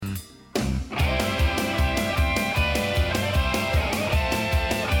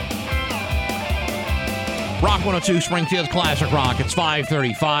Rock 102, Springfield's Classic Rock. It's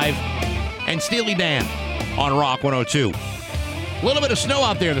 5:35. And Steely Dan on Rock 102. A little bit of snow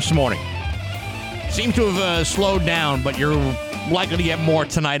out there this morning. Seems to have slowed down, but you're likely to get more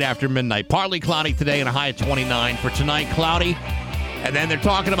tonight after midnight. Partly cloudy today and a high of 29. For tonight, cloudy. And then they're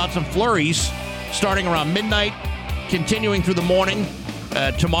talking about some flurries starting around midnight, continuing through the morning.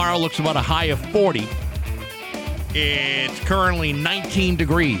 Tomorrow looks about a high of 40. It's currently 19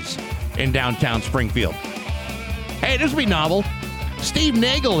 degrees in downtown Springfield. Hey, this will be novel. Steve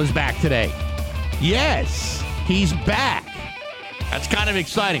Nagel is back today. Yes, he's back. That's kind of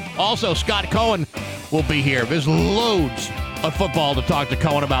exciting. Also, Scott Cohen will be here. There's loads of football to talk to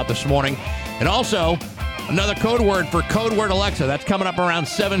Cohen about this morning. And also, another code word for Code Word Alexa. That's coming up around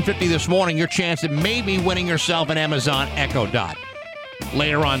 7:50 this morning. Your chance at maybe winning yourself an Amazon Echo Dot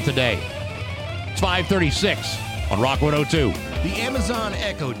later on today. It's 5:36 on Rock 102. The Amazon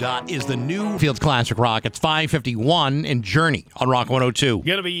Echo Dot is the new Fields Classic Rock. It's 5:51 in Journey on Rock 102.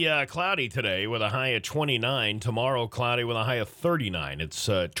 Going to be cloudy today with a high of 29. Tomorrow, cloudy with a high of 39. It's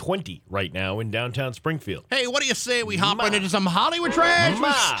 20 right now in downtown Springfield. Hey, what do you say we hop right into some Hollywood trash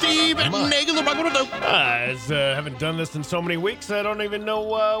with Steve Nagel on Rock 102? Haven't done this in so many weeks, I don't even know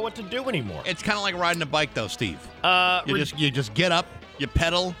what to do anymore. It's kind of like riding a bike, though, Steve. You just get up, you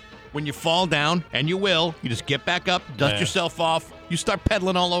pedal. When you fall down, and you will, you just get back up, dust yourself off, you start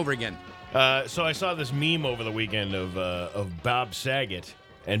pedaling all over again. So I saw this meme over the weekend of Bob Saget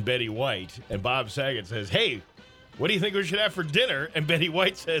and Betty White, and Bob Saget says, "Hey, what do you think we should have for dinner?" And Betty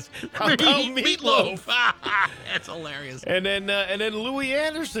White says, "How about meatloaf?" That's hilarious. And then Louis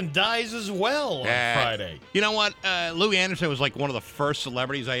Anderson dies as well on Friday. You know what? Louis Anderson was like one of the first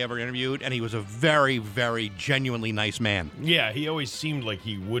celebrities I ever interviewed, and he was a very, very genuinely nice man. Yeah, he always seemed like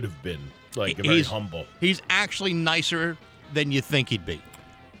he would have been very humble. He's actually nicer than you think he'd be.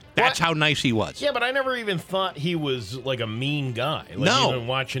 That's how nice he was. Yeah, but I never even thought he was like a mean guy. No. Even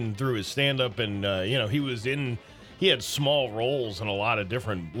watching through his stand-up and, he had small roles in a lot of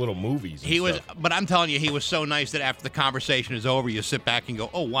different little movies. But I'm telling you, he was so nice that after the conversation is over, you sit back and go,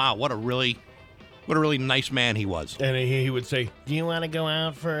 "Oh wow, what a really nice man he was." And he would say, "Do you want to go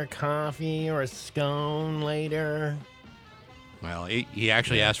out for a coffee or a scone later?" Well, he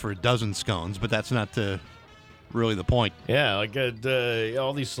actually asked for a dozen scones, but that's not really the point. Yeah,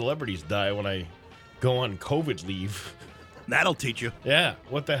 all these celebrities die when I go on COVID leave. That'll teach you. Yeah,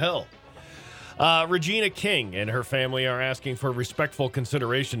 what the hell? Regina King and her family are asking for respectful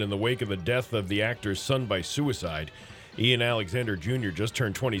consideration in the wake of the death of the actor's son by suicide. Ian Alexander Jr. just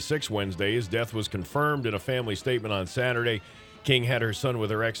turned 26 Wednesday. His death was confirmed in a family statement on Saturday. King had her son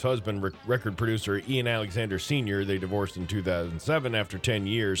with her ex-husband, record producer Ian Alexander Sr. They divorced in 2007 after 10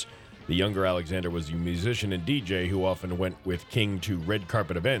 years. The younger Alexander was a musician and DJ who often went with King to red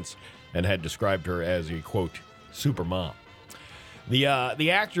carpet events and had described her as a, quote, super mom. The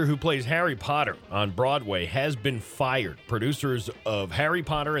actor who plays Harry Potter on Broadway has been fired. Producers of Harry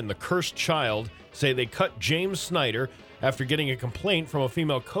Potter and the Cursed Child say they cut James Snyder after getting a complaint from a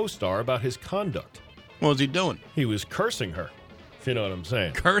female co-star about his conduct. What was he doing? He was cursing her, if you know what I'm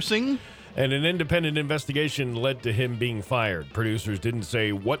saying. Cursing? And an independent investigation led to him being fired. Producers didn't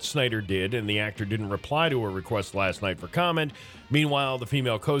say what Snyder did, and the actor didn't reply to a request last night for comment. Meanwhile, the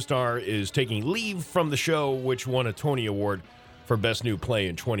female co-star is taking leave from the show, which won a Tony Award for Best New Play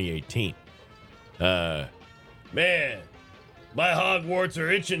in 2018. Man, my Hogwarts are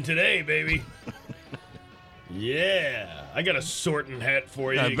itching today, baby. Yeah, I got a sorting hat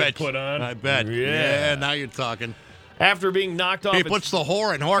for you you can put on. I bet. Yeah, now you're talking. After being knocked off... He puts the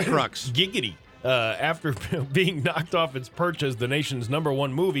whore in Horcrux. Giggity. After being knocked off its perch as the nation's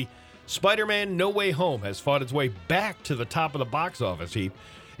 #1 movie, Spider-Man No Way Home has fought its way back to the top of the box office heap.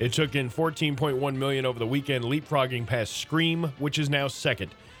 It took in $14.1 million over the weekend, leapfrogging past Scream, which is now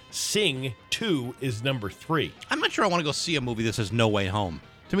second. Sing 2 is number 3. I'm not sure I want to go see a movie that says No Way Home.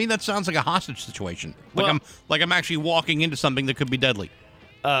 To me, that sounds like a hostage situation. Well, I'm actually walking into something that could be deadly.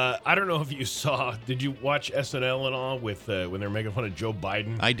 I don't know if you saw. Did you watch SNL at all with when they were making fun of Joe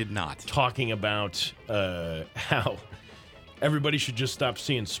Biden? I did not. Talking about how everybody should just stop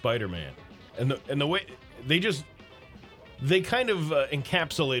seeing Spider-Man, and the way they kind of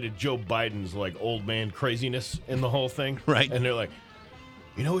encapsulated Joe Biden's like old man craziness in the whole thing, right? And they're like,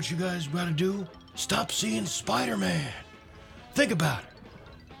 you know what you guys got to do? Stop seeing Spider-Man. Think about it.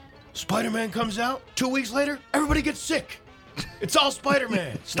 Spider-Man comes out 2 weeks later, everybody gets sick. It's all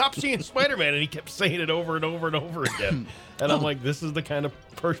Spider-Man. Stop seeing Spider-Man. And he kept saying it over and over and over again. And I'm like, this is the kind of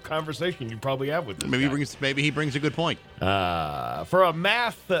conversation you probably have with this guy. Maybe he brings a good point. For a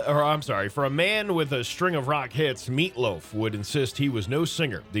man with a string of rock hits, Meatloaf would insist he was no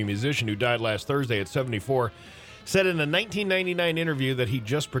singer. The musician, who died last Thursday at 74, said in a 1999 interview that he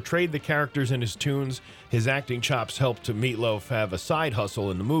just portrayed the characters in his tunes. His acting chops helped Meatloaf have a side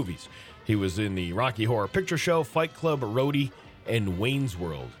hustle in the movies. He was in the Rocky Horror Picture Show, Fight Club, Roadie, and Wayne's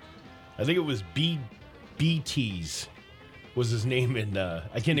World. I think it was BT's was his name in,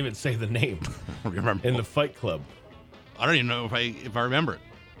 I can't even say the name, in the Fight Club. I don't even know if I remember it.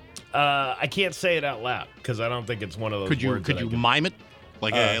 I can't say it out loud because I don't think it's one of those words. Could you mime it?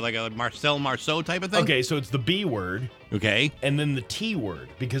 Like a Marcel Marceau type of thing? Okay, so it's the B word. Okay. And then the T word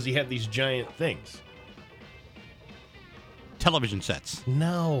because he had these giant things. Television sets.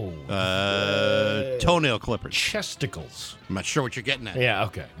 No. Toenail clippers. Chesticles. I'm not sure what you're getting at. Yeah,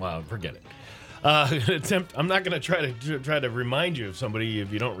 okay. Well, forget it. I'm not going to try to remind you of somebody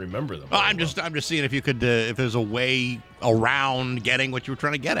if you don't remember them. I'm just seeing if you could if there's a way around getting what you were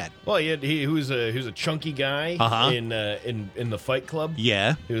trying to get at. Well, he was a chunky guy in the Fight Club.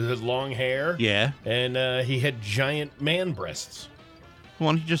 Yeah. He had long hair. Yeah. And he had giant man breasts. Why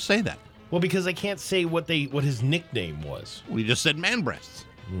don't you just say that? Well, because I can't say what his nickname was. Well, you just said man breasts.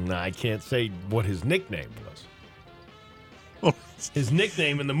 No, I can't say what his nickname was. Well, his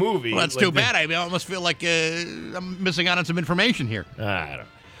nickname in the movie. Well, that's too bad. I almost feel like I'm missing out on some information here. I don't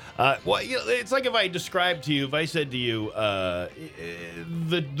know. Well, it's like if I said to you,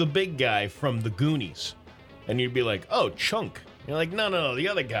 the big guy from the Goonies, and you'd be like, oh, Chunk. You're like, no, the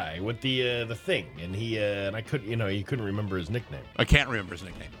other guy with the thing, and I you couldn't remember his nickname. I can't remember his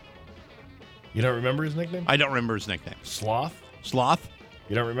nickname. You don't remember his nickname? I don't remember his nickname. Sloth? Sloth?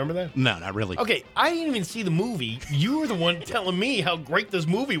 You don't remember that? No, not really. Okay, I didn't even see the movie. You were the one telling me how great this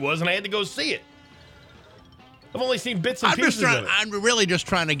movie was, and I had to go see it. I've only seen bits and pieces of it. I'm really just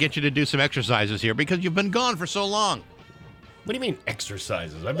trying to get you to do some exercises here because you've been gone for so long. What do you mean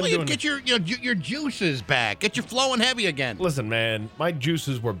exercises? I've been doing. Well, get your juices back. Get you flowing heavy again. Listen, man, my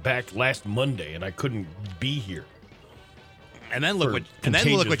juices were back last Monday, and I couldn't be here. And then look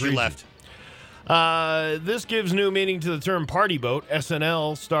what you left. This gives new meaning to the term party boat.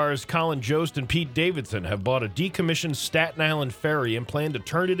 SNL stars Colin Jost and Pete Davidson have bought a decommissioned Staten Island ferry and plan to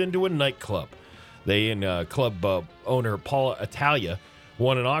turn it into a nightclub. They and club owner Paula Italia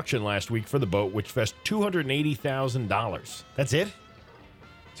won an auction last week for the boat, which fetched $280,000. That's it?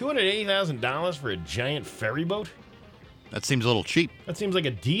 $280,000 for a giant ferry boat? That seems a little cheap. That seems like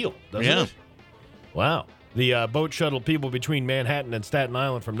a deal, doesn't it? Wow. The boat shuttled people between Manhattan and Staten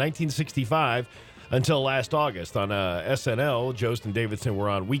Island from 1965 until last August. On SNL, Jost and Davidson were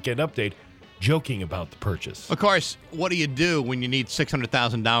on Weekend Update joking about the purchase. Of course, what do you do when you need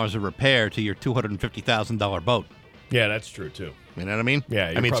 $600,000 of repair to your $250,000 boat? Yeah, that's true, too. You know what I mean? Yeah,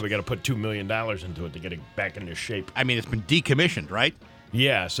 you probably got to put $2 million into it to get it back into shape. I mean, it's been decommissioned, right?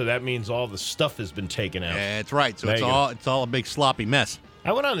 Yeah, so that means all the stuff has been taken out. That's right. So it's all a big sloppy mess.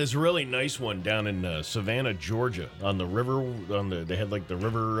 I went on this really nice one down in Savannah, Georgia, on the river. They had like the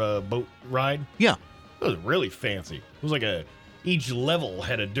river boat ride. Yeah, it was really fancy. It was like each level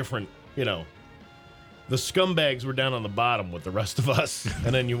had a different, the scumbags were down on the bottom with the rest of us,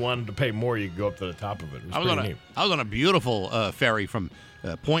 and then you wanted to pay more, you could go up to the top of it. It was pretty neat. I was on a beautiful ferry from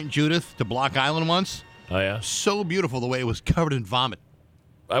Point Judith to Block Island once. Oh yeah, so beautiful the way it was covered in vomit.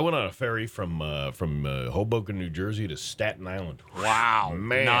 I went on a ferry from Hoboken, New Jersey to Staten Island. Wow,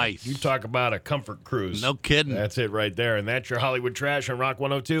 man. Nice. You talk about a comfort cruise. No kidding. That's it right there. And that's your Hollywood Trash on Rock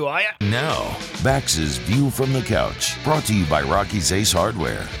 102. Oh, yeah. Now, Bax's View from the Couch, brought to you by Rocky's Ace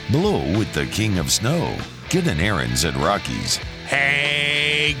Hardware. Blow with the King of Snow. Get an errands at Rocky's.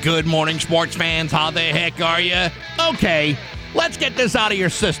 Hey, good morning, sports fans. How the heck are you? Okay, let's get this out of your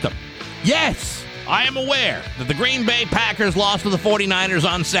system. Yes, I am aware that the Green Bay Packers lost to the 49ers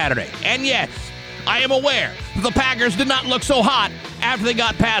on Saturday. And yes, I am aware that the Packers did not look so hot after they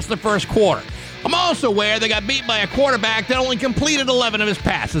got past the first quarter. I'm also aware they got beat by a quarterback that only completed 11 of his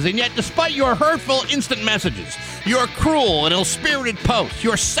passes. And yet, despite your hurtful instant messages, your cruel and ill-spirited posts,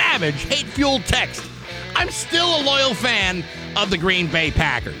 your savage, hate-fueled text, I'm still a loyal fan of the Green Bay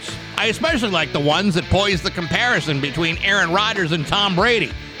Packers. I especially like the ones that poise the comparison between Aaron Rodgers and Tom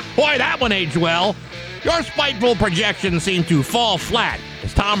Brady. Boy, that one aged well. Your spiteful projections seem to fall flat,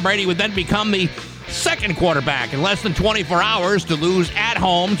 as Tom Brady would then become the second quarterback in less than 24 hours to lose at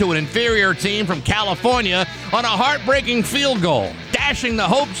home to an inferior team from California on a heartbreaking field goal, dashing the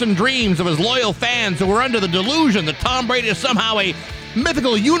hopes and dreams of his loyal fans who were under the delusion that Tom Brady is somehow a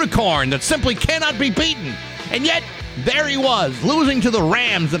mythical unicorn that simply cannot be beaten. And yet, there he was, losing to the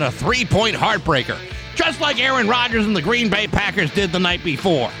Rams in a 3-point heartbreaker, just like Aaron Rodgers and the Green Bay Packers did the night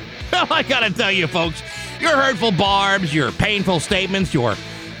before. Well, I gotta tell you, folks, your hurtful barbs, your painful statements, your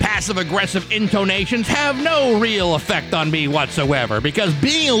passive-aggressive intonations have no real effect on me whatsoever, because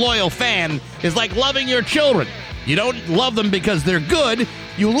being a loyal fan is like loving your children. You don't love them because they're good,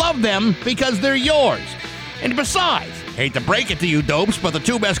 you love them because they're yours. And besides, hate to break it to you dopes, but the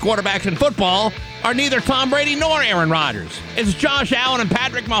two best quarterbacks in football are neither Tom Brady nor Aaron Rodgers. It's Josh Allen and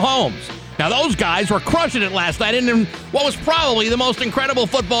Patrick Mahomes. Now, those guys were crushing it last night in what was probably the most incredible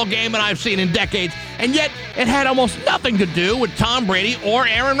football game that I've seen in decades, and yet it had almost nothing to do with Tom Brady or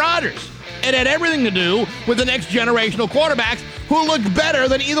Aaron Rodgers. It had everything to do with the next generational quarterbacks who looked better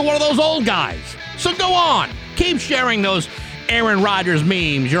than either one of those old guys. So go on. Keep sharing those Aaron Rodgers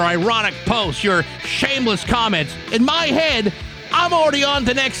memes, your ironic posts, your shameless comments. In my head, I'm already on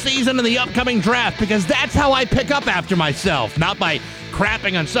to next season and the upcoming draft, because that's how I pick up after myself, not by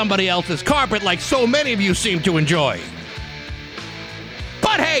crapping on somebody else's carpet like so many of you seem to enjoy.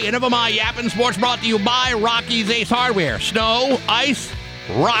 But hey, enough of my yapping. Sports brought to you by Rocky's Ace Hardware. Snow, ice,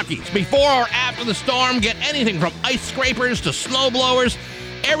 Rockies. Before or after the storm, get anything from ice scrapers to snow blowers.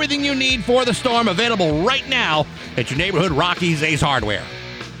 Everything you need for the storm available right now at your neighborhood Rocky's Ace Hardware.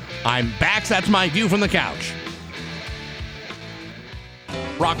 I'm back. That's my view from the couch.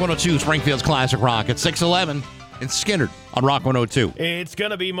 Rock 102, Springfield's Classic Rock at 6:11 in Skinnerd on Rock 102. It's going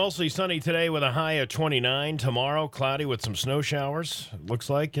to be mostly sunny today with a high of 29. Tomorrow, cloudy with some snow showers. Looks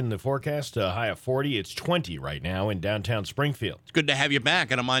like in the forecast, a high of 40. It's 20 right now in downtown Springfield. It's good to have you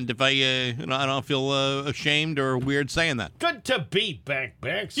back. I don't mind if I don't feel ashamed or weird saying that. Good to be back,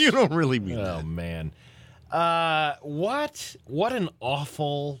 Bex. You don't really mean that. Oh, man. What an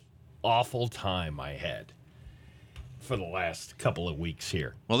awful time I had for the last couple of weeks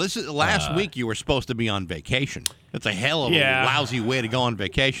here. Well, this is last week you were supposed to be on vacation. That's a hell of a lousy way to go on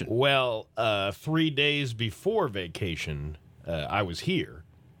vacation. Well, 3 days before vacation, I was here,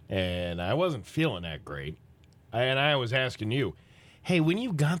 and I wasn't feeling that great. And I was asking you, hey, when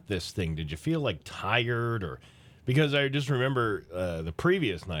you got this thing, did you feel like tired or... Because I just remember the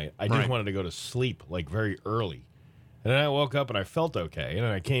previous night, I just wanted to go to sleep like very early. And then I woke up and I felt okay. And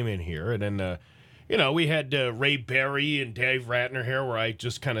then I came in here and then, we had Ray Berry and Dave Ratner here where I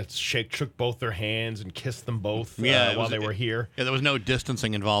just kind of shook both their hands and kissed them both while they were here. Yeah, there was no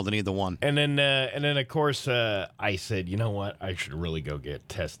distancing involved in either one. And then of course, I said, you know what? I should really go get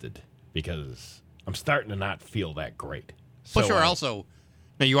tested because I'm starting to not feel that great. So,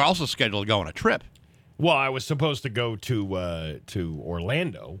 now you were also scheduled to go on a trip. Well, I was supposed to go to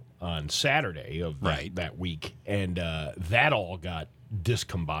Orlando on Saturday of that week, and that all got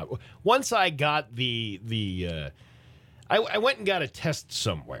discombobulated. Once I got I went and got a test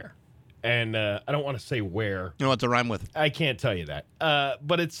somewhere, and I don't want to say where. You know what to rhyme with? I can't tell you that.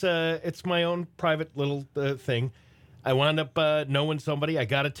 But it's my own private little thing. I wound up knowing somebody. I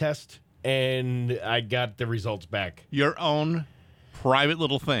got a test, and I got the results back. Your own private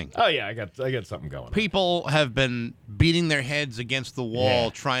little thing. Oh yeah, I got something going on. People have been beating their heads against the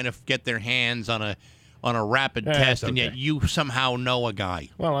wall trying to get their hands on a rapid test, and yet you somehow know a guy.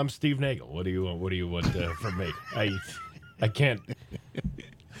 Well, I'm Steve Nagel. What do you want from me? I can't.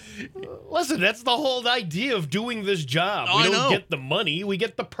 Listen, that's the whole idea of doing this job. We don't get the money; we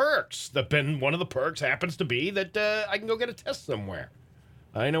get the perks. One of the perks happens to be that I can go get a test somewhere.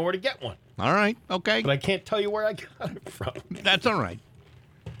 I know where to get one. All right, okay. But I can't tell you where I got it from. That's all right.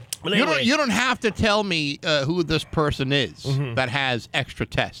 But anyway, you don't have to tell me who this person is that has extra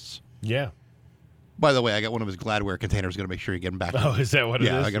tests. Yeah. By the way, I got one of his Gladware containers. Going to make sure you get them back. Oh, is that what it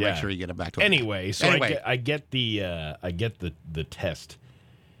is? Yeah, I got to make sure you get them back to him. Anyway, so I get the test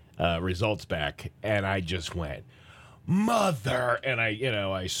results back, and I just went, mother, and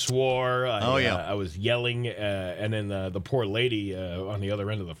I swore. I was yelling, and then the poor lady on the other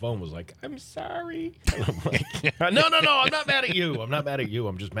end of the phone was like, "I'm sorry." And I'm like, no, I'm not mad at you. I'm not mad at you.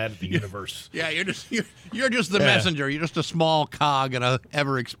 I'm just mad at the universe. Yeah, you're just the messenger. You're just a small cog in a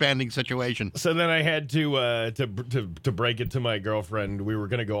ever expanding situation. So then I had to break it to my girlfriend. We were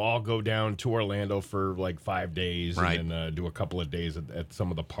gonna all go down to Orlando for like 5 days, and then do a couple of days at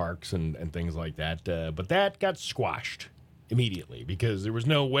some of the parks and things like that. But that got squashed immediately because there was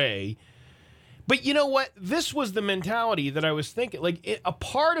no way. But you know what? This was the mentality that I was thinking. Like, a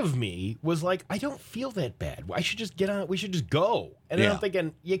part of me was like, I don't feel that bad. I should just get on. We should just go. And then I'm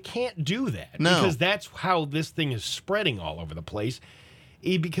thinking, you can't do that. No. Because that's how this thing is spreading all over the place.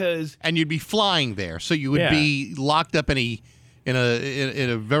 And you'd be flying there, so you would be locked up in in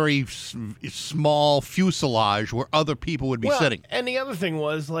a very small fuselage where other people would be sitting. And the other thing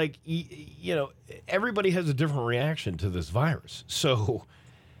was, like, everybody has a different reaction to this virus. So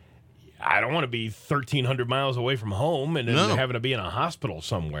I don't want to be 1,300 miles away from home and then having to be in a hospital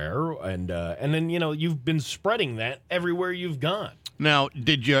somewhere. And then, you've been spreading that everywhere you've gone. Now,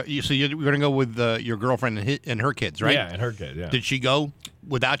 did so you're going to go with your girlfriend and her kids, right? Yeah, and her kid, yeah. Did she go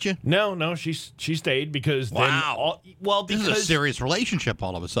without you? No, she stayed because wow. Because this is a serious relationship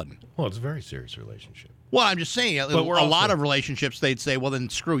all of a sudden. Well, it's a very serious relationship. Well, I'm just saying, a lot of relationships, they'd say, well, then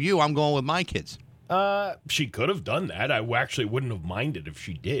screw you, I'm going with my kids. She could have done that. I actually wouldn't have minded if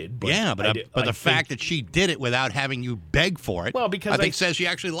she did. But but the fact that she did it without having you beg for it, because I think says she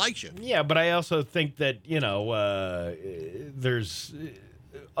actually likes you. Yeah, but I also think that there's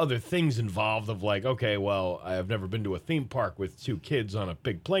other things involved of like, okay, well, I've never been to a theme park with 2 kids on a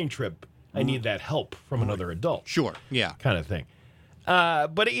big plane trip. I need that help from another adult. Sure, yeah, kind of thing.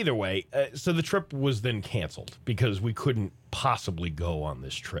 But either way, so the trip was then canceled because we couldn't possibly go on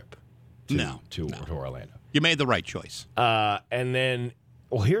this trip. To Orlando. You made the right choice. And then,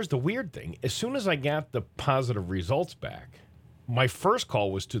 well, here's the weird thing. As soon as I got the positive results back, my first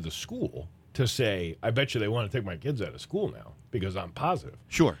call was to the school to say, I bet you they want to take my kids out of school now because I'm positive.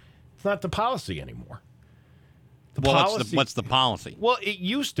 Sure. It's not the policy anymore. What's the policy? Well, it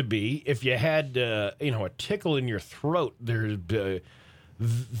used to be if you had, a tickle in your throat, there's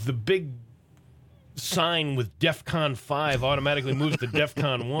the big sign with DEFCON 5 automatically moves to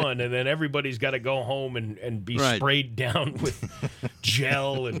DEFCON 1, and then everybody's got to go home and be sprayed down with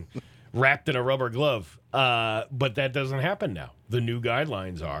gel and wrapped in a rubber glove. But that doesn't happen now. The new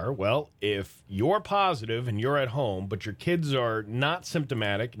guidelines are, well, if you're positive and you're at home, but your kids are not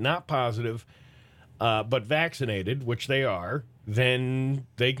symptomatic, not positive, but vaccinated, which they are, then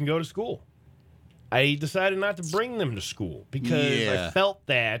they can go to school. I decided not to bring them to school because I felt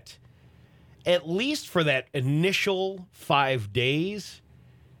that at least for that initial 5 days,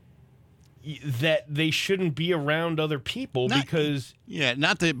 that they shouldn't be around other people because... Yeah,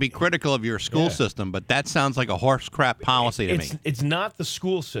 not to be critical of your school system, but that sounds like a horse crap policy to me. It's not the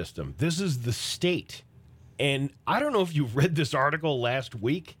school system. This is the state. And I don't know if you read this article last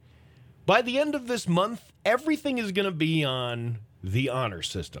week. By the end of this month, everything is going to be on the honor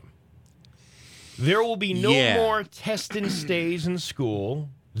system. There will be no more test and stays in school.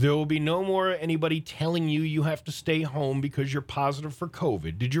 There will be no more anybody telling you have to stay home because you're positive for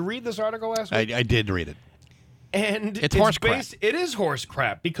COVID. Did you read this article last week? I did read it. And it's horse crap. It is horse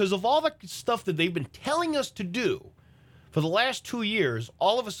crap because of all the stuff that they've been telling us to do for the last 2 years,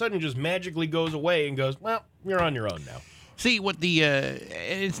 all of a sudden just magically goes away and goes, well, you're on your own now. See, what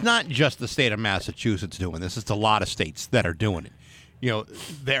it's not just the state of Massachusetts doing this. It's a lot of states that are doing it.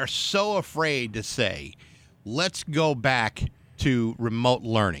 They're so afraid to say, let's go back to remote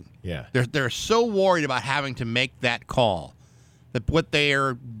learning. Yeah. They're so worried about having to make that call that what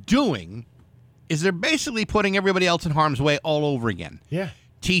they're doing is they're basically putting everybody else in harm's way all over again. Yeah.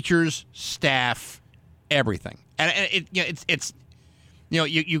 Teachers, staff, everything. And if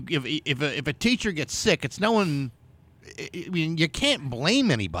a teacher gets sick, it's no one. I mean, you can't blame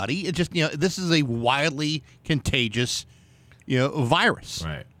anybody. It's just this is a wildly contagious virus.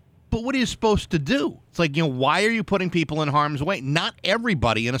 Right. But what are you supposed to do? It's like, why are you putting people in harm's way? Not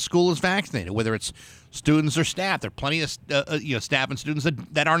everybody in a school is vaccinated, whether it's students or staff. There are plenty of staff and students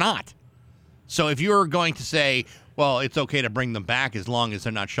that are not. So if you're going to say, well, it's okay to bring them back as long as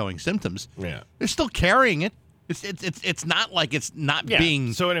they're not showing symptoms, they're still carrying it. It's not like it's not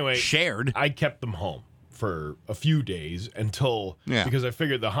being shared. I kept them home for a few days until because I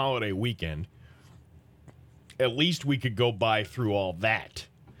figured the holiday weekend, at least we could go by through all that.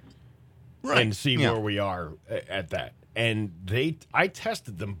 Right. And see where we are at that. And I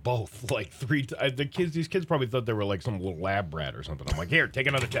tested them both like 3 times. These kids probably thought they were like some little lab rat or something. I'm like, here, take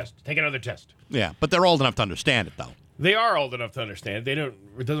another test. Take another test. Yeah, but they're old enough to understand it, though. They are old enough to understand it.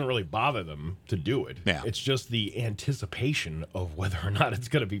 It doesn't really bother them to do it. Yeah. It's just the anticipation of whether or not it's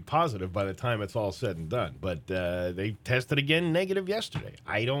going to be positive by the time it's all said and done. But they tested again negative yesterday.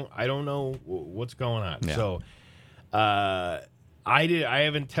 I don't know what's going on. Yeah. So I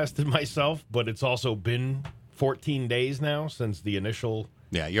haven't tested myself, but it's also been 14 days now since the initial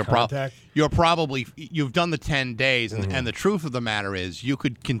contact. You've done the 10 days, and the truth of the matter is you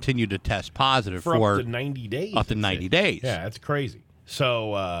could continue to test positive for up to 90 days. Up to 90 days. Yeah, that's crazy.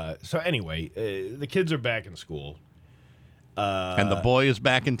 So anyway, the kids are back in school. And the boy is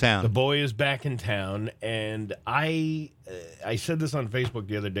back in town. The boy is back in town, and I said this on Facebook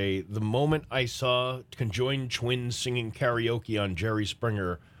the other day. The moment I saw conjoined twins singing karaoke on Jerry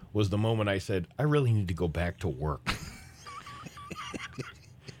Springer was the moment I said, I really need to go back to work.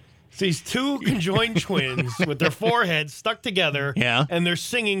 It's these two conjoined twins with their foreheads stuck together. Yeah. And they're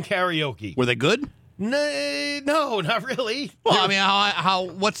singing karaoke. Were they good? No, not really. Well, I mean, how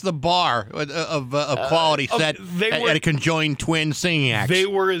what's the bar of quality set at a conjoined twin singing act? They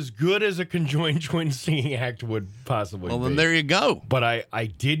were as good as a conjoined twin singing act would possibly be. Well, then there you go. But I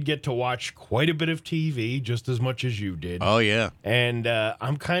did get to watch quite a bit of TV, just as much as you did. Oh, yeah. And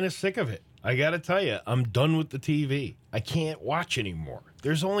I'm kind of sick of it. I got to tell you, I'm done with the TV. I can't watch anymore.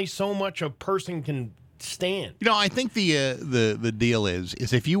 There's only so much a person can stand. You know, I think the deal is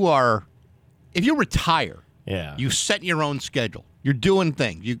if you retire, Yeah. you set your own schedule. You're doing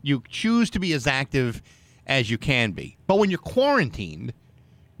things. You choose to be as active as you can be. But when you're quarantined,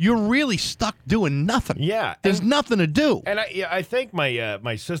 you're really stuck doing nothing. Yeah. There's nothing to do. And I thank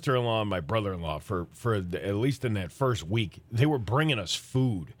my sister-in-law and my brother-in-law for at least in that first week, they were bringing us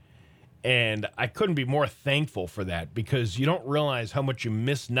food. And I couldn't be more thankful for that because you don't realize how much you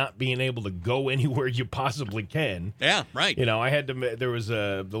miss not being able to go anywhere you possibly can. Yeah, right. You know, I had to. There was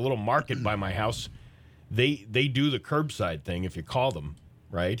the little market by my house. They do the curbside thing if you call them,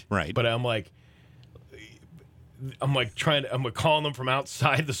 right? Right. But I'm calling them from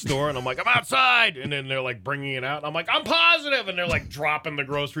outside the store, and I'm like, I'm outside, and then they're like bringing it out, and I'm like, I'm positive, and they're like dropping the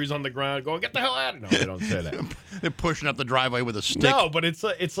groceries on the ground, going, get the hell out of here. No, they don't say that. They're pushing up the driveway with a stick. No, but it's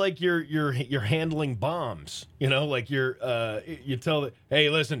like you're handling bombs. You know, like you tell the, hey,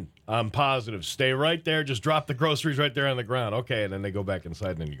 listen, I'm positive. Stay right there. Just drop the groceries right there on the ground. Okay, and then they go back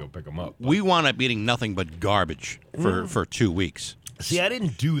inside, and then you go pick them up. We wound up eating nothing but garbage for 2 weeks. See, I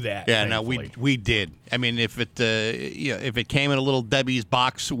didn't do that. Yeah, thankfully. no, we did. I mean, if it came in a little Debbie's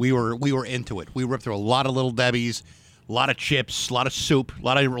box, we were into it. We ripped through a lot of little Debbie's, a lot of chips, a lot of soup, a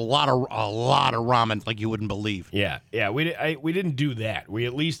lot of ramen, like you wouldn't believe. Yeah. We didn't do that. We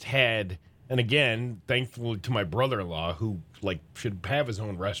at least had, and again, thankfully to my brother-in-law, who should have his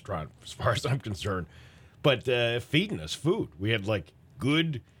own restaurant as far as I'm concerned, but feeding us food. We had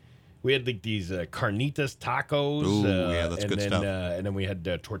good. We had these carnitas tacos. Ooh, yeah, that's and good then, stuff. And then we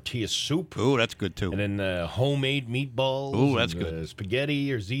had tortilla soup. Ooh, that's good too. And then homemade meatballs. Ooh, that's and, good.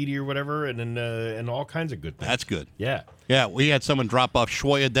 Spaghetti or ziti or whatever, and then and all kinds of good things. That's good. Yeah. Yeah, we had someone drop off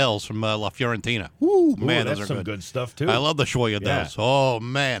Schwoyadels from La Fiorentina. Ooh, man, that's those are some good. good stuff too. I love the Schwoyadels. Yeah. Oh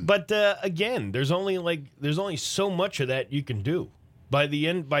man. But again, there's only so much of that you can do. By the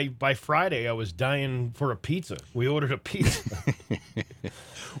end, by Friday, I was dying for a pizza. We ordered a pizza.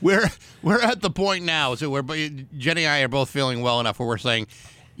 We're at the point now, so Jenny and I are both feeling well enough where we're saying,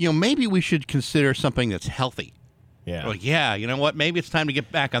 maybe we should consider something that's healthy. Yeah. Like, yeah, you know what? Maybe it's time to get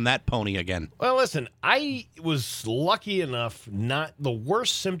back on that pony again. Well, listen, I was lucky enough. Not the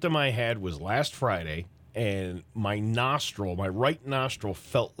worst symptom I had was last Friday, and my right nostril,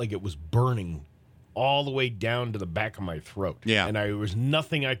 felt like it was burning all the way down to the back of my throat. Yeah. And there was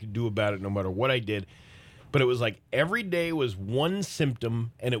nothing I could do about it no matter what I did. But it was like every day was one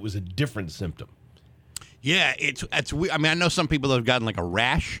symptom, and it was a different symptom. Yeah, it's. I mean, I know some people that have gotten like a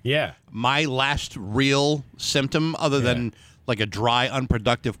rash. Yeah. My last real symptom, other than like a dry,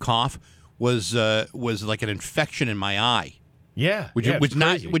 unproductive cough, was like an infection in my eye. Yeah. Which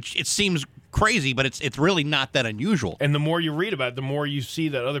it seems crazy, but it's really not that unusual. And the more you read about it, the more you see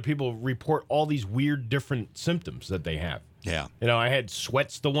that other people report all these weird, different symptoms that they have. Yeah. I had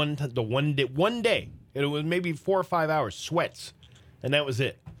sweats the one day. It was maybe 4 or 5 hours sweats, and that was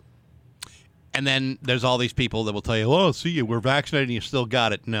it. And then there's all these people that will tell you, "Oh, see, you were vaccinated and you still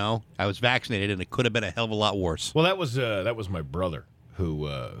got it." No, I was vaccinated, and it could have been a hell of a lot worse. Well, that was my brother who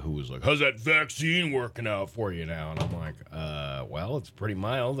was like, "How's that vaccine working out for you now?" And I'm like, well, it's pretty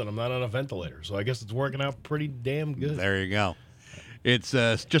mild, and I'm not on a ventilator, so I guess it's working out pretty damn good." There you go. It's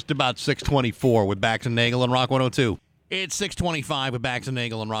just about 6:24 with Bax and Nagel and Rock 102. It's 6:25 with Bax and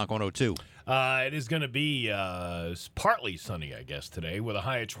Nagel and Rock 102. It is going to be partly sunny, I guess, today with a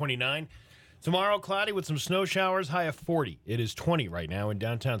high of 29. Tomorrow, cloudy with some snow showers, high of 40. It is 20 right now in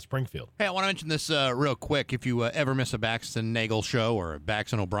downtown Springfield. Hey, I want to mention this real quick. If you ever miss a Bax and Nagel show or a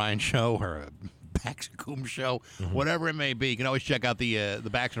Bax and O'Brien show or a Bax and Coombs show, whatever it may be, you can always check out the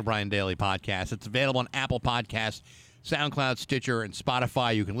Bax and O'Brien Daily Podcast. It's available on Apple Podcasts, SoundCloud, Stitcher, and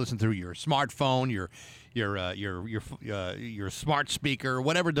Spotify. You can listen through your smartphone, your smart speaker,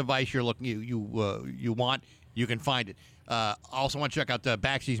 whatever device you're looking you want, you can find it. Also want to check out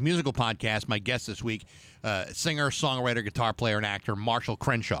Baxy's musical podcast. My guest this week, singer, songwriter, guitar player, and actor Marshall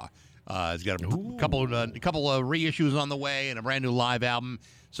Crenshaw. He's got a couple of reissues on the way and a brand new live album.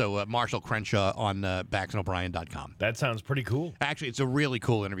 So Marshall Crenshaw on BaxandO'Brien.com. That sounds pretty cool. Actually, it's a really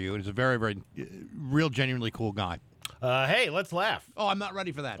cool interview. He's a very, very, real, genuinely cool guy. Hey, let's laugh. Oh, I'm not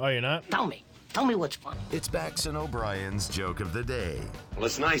ready for that. Oh, you're not? Tell me, Tell me what's funny. It's Bax and O'Brien's Joke of the Day Well,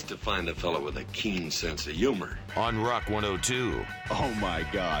 it's nice to find a fellow with a keen sense of humor. on Rock 102. Oh my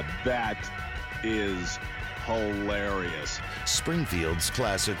God, that is hilarious. Springfield's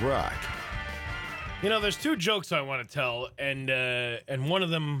classic rock. You know, there's two jokes I want to tell, and one of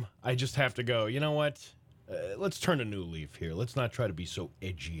them I just have to go, you know what? Let's turn a new leaf here. Let's not try to be so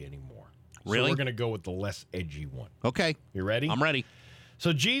edgy anymore. Really? So we're going to go with the less edgy one. Okay. You ready? I'm ready.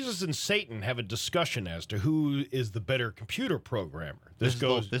 So Jesus and Satan have a discussion as to who is the better computer programmer. This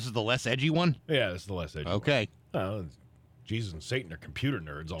is the less edgy one? Yeah, this is the less edgy one. Okay. Oh, Jesus and Satan are computer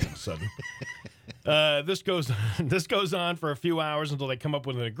nerds all of a sudden. This goes on for a few hours until they come up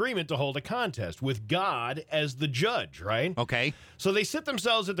with an agreement to hold a contest with God as the judge, right? Okay. So they sit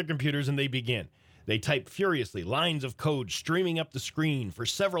themselves at their computers and they begin. They type furiously, lines of code streaming up the screen for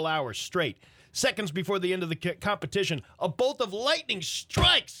several hours straight. Seconds before the end of the competition, a bolt of lightning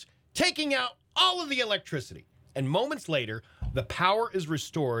strikes, taking out all of the electricity. And moments later, the power is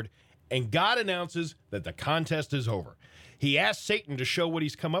restored, and God announces that the contest is over. He asks Satan to show what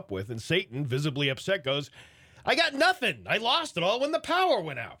he's come up with, and Satan, visibly upset, goes, I got nothing. I lost it all when the power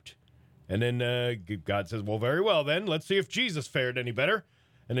went out. And then God says, well, very well then. Let's see if Jesus fared any better.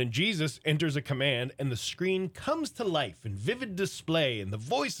 And then Jesus enters a command, and the screen comes to life in vivid display, and the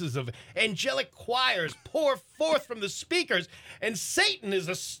voices of angelic choirs pour forth from the speakers. And Satan is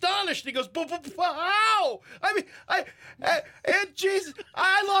astonished. He goes, how? I mean, and Jesus,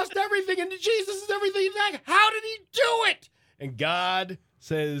 I lost everything, and Jesus is everything back. How did he do it? And God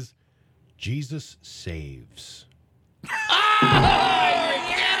says, Jesus saves.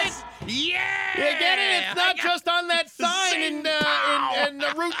 Yeah! You get it? It's not just on that sign in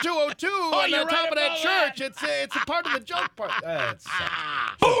Route 202 on the top of that church. It's a part of the joke part.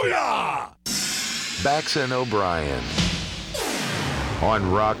 Booyah! Bax and O'Brien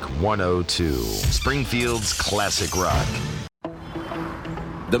on Rock 102. Springfield's classic rock.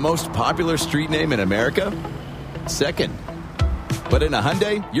 The most popular street name in America? Second. But in a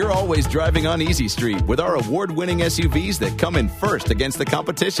Hyundai, you're always driving on Easy Street with our award-winning SUVs that come in first against the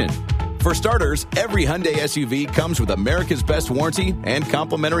competition. For starters, every Hyundai SUV comes with America's best warranty and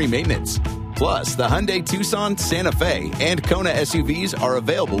complimentary maintenance. Plus, the Hyundai Tucson, Santa Fe, and Kona SUVs are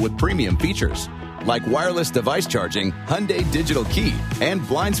available with premium features, like wireless device charging, Hyundai Digital Key, and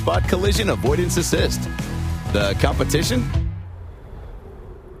blind spot collision avoidance assist. The competition?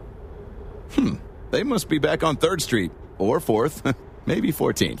 They must be back on 3rd Street. Or 4th, maybe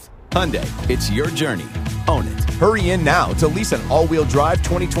 14th. Hyundai, it's your journey. Own it. Hurry in now to lease an all-wheel drive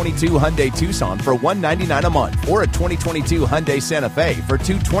 2022 Hyundai Tucson for $199 a month or a 2022 Hyundai Santa Fe for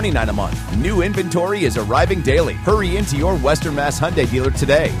 $229 a month. New inventory is arriving daily. Hurry into your Western Mass Hyundai dealer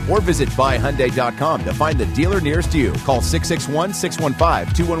today or visit buyhyundai.com to find the dealer nearest you. Call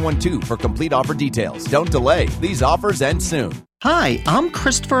 661-615-2112 for complete offer details. Don't delay. These offers end soon. Hi, I'm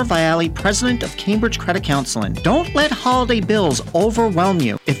Christopher Viali, president of Cambridge Credit Counseling. Don't let holiday bills overwhelm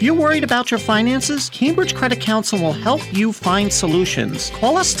you. If you're worried about your finances, Cambridge Credit Counseling will help you find solutions.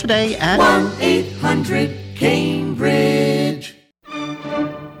 Call us today at 1-800-CAMBRIDGE.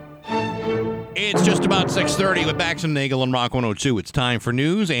 It's just about 6:30 with Bax and Nagel on Rock 102. It's time for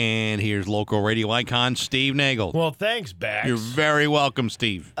news, and here's local radio icon Steve Nagel. Well, thanks, Bax. You're very welcome,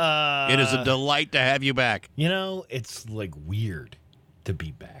 Steve. It is a delight to have you back. You know, it's like weird to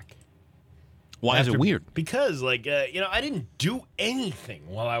be back. Why is it weird? Because, I didn't do anything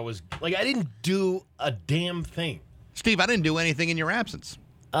while I was, I didn't do a damn thing. Steve, I didn't do anything in your absence.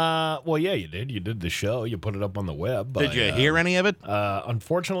 Well, yeah, you did. You did the show. You put it up on the web. Did you hear any of it?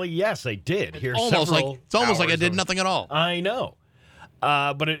 Unfortunately, yes, I did. It's almost like I did nothing at all. I know.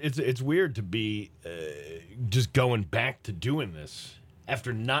 But it's weird to be just going back to doing this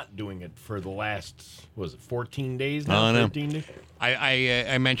after not doing it for the last, 14 days now? 13 days?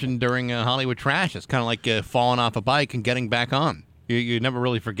 I mentioned during Hollywood Trash, it's kind of like falling off a bike and getting back on. You never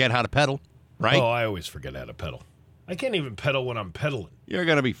really forget how to pedal, right? Oh, I always forget how to pedal. I can't even pedal when I'm pedaling. You're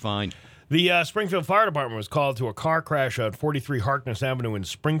going to be fine. The Springfield Fire Department was called to a car crash on 43 Harkness Avenue in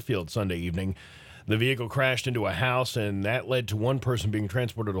Springfield Sunday evening. The vehicle crashed into a house, and that led to one person being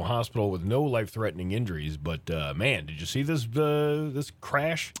transported to a hospital with no life-threatening injuries. But, man, did you see this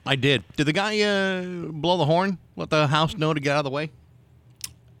crash? I did. Did the guy blow the horn? Let the house know to get out of the way?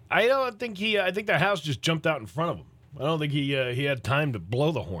 I don't think I think the house just jumped out in front of him. I don't think he had time to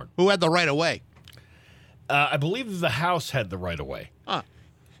blow the horn. Who had the right of way? I believe the house had the right of way. I'll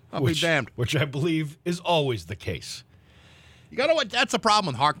be damned. Which I believe is always the case. You got to. That's the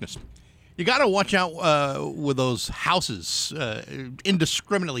problem with Harkness. You got to watch out with those houses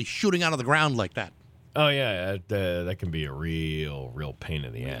indiscriminately shooting out of the ground like that. Oh, yeah. That can be a real pain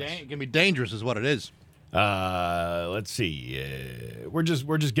in the ass. It can be dangerous is what it is. Let's see. We're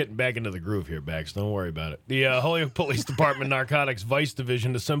just getting back into the groove here, Bax. Don't worry about it. The Holyoke Police Department Narcotics Vice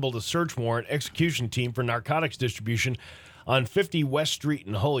Division assembled a search warrant execution team for narcotics distribution on 50 West Street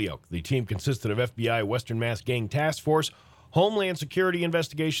in Holyoke. The team consisted of FBI Western Mass Gang Task Force, Homeland Security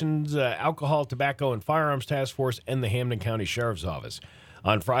Investigations, Alcohol, Tobacco, and Firearms Task Force, and the Hampden County Sheriff's Office.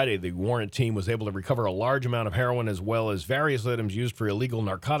 On Friday, the warrant team was able to recover a large amount of heroin as well as various items used for illegal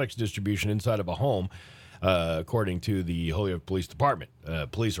narcotics distribution inside of a home, according to the Holyoke Police Department.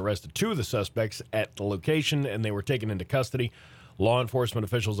 Police arrested 2 of the suspects at the location, and they were taken into custody. Law enforcement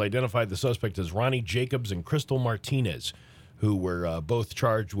officials identified the suspect as Ronnie Jacobs and Crystal Martinez, who were both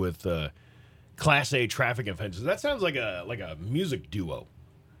charged with Class A traffic offenses. That sounds like a music duo,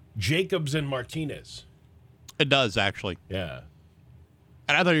 Jacobs and Martinez. It does, actually. Yeah.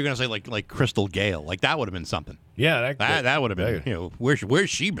 And I thought you were going to say like Crystal Gale. Like that would have been something. Yeah, that would have been. You know, where's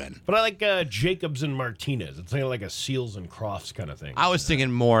she been? But I like Jacobs and Martinez. It's like a Seals and Crofts kind of thing. I was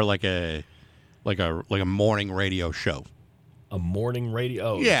thinking more like a morning radio show. A morning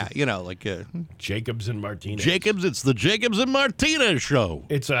radio. Oh, yeah, you know, like Jacobs and Martinez. Jacobs. It's the Jacobs and Martinez show.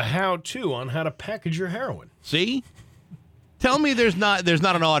 It's a how-to on how to package your heroin. See? Tell me there's not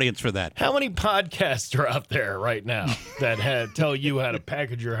an audience for that. How many podcasts are out there right now that tell you how to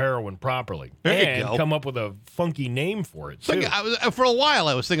package your heroin properly There you go. come up with a funky name for it too? For a while,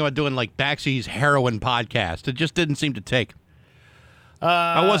 I was thinking about doing like Baxy's heroin podcast. It just didn't seem to take.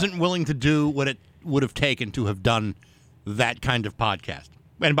 I wasn't willing to do what it would have taken to have done that kind of podcast,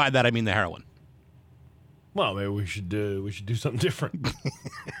 and by that I mean the heroin. Well, maybe we should do something different.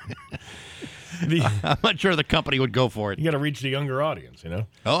 I'm not sure the company would go for it. You got to reach the younger audience, you know?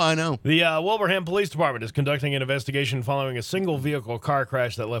 Oh, I know. The Wilbraham Police Department is conducting an investigation following a single-vehicle car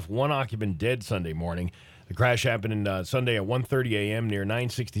crash that left one occupant dead Sunday morning. The crash happened Sunday at 1:30 a.m. near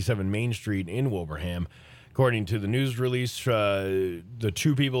 967 Main Street in Wilbraham. According to the news release, the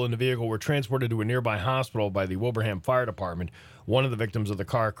 2 people in the vehicle were transported to a nearby hospital by the Wilbraham Fire Department. One of the victims of the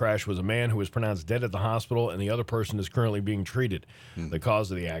car crash was a man who was pronounced dead at the hospital, and the other person is currently being treated. The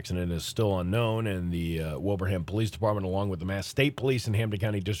cause of the accident is still unknown, and the Wilbraham Police Department, along with the Mass State Police and Hampden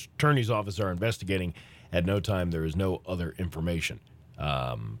County District Attorney's Office, are investigating. At no time, there is no other information.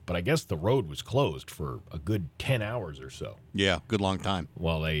 But I guess the road was closed for a good 10 hours or so. Yeah, good long time.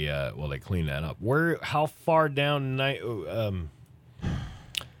 While they clean that up. How far down?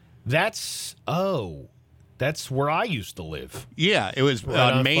 That's where I used to live. Yeah, it was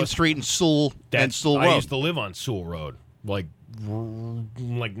on Main Street and Sewell Road. I used to live on Sewell Road, like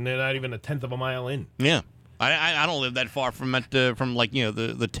not even a tenth of a mile in. Yeah, I don't live that far from it, from like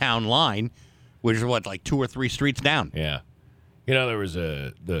the town line, which is what, like 2 or 3 streets down. Yeah. You know, there was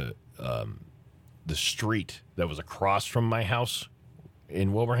the street that was across from my house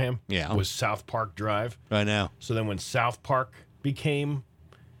in Wilbraham. Yeah. Was South Park Drive. I know. So then when South Park became,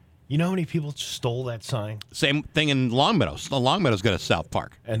 you know how many people stole that sign? Same thing in Longmeadow. Longmeadow's got a South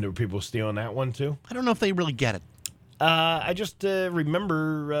Park. And there were people stealing that one too? I don't know if they really get it. I just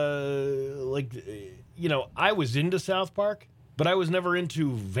remember, I was into South Park, but I was never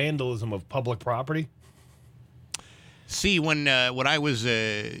into vandalism of public property. See, when I was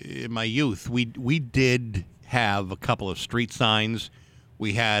in my youth, we did have a couple of street signs.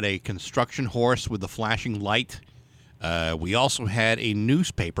 We had a construction horse with a flashing light. We also had a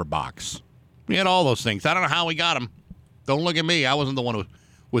newspaper box. We had all those things. I don't know how we got them. Don't look at me. I wasn't the one who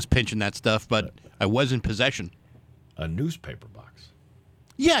was pinching that stuff, but I was in possession. A newspaper box?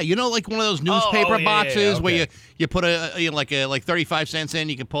 Yeah, like one of those newspaper boxes okay. where you put like 35 cents in,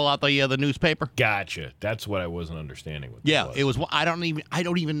 you can pull out the newspaper. Gotcha. That's what I wasn't understanding. It was. I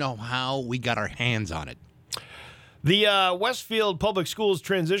don't even know how we got our hands on it. The Westfield Public Schools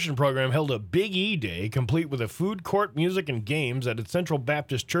Transition Program held a Big E Day, complete with a food court, music, and games at its Central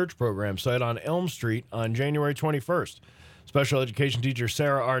Baptist Church program site on Elm Street on January 21st. Special education teacher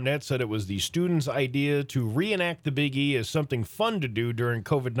Sarah Arnett said it was the students' idea to reenact the Big E as something fun to do during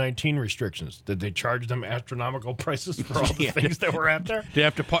COVID-19 restrictions. Did they charge them astronomical prices for all the things that were out there? Did you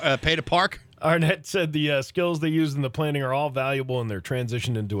have to pay to park? Arnett said the skills they used in the planning are all valuable in their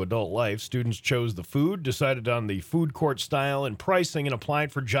transition into adult life. Students chose the food, decided on the food court style and pricing, and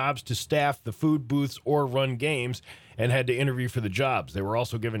applied for jobs to staff the food booths or run games, and had to interview for the jobs. They were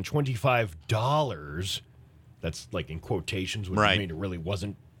also given $25. That's like in quotations, which I mean it really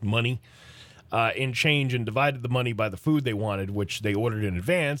wasn't money, in change, and divided the money by the food they wanted, which they ordered in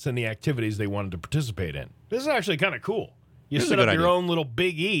advance, and the activities they wanted to participate in. This is actually kind of cool. You set up your own little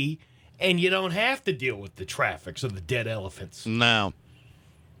Big E, and you don't have to deal with the traffic or the dead elephants. No.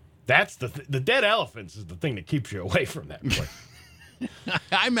 That's the dead elephants is the thing that keeps you away from that place.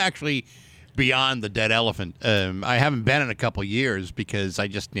 I'm actually beyond the dead elephant. I haven't been in a couple years because I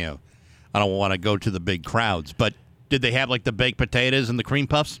just, I don't want to go to the big crowds. But did they have like the baked potatoes and the cream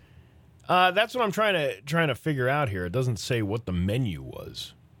puffs? That's what I'm trying to figure out here. It doesn't say what the menu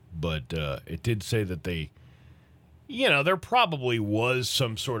was, but it did say that they, there probably was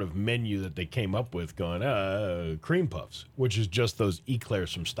some sort of menu that they came up with going, cream puffs, which is just those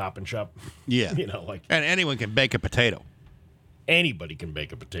eclairs from Stop and Shop. Yeah. And anyone can bake a potato. Anybody can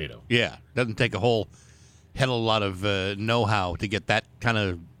bake a potato. Yeah. Doesn't take a whole hell of a lot of know-how to get that kind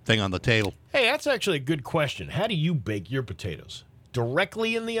of thing on the table. Hey, that's actually a good question. How do you bake your potatoes?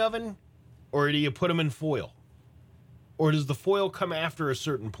 Directly in the oven, or do you put them in foil? Or does the foil come after a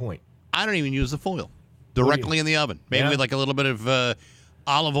certain point? I don't even use the foil. Directly in the oven. Maybe with like a little bit of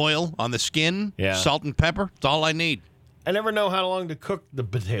olive oil on the skin, salt and pepper. That's all I need. I never know how long to cook the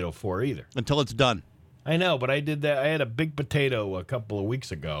potato for either. Until it's done. I know, but I did that. I had a big potato a couple of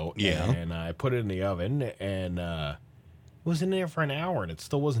weeks ago, and I put it in the oven, and it was in there for an hour, and it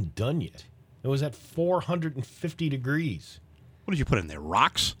still wasn't done yet. It was at 450 degrees. What did you put in there,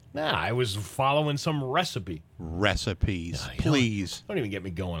 rocks? Nah, I was following some recipe. Recipes, please. Don't even get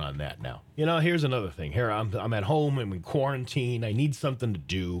me going on that now. Here's another thing. Here, I'm at home, I'm in quarantine, I need something to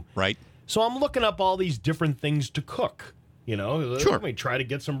do. Right. So I'm looking up all these different things to cook. Sure. Let me try to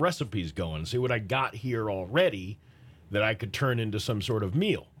get some recipes going, see what I got here already that I could turn into some sort of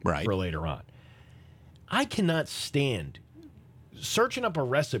meal for later on. I cannot stand searching up a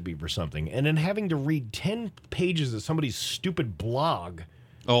recipe for something and then having to read 10 pages of somebody's stupid blog.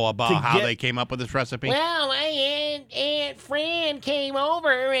 Oh, about how they came up with this recipe? Well, my Aunt Fran came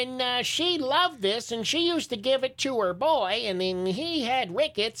over, and she loved this, and she used to give it to her boy, and then he had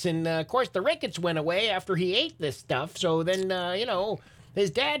rickets, and, of course, the rickets went away after he ate this stuff, so then, his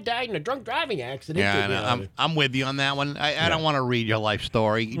dad died in a drunk driving accident. Yeah, I'm with you on that one. I don't want to read your life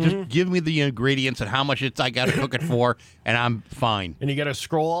story. Just give me the ingredients and how much I got to cook it for, and I'm fine. And you got to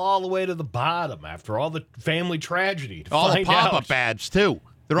scroll all the way to the bottom after all the family tragedy to all find the pop-up ads, too.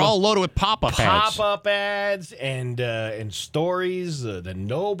 They're all loaded with pop-up ads. Pop-up ads and stories that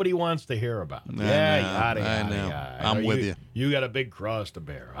nobody wants to hear about. I know. I'm with you. You got a big cross to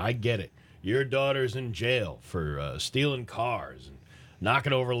bear. I get it. Your daughter's in jail for stealing cars and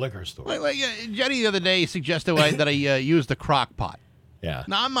knocking over liquor stores. Jenny the other day suggested that I use the crock pot. Yeah.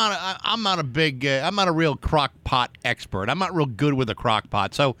 Now I'm not a real crock pot expert. I'm not real good with a crock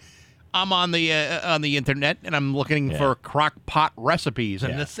pot. So I'm on the internet and I'm looking for crock pot recipes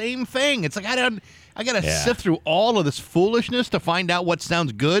and the same thing. It's like I gotta sift through all of this foolishness to find out what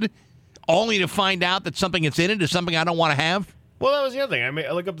sounds good, only to find out that something that's in it is something I don't want to have. Well, that was the other thing.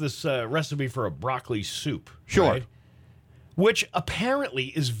 I look up this recipe for a broccoli soup. Sure. Right? Which apparently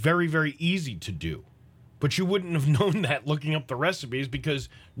is very, very easy to do. But you wouldn't have known that looking up the recipes because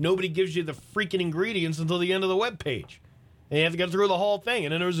nobody gives you the freaking ingredients until the end of the webpage. And you have to get through the whole thing.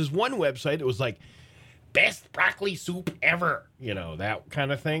 And then there was this one website that was like, best broccoli soup ever. That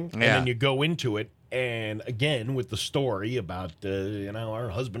kind of thing. Yeah. And then you go into it. And again, with the story about, our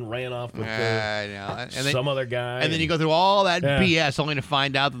husband ran off with some other guy. And then you go through all that BS only to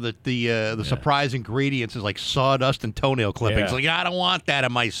find out that the surprise ingredients is like sawdust and toenail clippings. Yeah. Like, I don't want that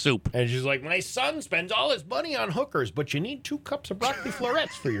in my soup. And she's like, my son spends all his money on hookers, but you need 2 cups of broccoli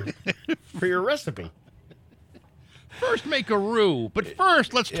florets for your recipe. First, make a roux. But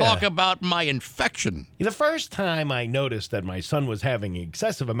first, let's talk about my infection. The first time I noticed that my son was having an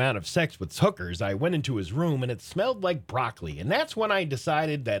excessive amount of sex with hookers, I went into his room and it smelled like broccoli. And that's when I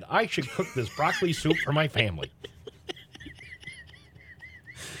decided that I should cook this broccoli soup for my family.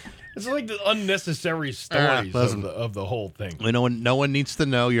 It's like the unnecessary stories of the whole thing. No one needs to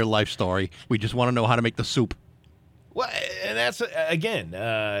know your life story. We just want to know how to make the soup. Well, and that's, again,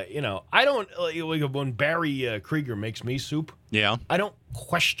 I don't, like when Barry Krieger makes me soup, I don't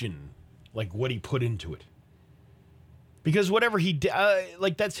question, what he put into it. Because whatever he did,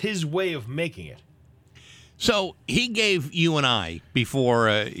 that's his way of making it. So he gave you and I, before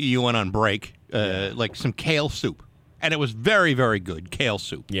you went on break, some kale soup. And it was very, very good kale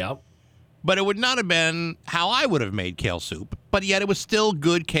soup. Yeah. But it would not have been how I would have made kale soup. But yet it was still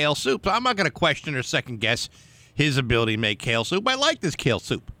good kale soup. So I'm not going to question or second guess his ability to make kale soup. I like this kale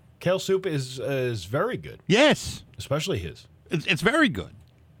soup. Kale soup is very good. Yes. Especially his. It's very good.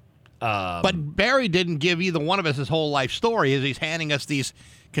 But Barry didn't give either one of us his whole life story as he's handing us these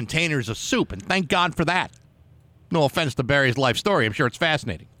containers of soup. And thank God for that. No offense to Barry's life story. I'm sure it's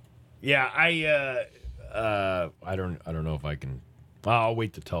fascinating. Yeah, I don't know if I can. I'll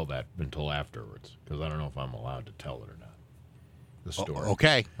wait to tell that until afterwards because I don't know if I'm allowed to tell it or not. the story.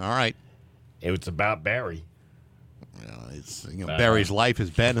 Okay, all right. It's about Barry. Barry's life has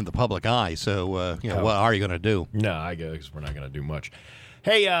been in the public eye, so what are you going to do? No, I guess we're not going to do much.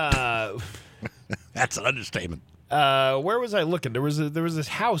 Hey, that's an understatement. Where was I looking? There was this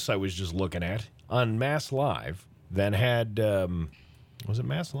house I was just looking at on Mass Live that had was it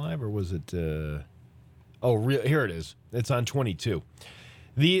Mass Live or was it? Here it is. It's on 22.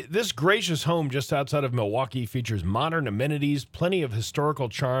 This gracious home just outside of Milwaukee features modern amenities, plenty of historical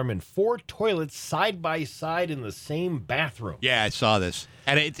charm, and 4 toilets side by side in the same bathroom. Yeah, I saw this,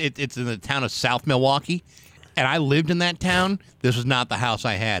 and it's in the town of South Milwaukee, and I lived in that town. This was not the house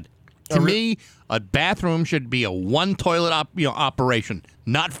I had. To me, a bathroom should be a 1 toilet operation,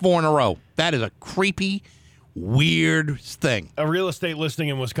 not 4 in a row. That is a creepy, weird thing. A real estate listing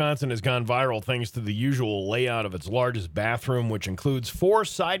in Wisconsin has gone viral thanks to the usual layout of its largest bathroom, which includes 4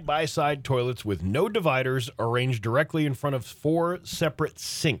 side-by-side toilets with no dividers arranged directly in front of 4 separate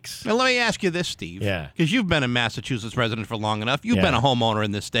sinks. Now, let me ask you this, Steve. Yeah. Because you've been a Massachusetts resident for long enough. You've been a homeowner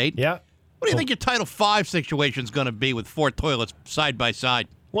in this state. Yeah. What do you think your Title V situation is going to be with 4 toilets side by side?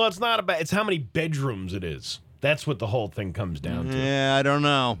 Well, it's not about. It's how many bedrooms it is. That's what the whole thing comes down to. Yeah, I don't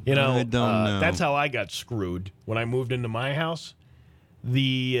know. I don't know. That's how I got screwed when I moved into my house.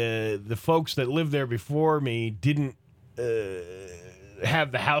 The folks that lived there before me didn't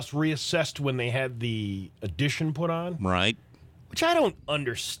have the house reassessed when they had the addition put on. Right. Which I don't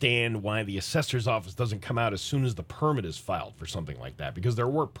understand why the assessor's office doesn't come out as soon as the permit is filed for something like that, because there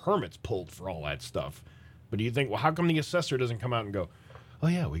were permits pulled for all that stuff. But do you think, well, how come the assessor doesn't come out and go, oh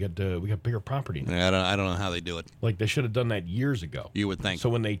yeah, we got bigger property now? Yeah, I don't know how they do it. Like they should have done that years ago. You would think. So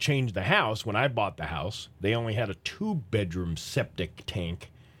when they changed the house, when I bought the house, they only had a 2-bedroom septic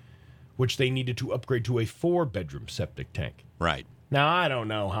tank, which they needed to upgrade to a 4-bedroom septic tank. Right. Now, I don't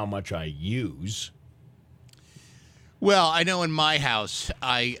know how much I use. Well, I know in my house,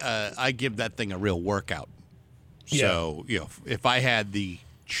 I give that thing a real workout. So, if I had the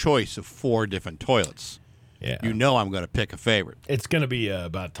choice of 4 different toilets, I'm going to pick a favorite. It's going to be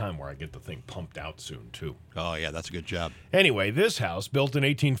about time where I get the thing pumped out soon, too. Oh, yeah, that's a good job. Anyway, this house, built in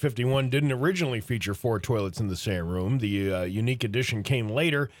 1851, didn't originally feature 4 toilets in the same room. The unique addition came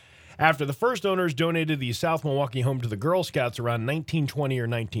later, after the first owners donated the South Milwaukee home to the Girl Scouts around 1920 or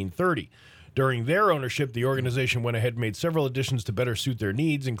 1930. During their ownership, the organization went ahead and made several additions to better suit their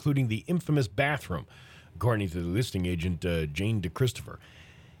needs, including the infamous bathroom, according to the listing agent, Jane DeChristopher.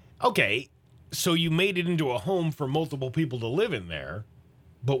 Okay, so you made it into a home for multiple people to live in there,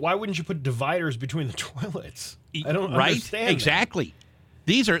 but why wouldn't you put dividers between the toilets? I don't understand that. Exactly.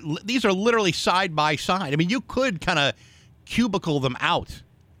 These are literally side by side. I mean, you could kind of cubicle them out,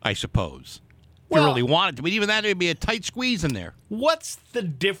 I suppose. If you really wanted to. But even that, it would be a tight squeeze in there. What's the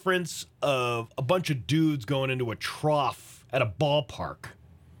difference of a bunch of dudes going into a trough at a ballpark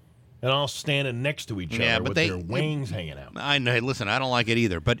and all standing next to each other with their wings hanging out? I know. Listen, I don't like it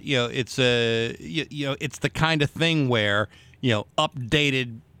either. But it's it's the kind of thing where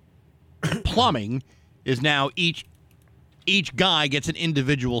updated plumbing is now each guy gets an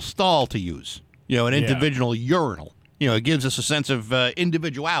individual stall to use. An individual urinal. It gives us a sense of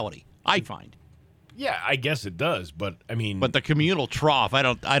individuality, I find. Yeah, I guess it does, but I mean, but the communal trough, I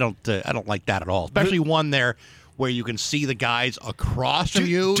don't like that at all. Especially one there where you can see the guys across from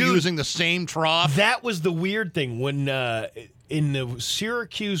you using the same trough. That was the weird thing when in the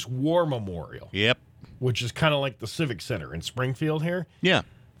Syracuse War Memorial. Yep. Which is kind of like the Civic Center in Springfield here. Yeah.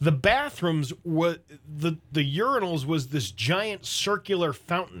 The bathrooms were the urinals was this giant circular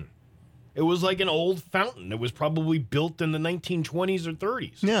fountain. It was like an old fountain. It was probably built in the 1920s or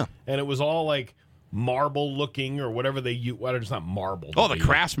 30s. Yeah. And it was all like marble looking or whatever they use. Well, it's not marble. Oh, the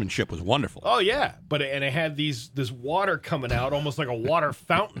craftsmanship was wonderful. Oh, yeah. But it had this water coming out almost like a water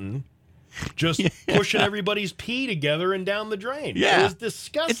fountain, just pushing everybody's pee together and down the drain. Yeah. It was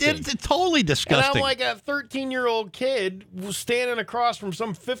disgusting. It's totally disgusting. And I'm like a 13-year-old kid standing across from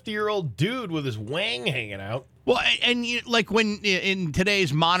some 50-year-old dude with his wang hanging out. Well, and like when in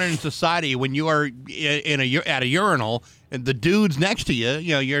today's modern society, when you are at a urinal and the dude's next to you,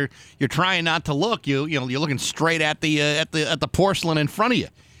 you're trying not to look. You're looking straight at the porcelain in front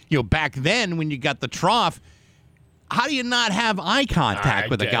of you. Back then when you got the trough, how do you not have eye contact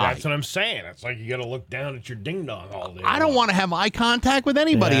with a guy? That's what I'm saying. It's like you got to look down at your ding dong all day. I don't want to have eye contact with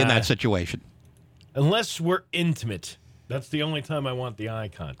anybody in that situation, unless we're intimate. That's the only time I want the eye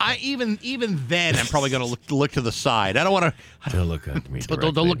contact. Even then, I'm probably going to look to the side. I don't want to. Don't look at me.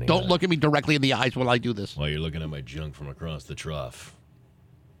 Don't look at me directly in the eyes while I do this. While you're looking at my junk from across the trough.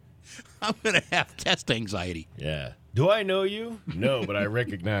 I'm going to have test anxiety. Yeah. Do I know you? No, but I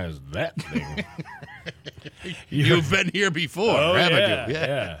recognize that thing. You've been here before, haven't you?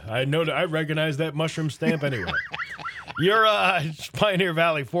 Yeah. I know. I recognize that mushroom stamp anyway. Your Pioneer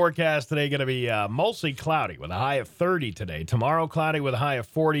Valley forecast today going to be mostly cloudy with a high of 30 today. Tomorrow, cloudy with a high of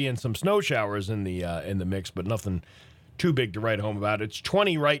 40 and some snow showers in the mix, but nothing too big to write home about. It's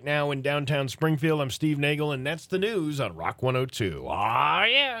 20 right now in downtown Springfield. I'm Steve Nagel, and that's the news on Rock 102. Ah,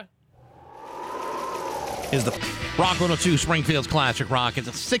 yeah. Is the Rock 102 Springfield's Classic Rock. It's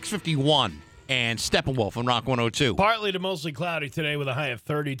at 6:51 and Steppenwolf on Rock 102. Partly to mostly cloudy today with a high of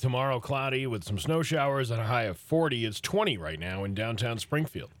 30. Tomorrow, cloudy with some snow showers and a high of 40. It's 20 right now in downtown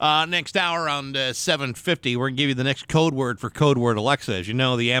Springfield. Next hour around 7:50, we're going to give you the next code word for Code Word Alexa. As you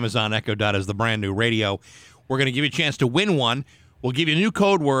know, the Amazon Echo Dot is the brand new radio. We're going to give you a chance to win one. We'll give you a new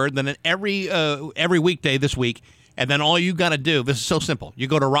code word, then every weekday this week. And then all you got to do, this is so simple. You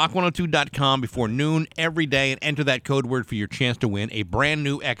go to rock102.com before noon every day and enter that code word for your chance to win a brand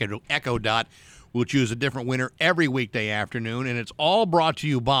new Echo Dot. We'll choose a different winner every weekday afternoon, and it's all brought to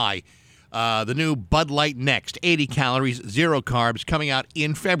you by the new Bud Light Next, 80 calories, 0 carbs, coming out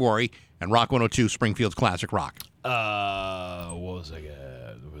in February, and Rock 102 Springfield's Classic Rock. What was I?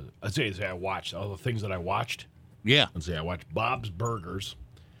 I'd say I watched all the things that I watched. Yeah. Let's see. I watched Bob's Burgers,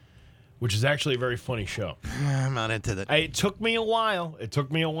 which is actually a very funny show. I'm not into that. It took me a while.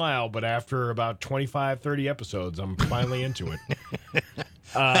 But after about 25, 30 episodes, I'm finally into it.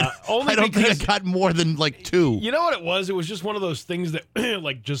 Only I don't think I got more than like 2. You know what it was? It was just one of those things that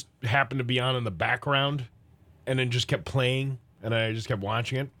like just happened to be on in the background and then just kept playing, and I just kept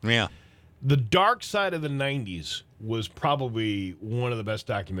watching it. Yeah. The Dark Side of the 90s was probably one of the best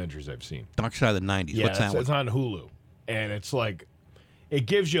documentaries I've seen. Dark Side of the 90s. Yeah, What's that one? It's on Hulu. And it's like, it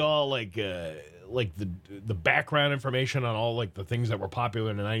gives you all like the background information on all like the things that were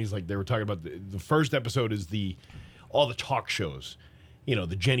popular in the 90s. Like they were talking about the first episode is all the talk shows. You know,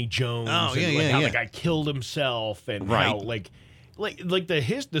 the Jenny Jones how the guy killed himself and how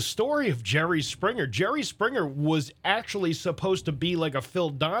the story of Jerry Springer. Jerry Springer was actually supposed to be like a Phil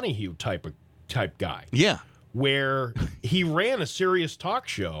Donahue type guy. Yeah. Where he ran a serious talk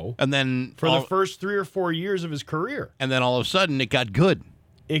show and then for the first 3 or 4 years of his career. And then all of a sudden it got good.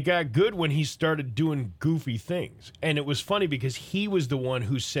 It got good when he started doing goofy things. And it was funny because he was the one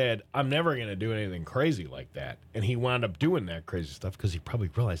who said, I'm never going to do anything crazy like that. And he wound up doing that crazy stuff because he probably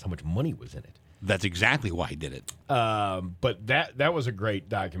realized how much money was in it. That's exactly why he did it. But that was a great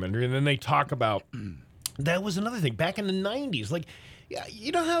documentary. And then they talk about, that was another thing, back in the 90s. Like,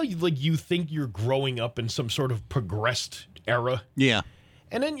 you know how you think you're growing up in some sort of progressed era? Yeah.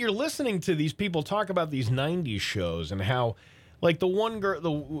 And then you're listening to these people talk about these 90s shows and how, like the one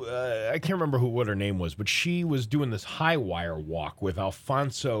girl, I can't remember what her name was, but she was doing this high wire walk with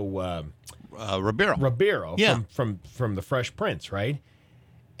Alfonso Ribeiro from the Fresh Prince, right?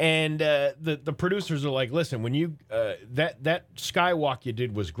 And the producers are like, listen, when you that skywalk you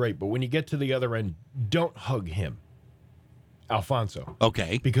did was great, but when you get to the other end, don't hug him, Alfonso.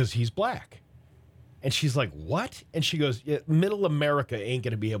 Okay. Because he's black. And she's like, what? And she goes, yeah, middle America ain't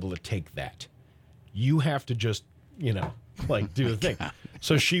going to be able to take that. You have to just, do the thing.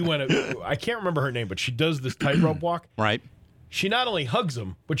 So she went, I can't remember her name, but she does this tightrope walk. Right. She not only hugs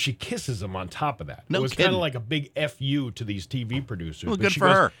him, but she kisses him on top of that. No it was kidding. kind of like a big FU to these TV producers. Well, But good she for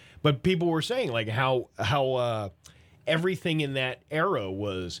her. But people were saying like how everything in that era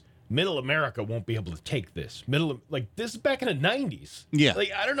was middle America won't be able to take this. This is back in the 90s. Yeah.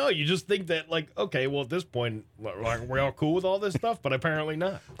 Like, I don't know. You just think that okay, well, at this point, we're all cool with all this stuff, but apparently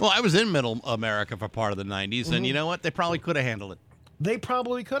not. Well, I was in middle America for part of the 90s, and you know what? They probably could have handled it. They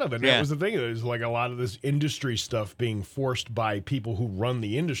probably could have. And that was the thing. There's like a lot of this industry stuff being forced by people who run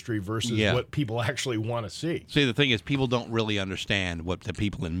the industry versus what people actually want to see. See, the thing is, people don't really understand what the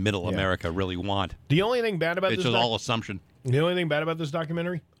people in middle America really want. The only thing bad about it's just all assumption. The only thing bad about this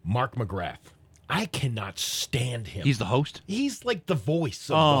documentary, Mark McGrath. I cannot stand him. He's the host? He's like the voice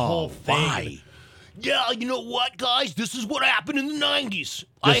of the whole thing. Why? Yeah, you know what, guys? This is what happened in the 90s.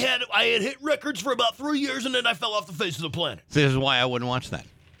 I had hit records for about 3 years, and then I fell off the face of the planet. This is why I wouldn't watch that.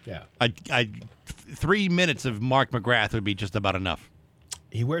 Yeah. 3 minutes of Mark McGrath would be just about enough.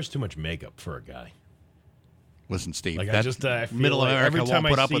 He wears too much makeup for a guy. Listen, Steve, like I feel middle like America every time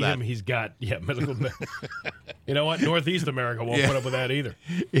won't put I up see with him, that. he's got middle America. You know what? Northeast America won't put up with that either.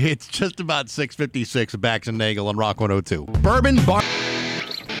 It's just about 6:56. Bax and Nagel on Rock 102. Bourbon Bar.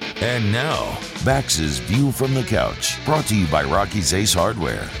 And now, Bax's View from the Couch, brought to you by Rocky's Ace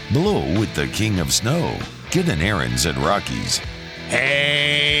Hardware. Blow with the King of Snow. Get an errands at Rocky's.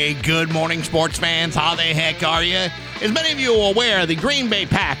 Hey, good morning, sports fans. How the heck are you? As many of you are aware, the Green Bay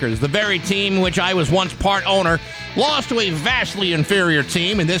Packers, the very team which I was once part owner, lost to a vastly inferior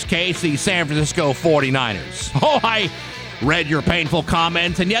team, in this case, the San Francisco 49ers. Oh, I read your painful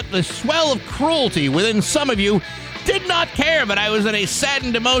comments, and yet the swell of cruelty within some of you did not care that I was in a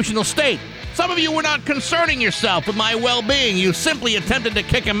saddened emotional state. Some of you were not concerning yourself with my well-being. You simply attempted to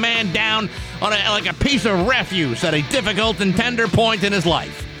kick a man down on like a piece of refuse at a difficult and tender point in his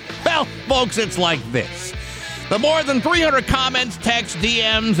life. Well, folks, it's like this. The more than 300 comments, texts,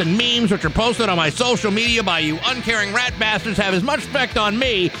 DMs, and memes which are posted on my social media by you uncaring rat bastards have as much effect on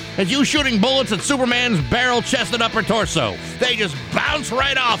me as you shooting bullets at Superman's barrel, chest, and upper torso. They just bounce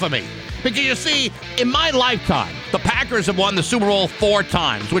right off of me. Because you see, in my lifetime, the Packers have won the Super Bowl 4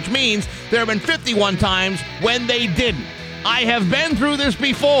 times, which means there have been 51 times when they didn't. I have been through this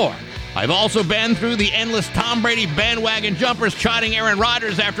before. I've also been through the endless Tom Brady bandwagon jumpers chiding Aaron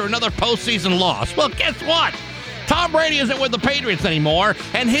Rodgers after another postseason loss. Well, guess what? Tom Brady isn't with the Patriots anymore,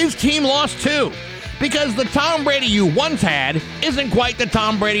 and his team lost too. Because the Tom Brady you once had isn't quite the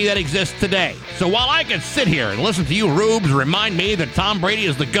Tom Brady that exists today. So while I could sit here and listen to you rubes remind me that Tom Brady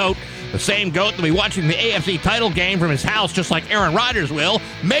is the GOAT, the same GOAT that'll be watching the AFC title game from his house just like Aaron Rodgers will,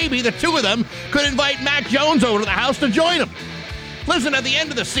 maybe the two of them could invite Mac Jones over to the house to join him. Listen, at the end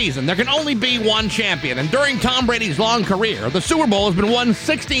of the season, there can only be one champion, and during Tom Brady's long career, the Super Bowl has been won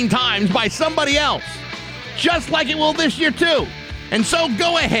 16 times by somebody else. Just like it will this year, too. And so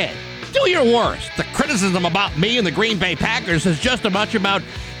go ahead. Do your worst. The criticism about me and the Green Bay Packers is just as much about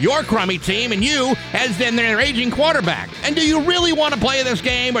your crummy team and you as in their aging quarterback. And do you really want to play this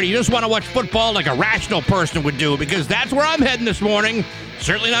game, or do you just want to watch football like a rational person would do? Because that's where I'm heading this morning.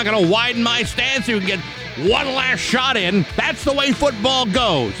 Certainly not going to widen my stance so you can get one last shot in. That's the way football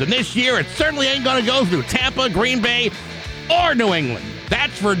goes. And this year, it certainly ain't going to go through Tampa, Green Bay, or New England.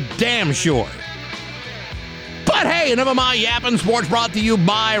 That's for damn sure. But hey, enough of my yapping. Sports brought to you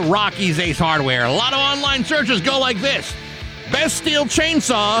by Rocky's Ace Hardware. A lot of online searches go like this. Best steel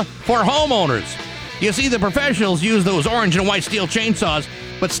chainsaw for homeowners. You see, the professionals use those orange and white steel chainsaws,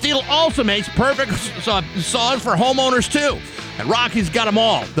 but Steel also makes perfect saws for homeowners too. And Rocky's got them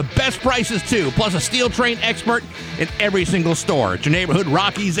all. The best prices too, plus a steel-trained expert in every single store. It's your neighborhood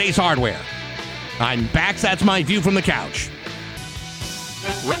Rocky's Ace Hardware. I'm Bax. That's my view from the couch.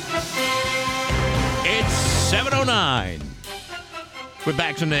 It's 7:09 with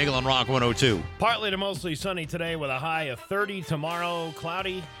Bax and Nagel on Rock 102. Partly to mostly sunny today with a high of 30. Tomorrow,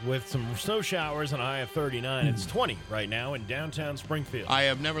 cloudy with some snow showers and a high of 39. It's 20 right now in downtown Springfield. I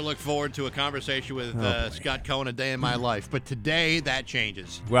have never looked forward to a conversation with Scott Cohen a day in my life, but today that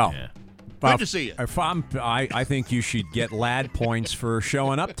changes. Well, Yeah. Good to see you. I think you should get lad points for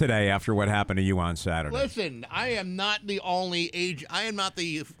showing up today after what happened to you on Saturday. Listen, I am not the only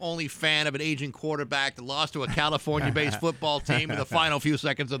fan of an aging quarterback that lost to a California-based football team in the final few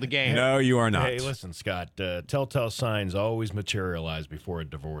seconds of the game. No, you are not. Hey, listen, Scott. Telltale signs always materialize before a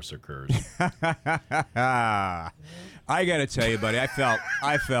divorce occurs. I got to tell you, buddy, I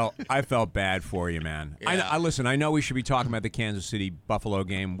felt bad for you, man. Yeah. I listen. I know we should be talking about the Kansas City Buffalo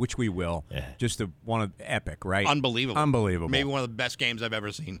game, which we will. Yeah. Just one of epic, right? Unbelievable. Maybe one of the best games I've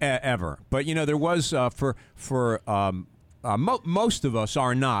ever seen. Ever. But you know, there was most of us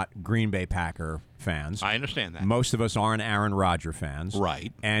are not Green Bay Packer fans. I understand that. Most of us aren't Aaron Rodgers fans.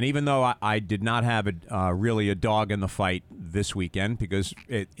 Right. And even though I did not have really a dog in the fight this weekend because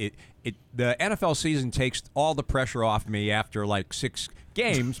the NFL season takes all the pressure off me after like 6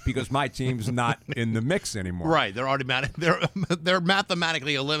 games because my team's not in the mix anymore. Right. They're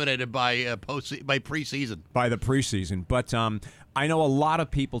mathematically eliminated by preseason. By the preseason. But I know a lot of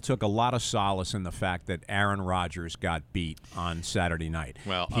people took a lot of solace in the fact that Aaron Rodgers got beat on Saturday night.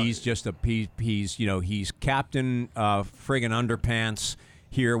 Well, he's just he's Captain friggin' Underpants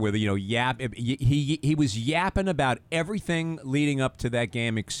here with he was yapping about everything leading up to that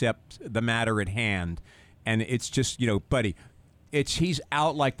game except the matter at hand, and it's just buddy. He's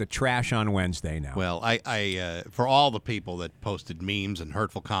out like the trash on Wednesday now. Well, I for all the people that posted memes and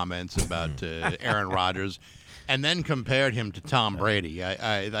hurtful comments about Aaron Rodgers, and then compared him to Tom Brady,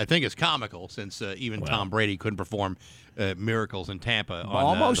 I think it's comical since even Tom Brady couldn't perform miracles in Tampa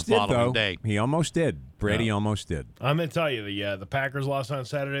on the following day. He almost did. Brady almost did. I'm going to tell you, the Packers lost on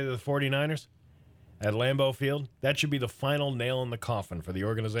Saturday to the 49ers at Lambeau Field. That should be the final nail in the coffin for the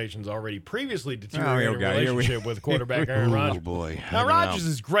organization's already previously deteriorated relationship with quarterback Aaron Rodgers. Oh, boy. Now, Rodgers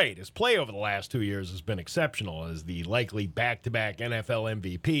is great. His play over the last 2 years has been exceptional as the likely back-to-back NFL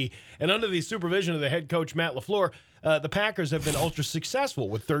MVP. And under the supervision of the head coach, Matt LaFleur, the Packers have been ultra-successful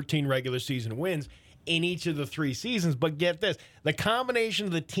with 13 regular season wins. in each of the 3 seasons. But get this, the combination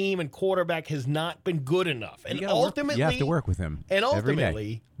of the team and quarterback has not been good enough. And ultimately, you have to work with him. And every day.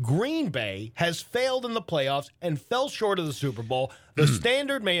 ultimately, Green Bay has failed in the playoffs and fell short of the Super Bowl. The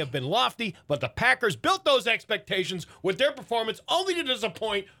standard may have been lofty, but the Packers built those expectations with their performance only to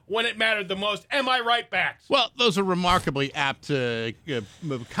disappoint when it mattered the most. Am I right, Bax? Well, those are remarkably apt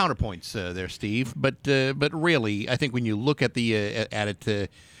counterpoints there, Steve. But really, I think when you look at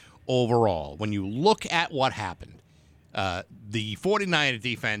it overall, when you look at what happened, the 49ers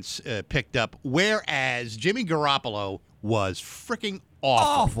defense picked up, whereas Jimmy Garoppolo was freaking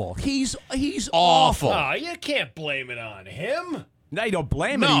awful. He's awful. Oh, you can't blame it on him. No, you don't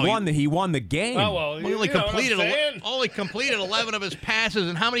blame him. He won the game. Oh, well, He only completed 11 of his passes,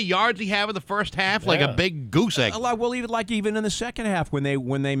 and how many yards he had in the first half? Like a big goose egg. Well, even in the second half, when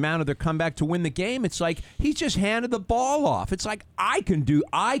they mounted their comeback to win the game, it's like he just handed the ball off. It's like I could do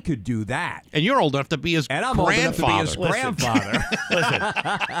that. And you're old enough to be his grandfather. Listen,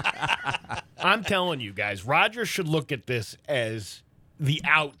 I'm telling you guys, Rodgers should look at this as the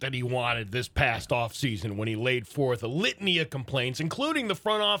out that he wanted this past offseason when he laid forth a litany of complaints, including the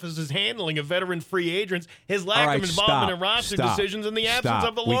front office's handling of veteran free agents, his lack of involvement in roster decisions, and the absence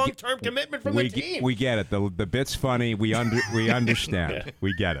of the long-term commitment from the team. We get it. The bit's funny. We understand.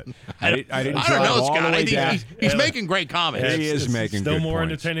 We get it. I didn't I don't know, Scott. I think he's making great comments. He is making still good more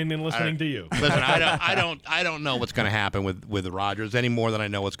points. entertaining than listening to you. Listen, I don't know what's going to happen with Rodgers any more than I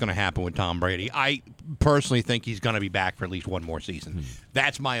know what's going to happen with Tom Brady. I personally think he's going to be back for at least one more season.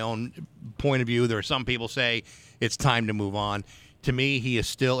 That's my own point of view. There are some people say it's time to move on. To me, he is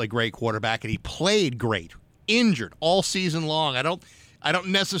still a great quarterback, and he played great, injured all season long. I don't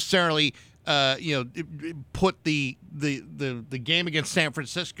necessarily put the game against San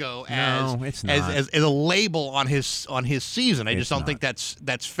Francisco as a label on his season. I just don't think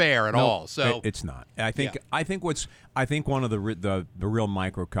that's fair at all. So it's not. I think one of the real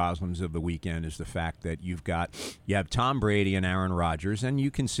microcosms of the weekend is the fact that you have Tom Brady and Aaron Rodgers, and you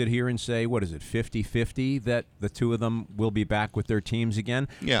can sit here and say, what is it, 50-50 that the two of them will be back with their teams again?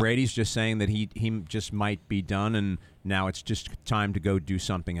 Yeah. Brady's just saying that he just might be done, and now it's just time to go do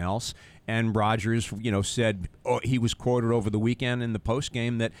something else. And Rodgers, said he was quoted over the weekend in the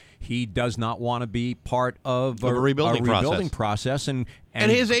postgame that he does not want to be part of a rebuilding process. And at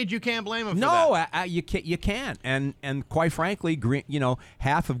his age, you can't blame him for that. You can't. And quite frankly,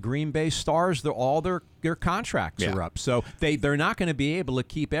 half of Green Bay's stars, all their contracts are up. So they're not going to be able to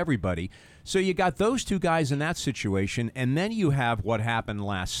keep everybody. So you got those two guys in that situation, and then you have what happened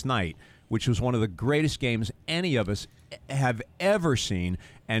last night, which was one of the greatest games any of us have ever seen.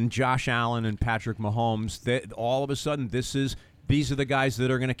 And Josh Allen and Patrick Mahomes, all of a sudden, these are the guys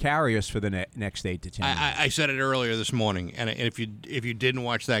that are going to carry us for the next 8 to 10 years. I said it earlier this morning, and if you didn't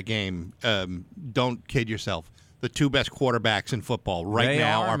watch that game, don't kid yourself. The two best quarterbacks in football right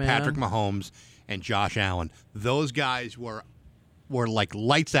now are Patrick Mahomes and Josh Allen. Those guys were like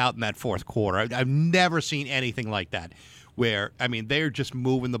lights out in that fourth quarter. I've never seen anything like that, where, they're just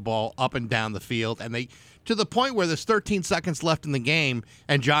moving the ball up and down the field, and to the point where there's 13 seconds left in the game,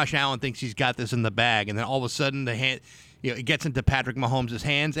 and Josh Allen thinks he's got this in the bag, and then all of a sudden it gets into Patrick Mahomes'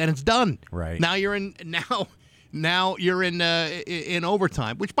 hands, and it's done. Right. Now you're in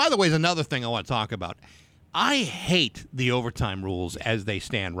overtime, which, by the way, is another thing I want to talk about. I hate the overtime rules as they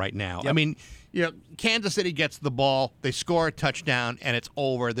stand right now. Yep. Kansas City gets the ball, they score a touchdown, and it's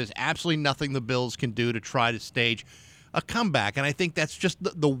over. There's absolutely nothing the Bills can do to try to stage a comeback, and I think that's just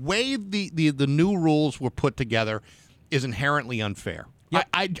the way the new rules were put together is inherently unfair. Yep.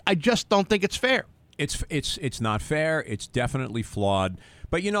 I just don't think it's fair. It's not fair. It's definitely flawed.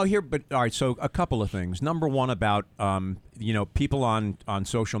 But all right. So a couple of things. Number one, about people on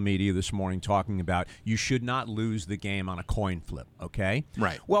social media this morning talking about you should not lose the game on a coin flip. Okay.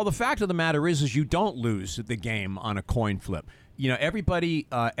 Right. Well, the fact of the matter is you don't lose the game on a coin flip.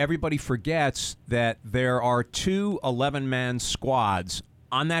 Everybody forgets that there are two 11-man squads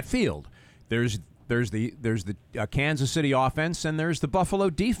on that field. There's the Kansas City offense and there's the Buffalo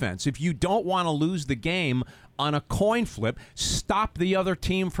defense. If you don't want to lose the game on a coin flip, stop the other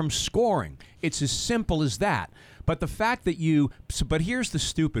team from scoring. It's as simple as that. But the fact that but here's the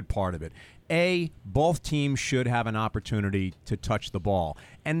stupid part of it. Both teams should have an opportunity to touch the ball.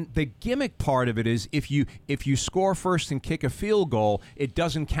 And the gimmick part of it is if you score first and kick a field goal, it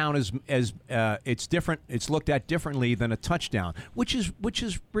doesn't count as it's different. It's looked at differently than a touchdown, which is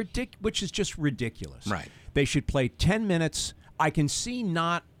just ridiculous. Right. They should play 10 minutes. I can see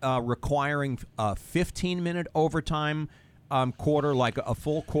not requiring a 15-minute overtime quarter, like a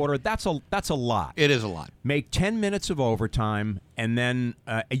full quarter, that's a lot. It is a lot. Make 10 minutes of overtime, and then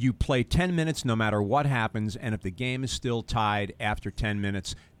you play 10 minutes no matter what happens, and if the game is still tied after 10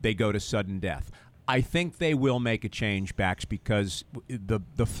 minutes, they go to sudden death. I think they will make a change, Bax, because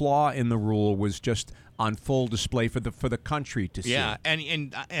the flaw in the rule was just on full display for the country to see. Yeah,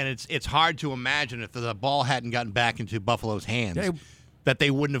 and it's hard to imagine if the ball hadn't gotten back into Buffalo's hands that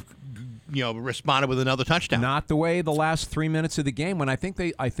they wouldn't have responded with another touchdown. Not the way the last 3 minutes of the game, when I think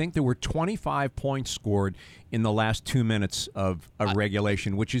there were 25 points scored in the last 2 minutes of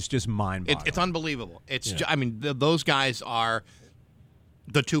regulation, which is just mind-boggling. It's unbelievable. Those guys are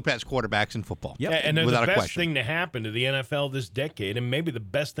the two best quarterbacks in football. Yeah, and they're without the a best question. thing to happen to the NFL this decade, and maybe the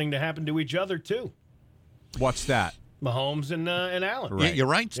best thing to happen to each other too. What's that? Mahomes and Allen. Right. Yeah, you're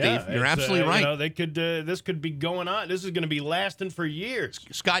right, Steve. Yeah, you're absolutely right. They could. This could be going on. This is going to be lasting for years.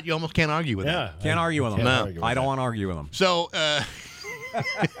 Scott, you almost can't argue with that. Can't argue with them. No. I don't want to argue with them. So,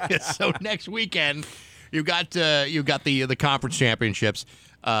 so next weekend, you got the conference championships.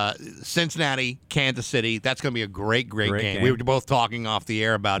 Cincinnati, Kansas City. That's going to be a great game. We were both talking off the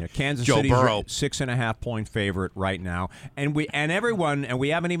air about Kansas Joe City's Burrow. 6.5-point favorite right now, and we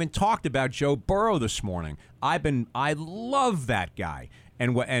haven't even talked about Joe Burrow this morning. I love that guy,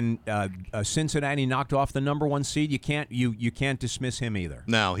 and Cincinnati knocked off the number 1 seed. You can't dismiss him either.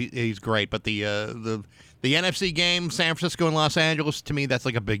 No, he's great, but the NFC game, San Francisco and Los Angeles, to me, that's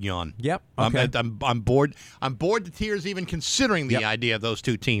like a big yawn. Yep. Okay. I'm bored. I'm bored to tears even considering the idea of those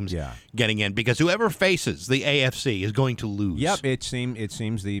two teams getting in, because whoever faces the AFC is going to lose. Yep. It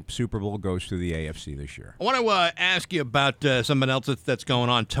seems the Super Bowl goes to the AFC this year. I want to ask you about something else that's going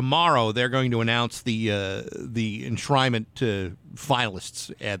on. Tomorrow, they're going to announce the enshrinement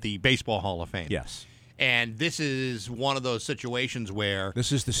finalists at the Baseball Hall of Fame. Yes. And this is one of those situations where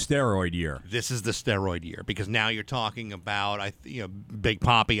this is the steroid year. This is the steroid year, because now you're talking about Big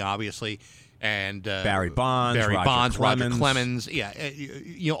Papi, obviously, and Barry Bonds, Roger Clemens. Yeah,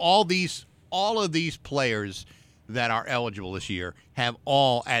 all of these players that are eligible this year have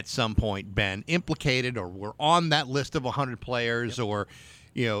all at some point been implicated or were on that list of 100 players, or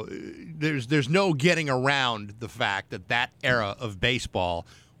there's no getting around the fact that era of baseball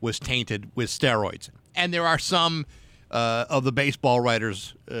was tainted with steroids. And there are some of the baseball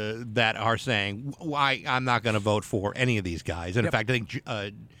writers that are saying, I'm not going to vote for any of these guys. And in fact, I think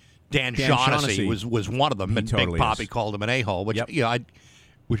Dan Shaughnessy was one of them. And totally Big Papi called him an a-hole, which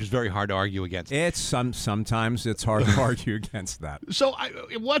which is very hard to argue against. Sometimes it's hard to argue against that. So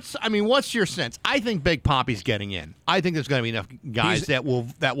what's your sense? I think Big Papi's getting in. I think there's going to be enough guys that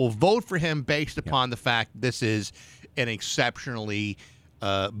will vote for him based upon the fact this is an exceptionally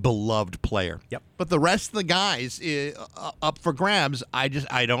beloved player. Yep. But the rest of the guys up for grabs, I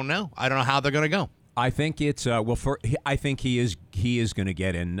don't know. I don't know how they're going to go. I think it's I think he is going to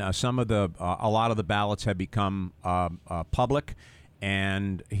get in. Some of a lot of the ballots have become public,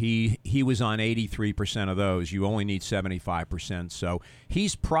 and he was on 83% of those. You only need 75%, so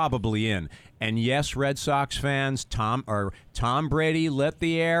he's probably in. And yes, Red Sox fans, Tom Brady let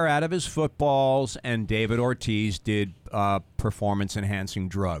the air out of his footballs, and David Ortiz did performance-enhancing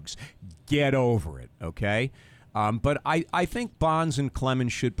drugs. Get over it, okay? But I think Bonds and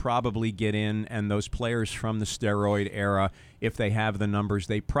Clemens should probably get in, and those players from the steroid era, if they have the numbers,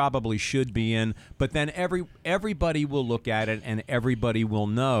 they probably should be in. But then everybody will look at it, and everybody will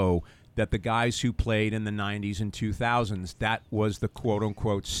know that the guys who played in the 90s and 2000s, that was the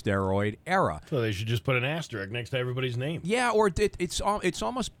quote-unquote steroid era. So they should just put an asterisk next to everybody's name. Yeah, or it's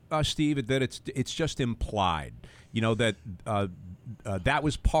almost, Steve, that it's just implied. That that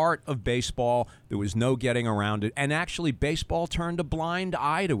was part of baseball. There was no getting around it. And actually, baseball turned a blind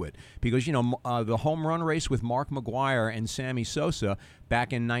eye to it because, the home run race with Mark McGwire and Sammy Sosa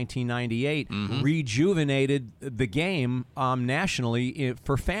back in 1998 rejuvenated the game nationally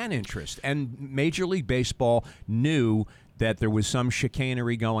for fan interest. And Major League Baseball knew that there was some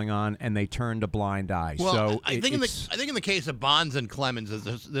chicanery going on, and they turned a blind eye. Well, so I think in the case of Bonds and Clemens,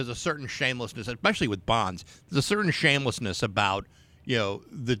 there's a certain shamelessness, especially with Bonds. There's a certain shamelessness about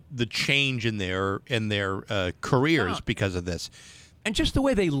the change in their careers because of this, and just the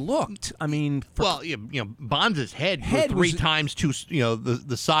way they looked. I mean, Bonds' head was 3 times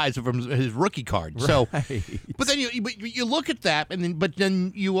the size of his rookie card. Right. So, but then you look at that, but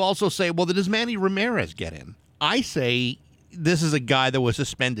then you also say, well, does Manny Ramirez get in? I say this is a guy that was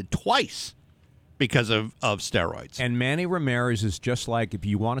suspended twice because of steroids. And Manny Ramirez is just like, if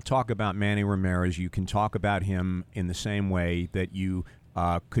you want to talk about Manny Ramirez, you can talk about him in the same way that you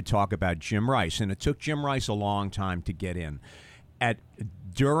could talk about Jim Rice. And it took Jim Rice a long time to get in.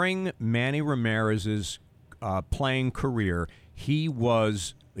 During Manny Ramirez's playing career, he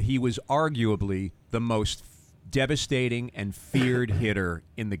was arguably the most devastating and feared hitter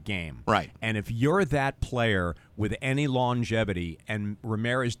in the game. Right. And if you're that player with any longevity, and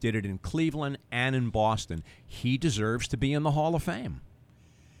Ramirez did it in Cleveland and in Boston, he deserves to be in the Hall of Fame.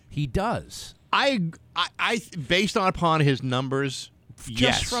 He does. I based upon his numbers, Just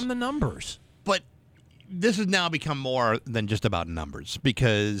yes. from the numbers. But this has now become more than just about numbers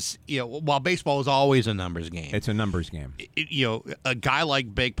because, while baseball is always a numbers game. It's a numbers game. A guy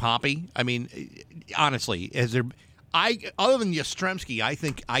like Big Papi, I mean, honestly, other than Yastrzemski,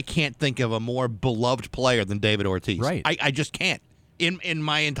 I can't think of a more beloved player than David Ortiz. Right. I just can't. In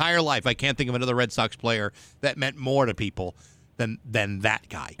my entire life, I can't think of another Red Sox player that meant more to people than that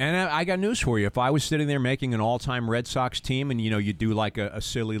guy. And I got news for you. If I was sitting there making an all-time Red Sox team and, you do like a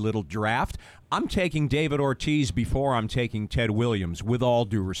silly little draft, I'm taking David Ortiz before I'm taking Ted Williams, with all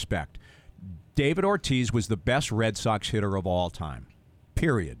due respect. David Ortiz was the best Red Sox hitter of all time.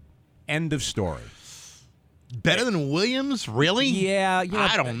 Period. End of story. Better than Williams? Really? Yeah.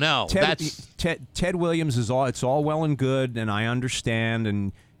 I don't know. Ted Williams it's all well and good, and I understand,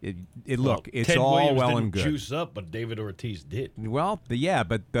 and it's Ted all Williams well didn't and good. Juice up, but David Ortiz did. Well, but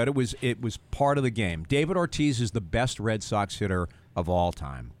it was part of the game. David Ortiz is the best Red Sox hitter of all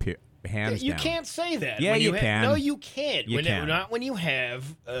time, hands down. You can't say that. Yeah, you can. No, you can't. You can. Not when you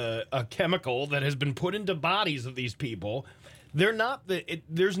have a chemical that has been put into bodies of these people. They're not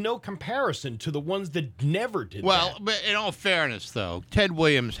there's no comparison to the ones that never did Well, that. but in all fairness, though, Ted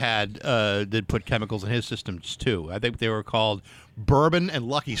Williams did put chemicals in his systems, too. I think they were called bourbon and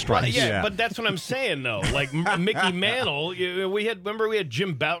Lucky Strikes. Yeah, but that's what I'm saying, though. Like Mickey Mantle, we had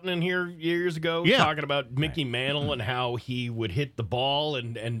Jim Bouton in here years ago talking about Mickey Mantle and how he would hit the ball,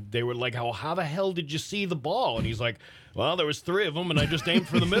 and they were like, how the hell did you see the ball? And he's like, well, there was 3 of them, and I just aimed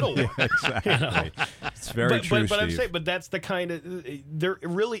for the middle one. Exactly. It's very true, but I'm Steve. saying, but that's the kind of there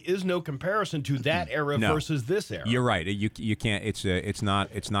really is no comparison to that era versus this era. You're right. You can't. It's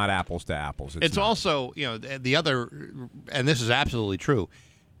not apples to apples. It's not. also, the other, and this is absolutely true.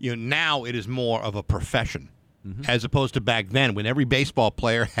 Now it is more of a profession. As opposed to back then, when every baseball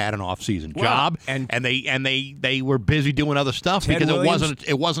player had an off-season job, and they were busy doing other stuff because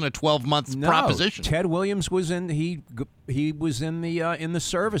it wasn't a 12-month proposition. Ted Williams was he was in the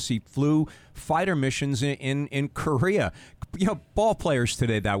service. He flew fighter missions in Korea. Ball players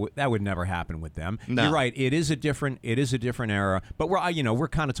today that would never happen with them. No. You're right. It is a different era. But we're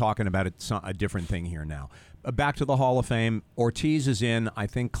kind of talking about a different thing here now. Back to the Hall of Fame. Ortiz is in. I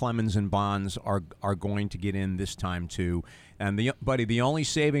think Clemens and Bonds are going to get in this time too. And the only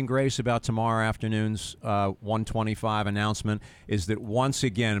saving grace about tomorrow afternoon's 125 announcement is that once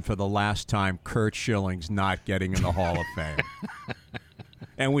again, for the last time, Curt Schilling's not getting in the Hall of Fame.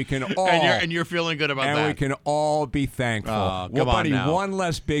 And we can all and you're feeling good about that. And we can all be thankful. Come on now. One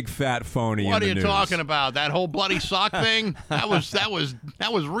less big fat phony. What in are the you news. talking about? That whole bloody sock thing? That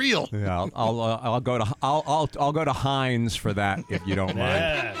was real. Yeah, I'll go to Heinz for that if you don't mind.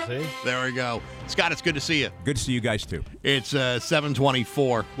 Yeah, see? There we go. Scott, it's good to see you. Good to see you guys too. It's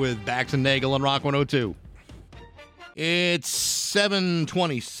 7:24 with Bax and Nagel on Rock 102. It's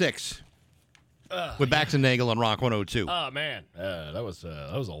 7:26 with Bax and Nagel on Rock 102. Oh man, that was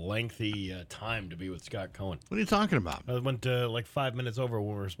a lengthy time to be with Scott Cohen. What are you talking about? I went like 5 minutes over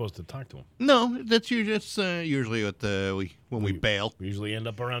when we were supposed to talk to him. No, that's usually what when we bail. We usually end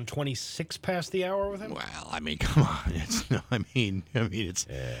up around 26 past the hour with him. Well, I mean, come on.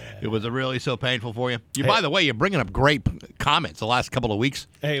 It was really so painful for you. By the way, you're bringing up great comments the last couple of weeks.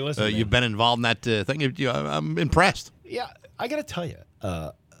 Hey, listen, you've been involved in that thing. I'm impressed. Yeah, I got to tell you.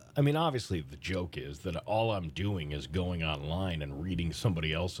 I mean, obviously, the joke is that all I'm doing is going online and reading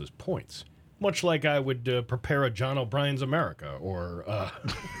somebody else's points, much like I would prepare a John O'Brien's America or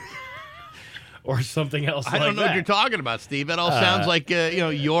something else. I don't know what you're talking about, Steve. That all sounds like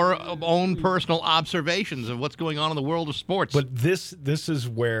your own personal observations of what's going on in the world of sports. But this is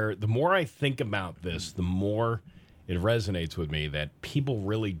where the more I think about this, the more it resonates with me that people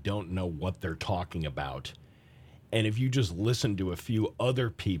really don't know what they're talking about. And if you just listen to a few other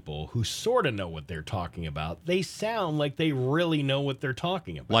people who sort of know what they're talking about, they sound like they really know what they're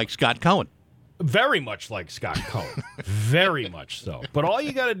talking about. Like Scott Cohen. Very much like Scott Cohen. Very much so. But all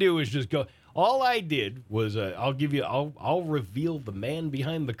you got to do is just go. All I did was I'll reveal the man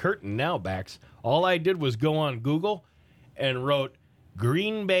behind the curtain now, Bax. All I did was go on Google and wrote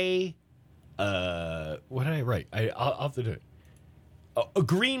Green Bay. What did I write? I'll have to do it. A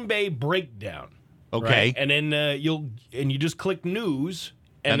Green Bay breakdown. Okay. Right? And then you just click news,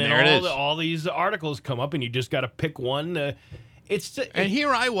 and then there it is. all these articles come up, and you just got to pick one. And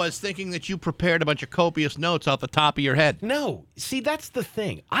here I was thinking that you prepared a bunch of copious notes off the top of your head. No. See, that's the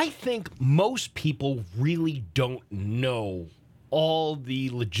thing. I think most people really don't know all the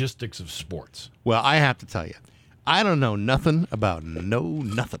logistics of sports. Well, I have to tell you, I don't know nothing about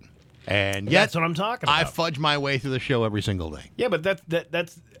nothing. And yet, that's what I'm talking about. I fudge my way through the show every single day. Yeah, but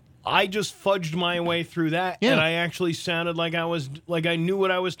that's I just fudged my way through that, and I actually sounded like I knew what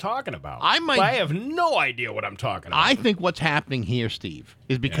I was talking about. But I have no idea what I'm talking about. I think what's happening here, Steve,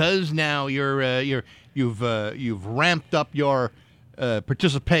 is because now you've ramped up your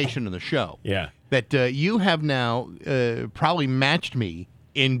participation in the show. Yeah. That you have now probably matched me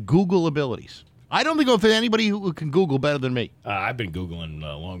in Google abilities. I don't think there's anybody who can Google better than me. I've been Googling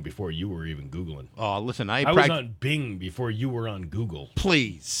long before you were even Googling. Oh, listen, I was on Bing before you were on Google.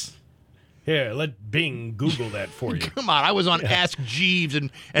 Please. Here, let Bing Google that for you. Come on, I was on Ask Jeeves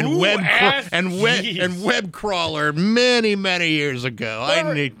and web crawler many years ago.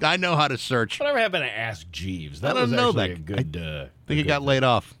 I know how to search. Whatever happened to Ask Jeeves? I don't know that. A good. I think he got laid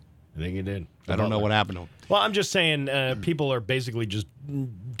off. I think he did. I don't know what happened to him. Well, I'm just saying people are basically just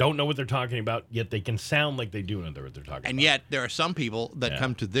don't know what they're talking about, yet they can sound like they do know what they're talking about. And yet there are some people that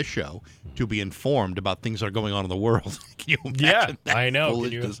come to this show to be informed about things that are going on in the world. Can you imagine that I know.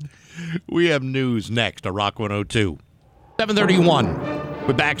 We have news next on Rock 102. 7:31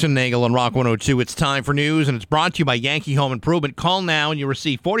 with Bax and Nagel on Rock 102. It's time for news, and it's brought to you by Yankee Home Improvement. Call now and you'll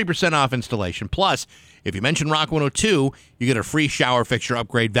receive 40% off installation. Plus, if you mention Rock 102, you get a free shower fixture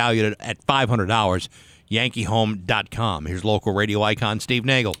upgrade valued at $500. YankeeHome.com. Here's local radio icon Steve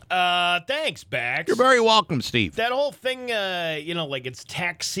Nagel. Thanks, Bax. You're very welcome, Steve. That whole thing, like it's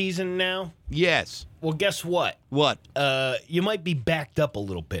tax season now. Yes. Well, guess what? What? You might be backed up a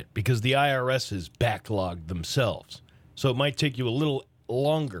little bit because the IRS is backlogged themselves. So it might take you a little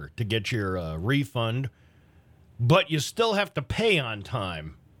longer to get your refund, but you still have to pay on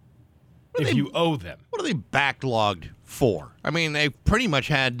time if you owe them. What are they backlogged for? I mean, they pretty much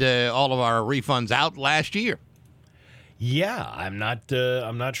had all of our refunds out last year. Yeah, I'm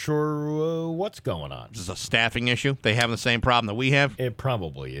not sure what's going on. Is this a staffing issue? They have the same problem that we have? It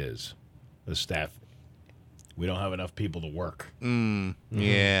probably is. The staff. We don't have enough people to work.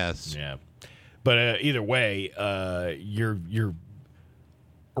 Yes. Yeah. But either way, your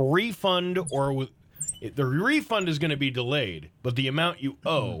refund the refund is going to be delayed, but the amount you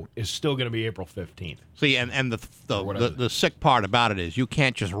owe is still going to be April 15th. See, and the sick part about it is you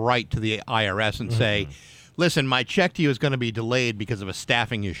can't just write to the IRS and say, listen, my check to you is going to be delayed because of a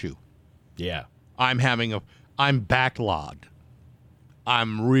staffing issue. Yeah. I'm backlogged.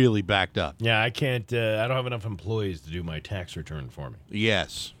 I'm really backed up. Yeah, I can't, I don't have enough employees to do my tax return for me.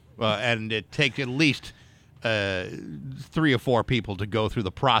 Yes. And it takes at least 3 or 4 people to go through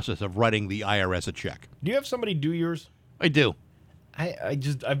the process of writing the IRS a check. Do you have somebody do yours? I do.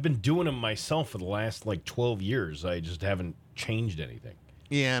 I've been doing them myself for the last 12 years. I just haven't changed anything.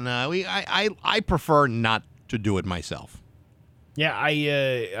 Yeah, no, I prefer not to do it myself. Yeah,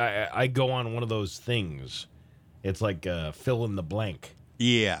 I go on one of those things. It's like fill in the blank.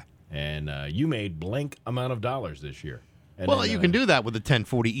 Yeah. And you made blank amount of dollars this year. And well, then, you can do that with the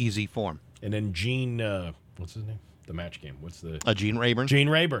 1040 Easy form. And then Gene, what's his name? The match game. What's the... Gene Rayburn? Gene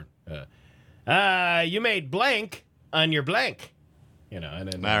Rayburn. You made blank on your blank. And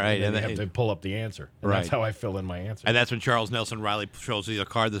then, all right, and then you have to pull up the answer. And that's how I fill in my answer. And that's when Charles Nelson Riley shows you a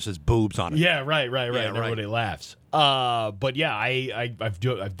card that says boobs on it. Yeah, right. Yeah, and everybody laughs. But yeah, I've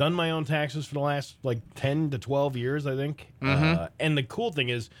done my own taxes for the last 10 to 12 years, I think. And the cool thing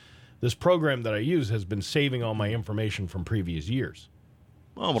is, this program that I use has been saving all my information from previous years.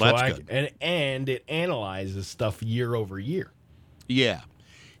 Oh, well, that's good. And it analyzes stuff year over year. Yeah.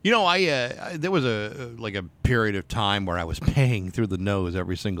 There was a period of time where I was paying through the nose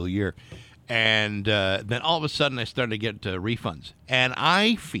every single year. And then all of a sudden I started to get refunds. And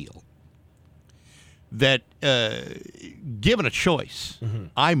I feel that given a choice,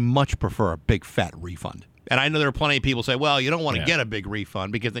 I much prefer a big fat refund. And I know there are plenty of people say, well, you don't want to get a big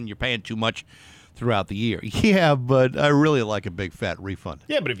refund because then you're paying too much throughout the year. Yeah, but I really like a big fat refund.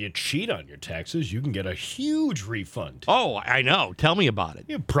 Yeah, but if you cheat on your taxes, you can get a huge refund. Oh, I know. Tell me about it.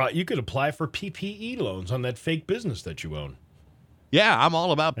 You could apply for PPE loans on that fake business that you own. Yeah, I'm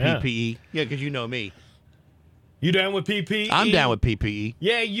all about PPE. Yeah, because you know me. You down with PPE? I'm down with PPE.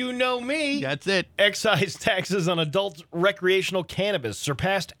 Yeah, you know me. That's it. Excise taxes on adult recreational cannabis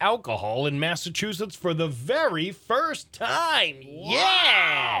surpassed alcohol in Massachusetts for the very first time. Wow.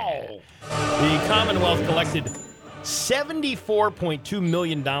 Yeah. The Commonwealth collected $74.2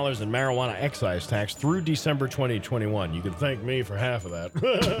 million in marijuana excise tax through December 2021. You can thank me for half of that.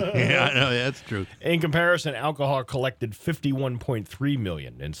 Yeah, I know, that's true. In comparison, alcohol collected $51.3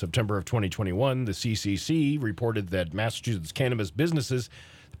 million. In September of 2021, the CCC reported that Massachusetts cannabis businesses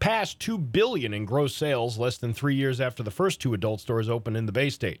passed $2 billion in gross sales less than 3 years after the first 2 adult stores opened in the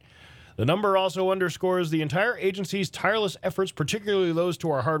Bay State. The number also underscores the entire agency's tireless efforts, particularly those to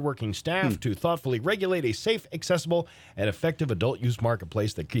our hardworking staff, to thoughtfully regulate a safe, accessible, and effective adult-use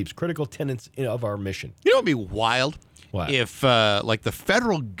marketplace that keeps critical tenets of our mission. You know what would be wild? What? If, like, the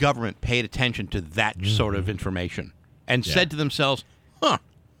federal government paid attention to that sort of information and said to themselves, I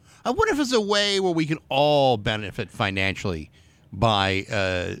wonder if there's a way where we can all benefit financially by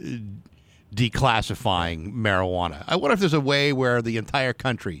declassifying marijuana. I wonder if there's a way where the entire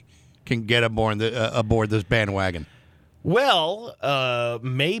country can get aboard this bandwagon. Well,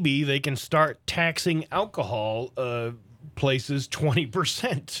 maybe they can start taxing alcohol places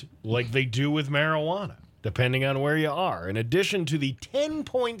 20%, like they do with marijuana, depending on where you are. In addition to the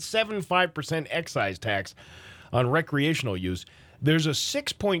 10.75% excise tax on recreational use, there's a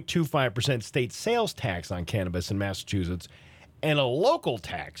 6.25% state sales tax on cannabis in Massachusetts and a local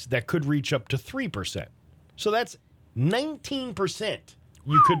tax that could reach up to 3%. So that's 19%.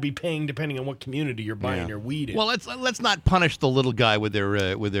 You could be paying depending on what community you're buying your weed in. Well, let's not punish the little guy with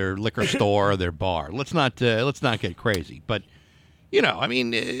their liquor store or their bar. Let's not get crazy. But I mean,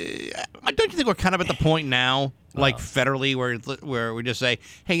 don't you think we're kind of at the point now, like federally, where we just say,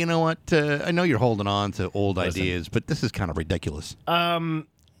 hey, you know what? I know you're holding on to old ideas, but this is kind of ridiculous. We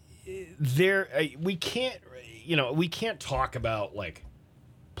can't talk about like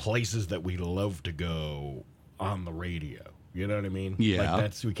places that we love to go on the radio. You know what I mean? Yeah.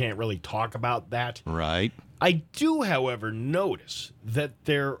 Like we can't really talk about that. Right. I do, however, notice that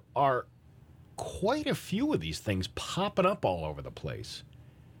there are quite a few of these things popping up all over the place.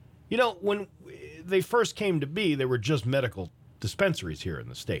 When they first came to be, they were just medical dispensaries here in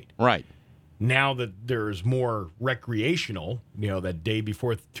the state. Right. Now that there's more recreational, that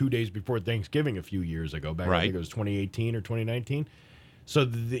 2 days before Thanksgiving a few years ago, back I think it was 2018 or 2019. So,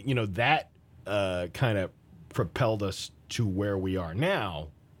 that kind of propelled us to where we are now,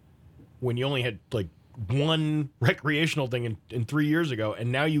 when you only had like one recreational thing in 3 years ago,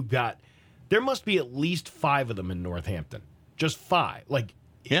 and now there must be at least 5 of them in Northampton. Just 5.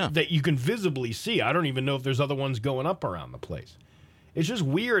 That you can visibly see. I don't even know if there's other ones going up around the place. It's just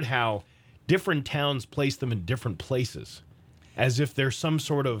weird how different towns place them in different places, as if there's some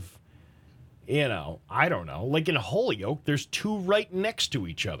sort of, I don't know. Like in Holyoke, there's 2 right next to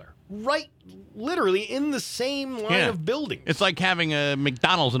each other. Right, literally in the same line of buildings. It's like having a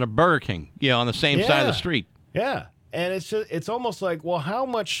McDonald's and a Burger King, on the same side of the street. Yeah, and it's almost like, well, how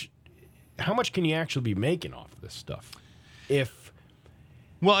much can you actually be making off of this stuff? If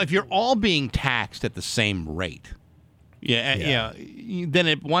you're all being taxed at the same rate, then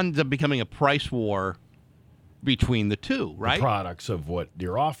it winds up becoming a price war between the two, right? The products of what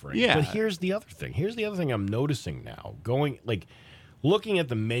you're offering. Yeah. But here's the other thing I'm noticing now. Looking at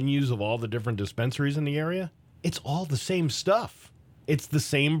the menus of all the different dispensaries in the area, it's all the same stuff. It's the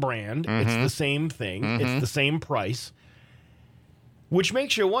same brand. Mm-hmm. It's the same thing. Mm-hmm. It's the same price. Which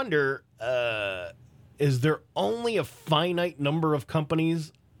makes you wonder, is there only a finite number of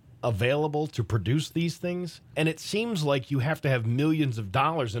companies available to produce these things? And it seems like you have to have millions of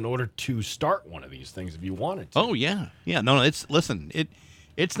dollars in order to start one of these things if you wanted to. Oh, yeah. Yeah, no, it's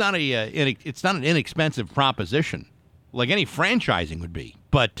not an inexpensive proposition, like any franchising would be.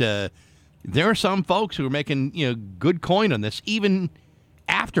 But there are some folks who are making good coin on this, even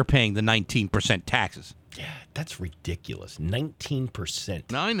after paying the 19% taxes. Yeah, that's ridiculous.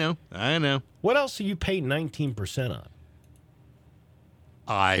 19%. I know. What else do you pay 19% on?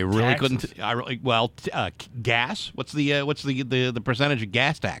 I really Taxes? couldn't. Gas. What's the percentage of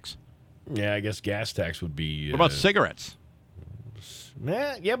gas tax? Yeah, I guess gas tax would be. What about cigarettes?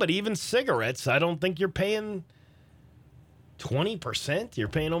 Yeah, but even cigarettes, I don't think you're paying 20%? You're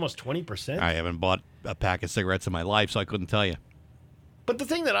paying almost 20%? I haven't bought a pack of cigarettes in my life, so I couldn't tell you. But the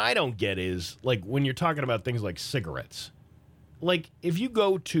thing that I don't get is, when you're talking about things like cigarettes, if you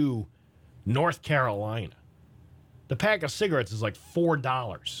go to North Carolina, the pack of cigarettes is like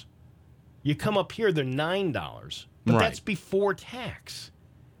 $4. You come up here, they're $9, but that's before tax.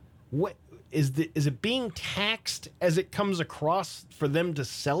 What is it being taxed as it comes across for them to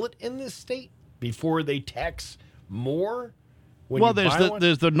sell it in this state before they tax more?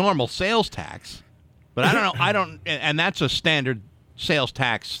 There's the normal sales tax, but I don't know. And that's a standard sales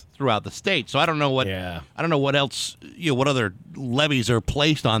tax throughout the state. So I don't know what else, what other levies are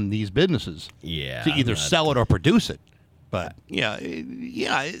placed on these businesses to either sell it or produce it. But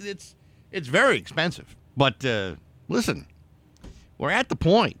it's very expensive. But listen, we're at the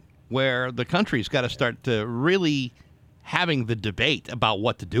point where the country's got to start to really having the debate about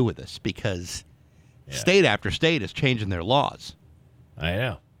what to do with this, because state after state is changing their laws. I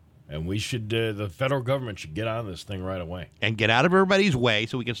know. And we should, the federal government should get on this thing right away. And get out of everybody's way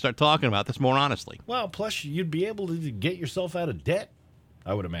so we can start talking about this more honestly. Well, plus you'd be able to get yourself out of debt,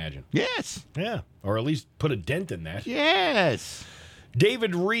 I would imagine. Yes. Yeah. Or at least put a dent in that. Yes.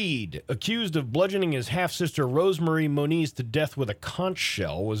 David Reed, accused of bludgeoning his half-sister Rosemary Moniz to death with a conch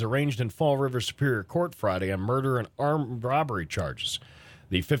shell, was arraigned in Fall River Superior Court Friday on murder and armed robbery charges.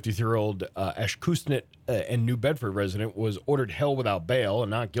 The 53-year-old Ashkusnet and New Bedford resident was ordered held without bail. A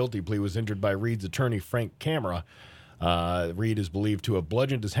not guilty plea was entered by Reed's attorney, Frank Camera. Reed is believed to have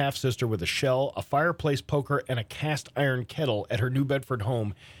bludgeoned his half-sister with a shell, a fireplace poker, and a cast-iron kettle at her New Bedford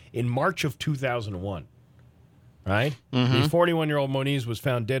home in March of 2001. Right? Mm-hmm. The 41-year-old Moniz was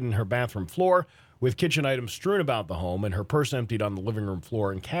found dead in her bathroom floor with kitchen items strewn about the home and her purse emptied on the living room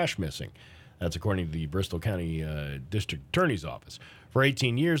floor and cash missing. That's according to the Bristol County District Attorney's Office. For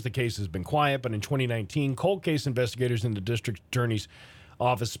 18 years, the case has been quiet, but in 2019, cold case investigators in the District Attorney's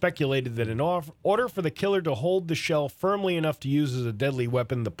Office speculated that in order for the killer to hold the shell firmly enough to use as a deadly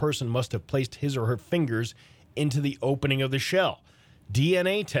weapon, the person must have placed his or her fingers into the opening of the shell.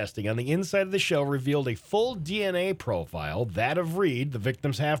 DNA testing on the inside of the shell revealed a full DNA profile, that of Reed, the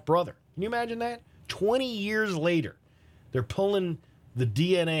victim's half-brother. Can you imagine that? 20 years later, they're pulling the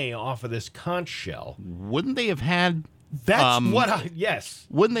DNA off of this conch shell. Wouldn't they have had... yes.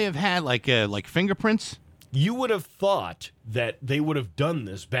 Wouldn't they have had, like fingerprints? You would have thought that they would have done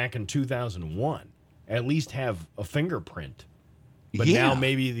this back in 2001. At least have a fingerprint. But now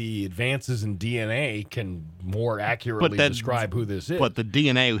maybe the advances in DNA can more accurately describe who this is. But the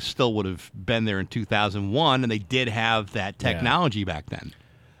DNA still would have been there in 2001, and they did have that technology back then.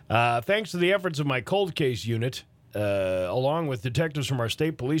 Thanks to the efforts of my cold case unit, along with detectives from our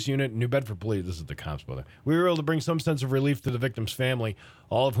state police unit and New Bedford Police, this is the cops, brother, we were able to bring some sense of relief to the victim's family,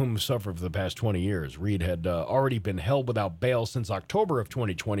 all of whom have suffered for the past 20 years. Reed had already been held without bail since October of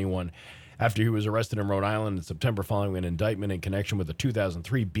 2021, after he was arrested in Rhode Island in September following an indictment in connection with the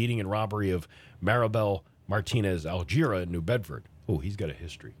 2003 beating and robbery of Maribel Martinez Algira in New Bedford. Oh, he's got a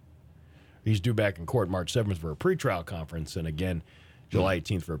history. He's due back in court March 7th for a pretrial conference, and again, July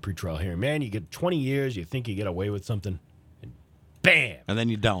 18th for a pretrial hearing. Man, you get 20 years, you think you get away with something, and bam! And then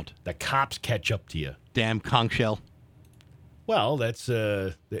you don't. The cops catch up to you. Damn conch shell. Well, that's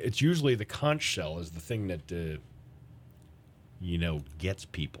it's usually the conch shell is the thing that... gets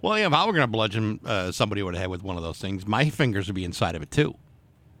people. Well, yeah, if I were going to bludgeon somebody over the head with one of those things, my fingers would be inside of it, too.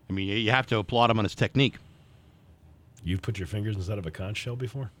 I mean, you have to applaud him on his technique. You've put your fingers inside of a conch shell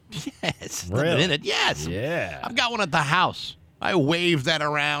before? Yes. Really? In it, yes. Yeah. I've got one at the house. I wave that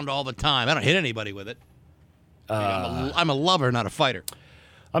around all the time. I don't hit anybody with it. I'm a lover, not a fighter.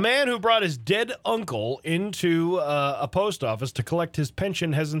 A man who brought his dead uncle into a post office to collect his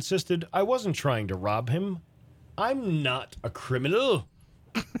pension has insisted, I wasn't trying to rob him. I'm not a criminal.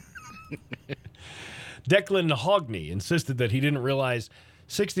 Declan Hogney insisted that he didn't realize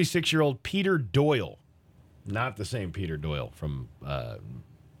 66-year-old Peter Doyle, not the same Peter Doyle from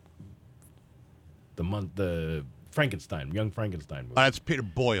the Frankenstein, Young Frankenstein movie. That's Peter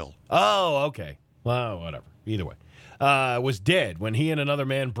Boyle. Oh, okay. Well, whatever. Either way. Was dead when he and another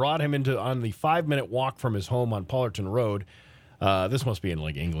man brought him on the 5-minute walk from his home on Pollerton Road. This must be in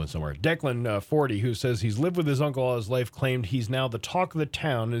England somewhere. Declan, 40, who says he's lived with his uncle all his life, claimed he's now the talk of the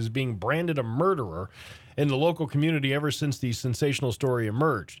town and is being branded a murderer in the local community ever since the sensational story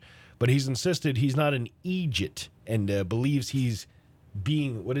emerged. But he's insisted he's not an Egypt and believes he's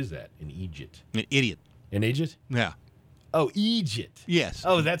being, what is that, an Egypt? An idiot. An idiot? Yeah. Oh, Egypt. Yes.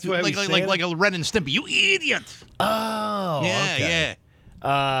 Oh, that's what I was saying? Like a Ren and Stimpy. You idiot. Oh, yeah, okay.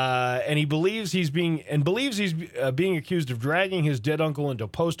 Yeah. And he believes he's being accused of dragging his dead uncle into a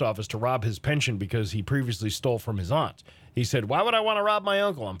post office to rob his pension because he previously stole from his aunt. He said, "Why would I want to rob my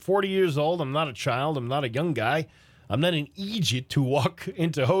uncle? I'm 40 years old. I'm not a child. I'm not a young guy. I'm not an Egypt to walk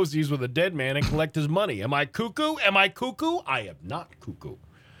into Hosie's with a dead man and collect his money. Am I cuckoo? Am I cuckoo? I am not cuckoo."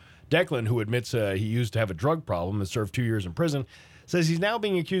 Declan, who admits he used to have a drug problem and served 2 years in prison, says he's now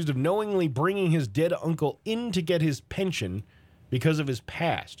being accused of knowingly bringing his dead uncle in to get his pension because of his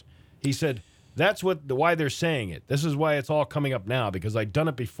past. He said, That's why they're saying it. This is why it's all coming up now, because I'd done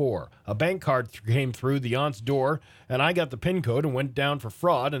it before. A bank card came through the aunt's door, and I got the PIN code and went down for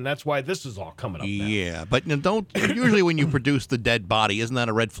fraud, and that's why this is all coming up now. Yeah, but usually when you produce the dead body, isn't that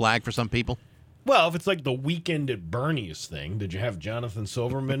a red flag for some people? Well, if it's like the Weekend at Bernie's thing, did you have Jonathan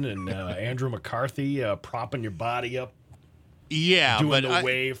Silverman and Andrew McCarthy propping your body up? Yeah, doing but the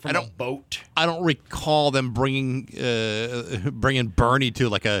wave from a boat. I don't recall them bringing Bernie to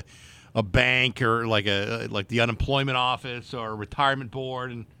like a bank or like the unemployment office or a retirement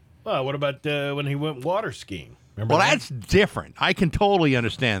board. And well, what about when he went water skiing? Remember well, that? that's different. I can totally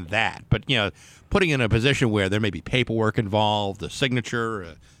understand that, but putting in a position where there may be paperwork involved, a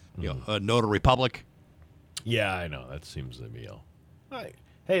signature, a notary public. Yeah, I know that seems to be all. Right.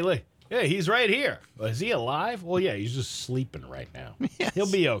 Hey, look. Yeah, he's right here. Is he alive? Well, yeah, he's just sleeping right now. Yes. He'll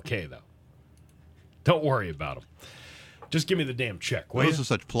be okay, though. Don't worry about him. Just give me the damn check, will Those you? are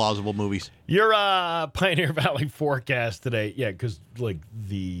such plausible movies. Your Pioneer Valley forecast today, yeah, because like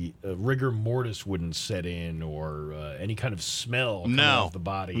the rigor mortis wouldn't set in or any kind of smell coming off the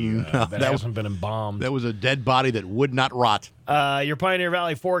body that hasn't been embalmed. That was a dead body that would not rot. Your Pioneer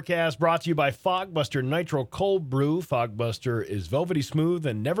Valley forecast brought to you by Fogbuster Nitro Cold Brew. Fogbuster is velvety smooth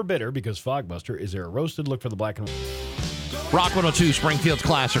and never bitter because Fogbuster is air roasted. Look for the black and Rock 102, Springfield's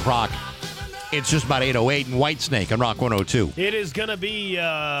Classic Rock. It's just about 8:08 in Whitesnake on Rock 102. It is going to be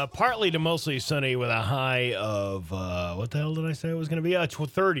partly to mostly sunny with a high of, what the hell did I say it was going to be?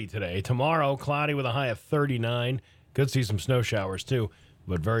 30 today. Tomorrow, cloudy with a high of 39. Could see some snow showers, too,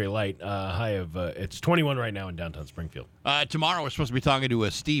 but very light. High of, it's 21 right now in downtown Springfield. Tomorrow, we're supposed to be talking to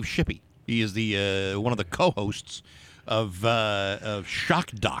Steve Shippey. He is the one of the co-hosts of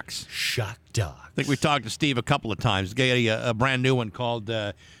Shock Docs. Shock Docs. I think we talked to Steve a couple of times. Got a brand new one called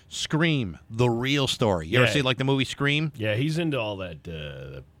Scream, The Real Story. You ever see like the movie Scream? Yeah, he's into all that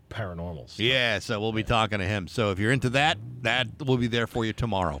paranormal stuff. Yeah, so we'll be talking to him. So if you're into that will be there for you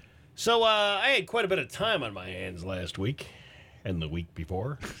tomorrow. So I had quite a bit of time on my hands last week and the week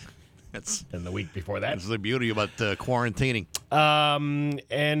before. And the week before that. That's the beauty about quarantining.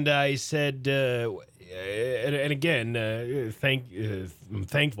 And I said, and again, I'm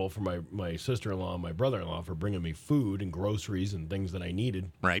thankful for my sister-in-law and my brother-in-law for bringing me food and groceries and things that I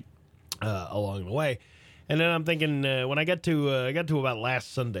needed. Right. Along the way. And then I'm thinking, when I got to about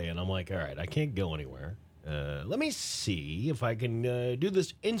last Sunday, and I'm like, all right, I can't go anywhere. Let me see if I can do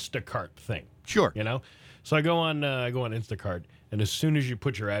this Instacart thing. Sure. So I go on Instacart, and as soon as you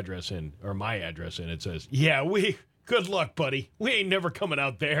put your address in, or my address in, it says, yeah, good luck, buddy. We ain't never coming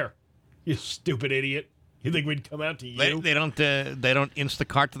out there. You stupid idiot. You think we'd come out to you? They don't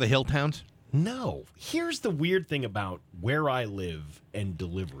Instacart to the hill towns? No. Here's the weird thing about where I live and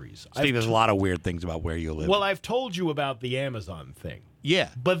deliveries. Steve, there's a lot of weird things about where you live. Well, I've told you about the Amazon thing. Yeah.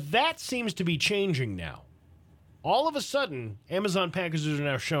 But that seems to be changing now. All of a sudden, Amazon packages are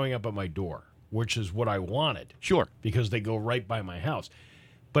now showing up at my door, which is what I wanted. Sure. Because they go right by my house.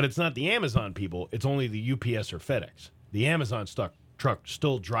 But it's not the Amazon people. It's only the UPS or FedEx. The Amazon truck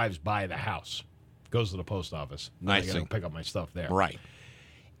still drives by the house. Goes to the post office. I got to see. pick up my stuff there. Right.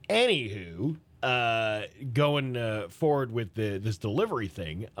 Anywho, going forward with this delivery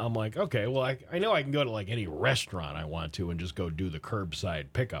thing, I'm like, okay, well, I know I can go to like any restaurant I want to and just go do the curbside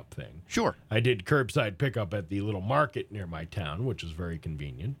pickup thing. Sure. I did curbside pickup at the little market near my town, which is very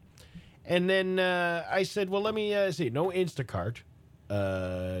convenient. And then I said, well, let me see. No Instacart.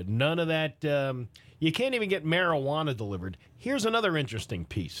 None of that. You can't even get marijuana delivered. Here's another interesting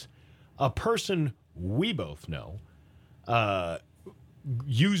piece. A person we both know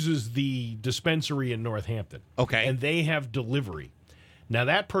uses the dispensary in Northampton. Okay. And they have delivery. Now,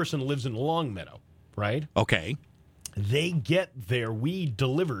 that person lives in Longmeadow, right? Okay. They get their weed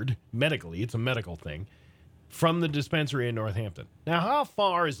delivered medically. It's a medical thing. From the dispensary in Northampton. Now, how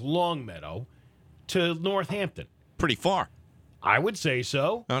far is Longmeadow to Northampton? Pretty far. I would say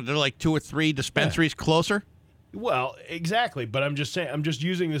so. They're like 2 or 3 dispensaries closer. Well, exactly. But I'm just saying. I'm just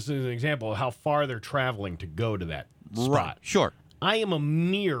using this as an example of how far they're traveling to go to that spot. Right. Sure. I am a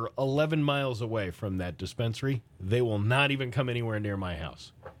mere 11 miles away from that dispensary. They will not even come anywhere near my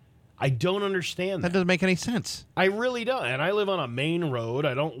house. I don't understand that. That doesn't make any sense. I really don't. And I live on a main road.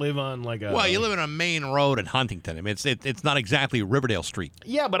 I don't live on like a... Well, you live on a main road in Huntington. I mean, it's not exactly Riverdale Street.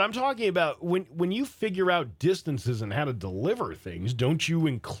 Yeah, but I'm talking about when you figure out distances and how to deliver things, don't you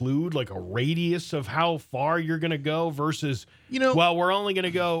include like a radius of how far you're going to go versus, well, we're only going to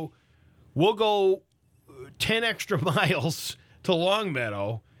go, we'll go 10 extra miles to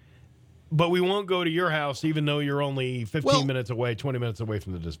Longmeadow, But we won't go to your house even though you're only 15 minutes away, 20 minutes away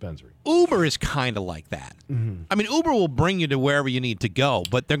from the dispensary. Uber is kind of like that. Mm-hmm. I mean, Uber will bring you to wherever you need to go,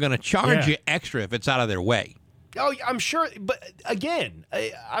 but they're going to charge you extra if it's out of their way. Oh, I'm sure. But again,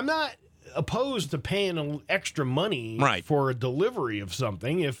 I'm not opposed to paying extra money for a delivery of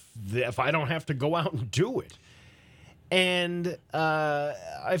something if I don't have to go out and do it. And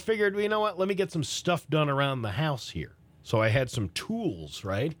I figured, well, you know what? Let me get some stuff done around the house here. So I had some tools,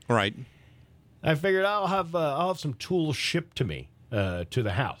 right? Right. I figured I'll have some tools shipped to me to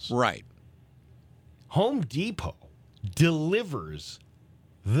the house. Right. Home Depot delivers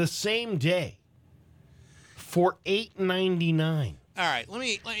the same day for $8.99. All right, let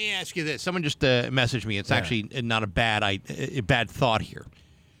me ask you this. Someone just messaged me. It's actually not a bad thought here.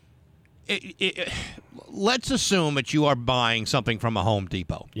 Let's assume that you are buying something from a Home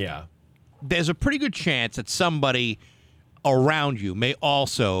Depot. Yeah. There's a pretty good chance that somebody around you may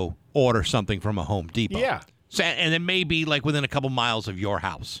also order something from a Home Depot. Yeah. So, and it may be like within a couple miles of your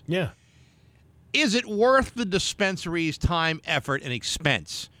house. Yeah. Is it worth the dispensary's time, effort, and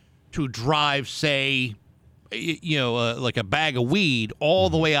expense to drive, say, like a bag of weed all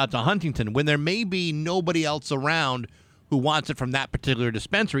the way out to Huntington when there may be nobody else around who wants it from that particular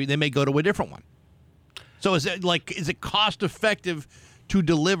dispensary? They may go to a different one. So is it cost effective to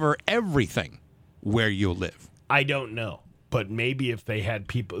deliver everything where you live? I don't know, but maybe if they had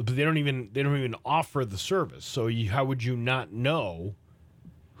people, but they don't even offer the service. So how would you not know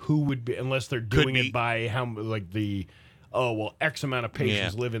who would be unless they're doing it by X amount of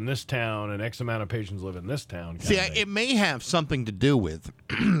patients live in this town and X amount of patients live in this town. See, it may have something to do with,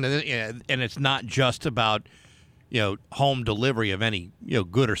 and it's not just about home delivery of any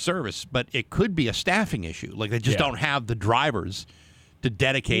good or service, but it could be a staffing issue. Like they just don't have the drivers to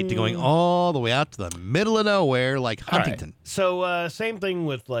dedicate to going all the way out to the middle of nowhere, like Huntington. Right. So same thing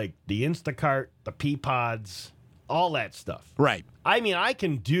with like the Instacart, the Peapods, all that stuff. Right. I mean, I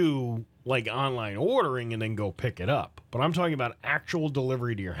can do like online ordering and then go pick it up, but I'm talking about actual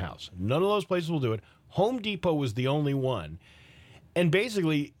delivery to your house. None of those places will do it. Home Depot was the only one, and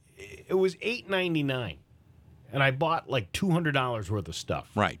basically it was $8.99, and I bought like $200 worth of stuff.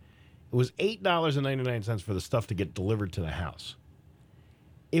 Right. It was $8.99 for the stuff to get delivered to the house.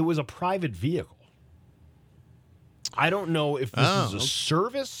 It was a private vehicle. I don't know if this is a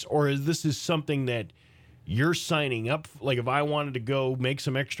service or this is something that you're signing up. Like if I wanted to go make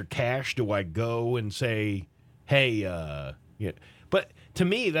some extra cash, do I go and say, hey, But to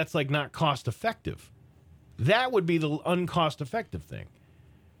me, that's like not cost effective. That would be the uncost effective thing.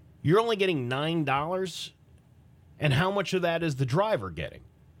 You're only getting $9, and how much of that is the driver getting?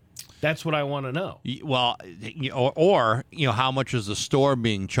 That's what I want to know. Well, or how much is the store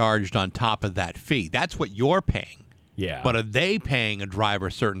being charged on top of that fee? That's what you're paying. Yeah. But are they paying a driver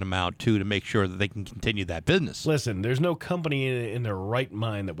a certain amount, too, to make sure that they can continue that business? Listen, there's no company in their right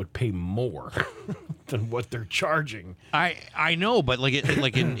mind that would pay more than what they're charging. I know, but like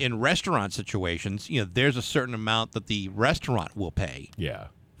in restaurant situations, there's a certain amount that the restaurant will pay. Yeah.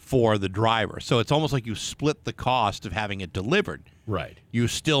 For the driver. So it's almost like you split the cost of having it delivered. Right. You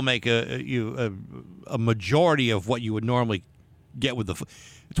still make a majority of what you would normally get with the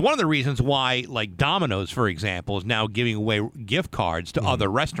It's one of the reasons why, like Domino's, for example, is now giving away gift cards to other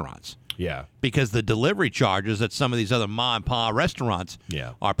restaurants. Yeah. Because the delivery charges that some of these other mom and pop restaurants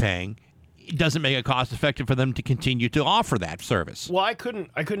are paying, it doesn't make it cost effective for them to continue to offer that service. Well, I couldn't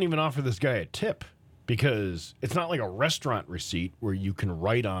even offer this guy a tip because it's not like a restaurant receipt where you can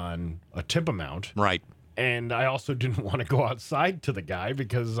write on a tip amount. Right. And I also didn't want to go outside to the guy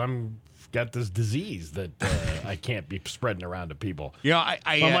because I'm got this disease that I can't be spreading around to people. So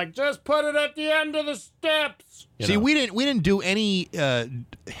I'm like, just put it at the end of the steps. We didn't do any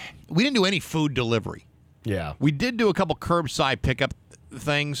food delivery. Yeah. We did do a couple curbside pickup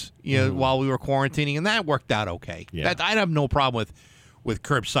things, while we were quarantining, and that worked out okay. Yeah. I'd have no problem with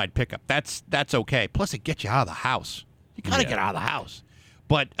curbside pickup. That's okay. Plus, it gets you out of the house. You gotta get out of the house.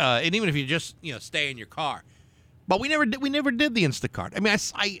 But and even if you just stay in your car. But we never did the Instacart. I mean,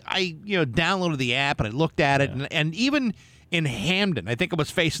 I downloaded the app and I looked at it, and even in Hamden, I think I was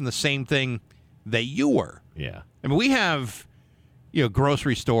facing the same thing that you were. Yeah. I mean, we have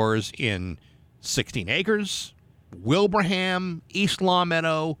grocery stores in 16 Acres, Wilbraham, East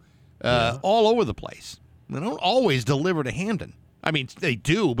Longmeadow, all over the place. They don't always deliver to Hamden. I mean, they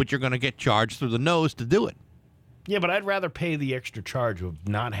do, but you're going to get charged through the nose to do it. Yeah, but I'd rather pay the extra charge of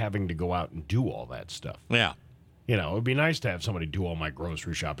not having to go out and do all that stuff. Yeah. You know, it would be nice to have somebody do all my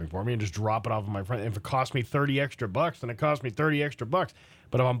grocery shopping for me and just drop it off of my friend. If it costs me $30 extra, then it costs me $30 extra. But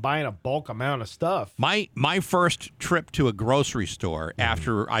if I'm buying a bulk amount of stuff, my first trip to a grocery store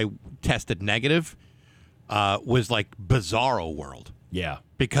after I tested negative was like Bizarro World. Yeah,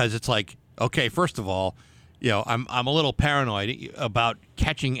 because it's like, okay, first of all, you know, I'm a little paranoid about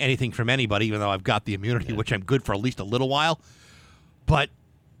catching anything from anybody, even though I've got the immunity, which I'm good for at least a little while. But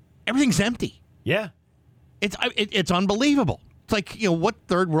everything's empty. Yeah. It's unbelievable. It's like, you know, what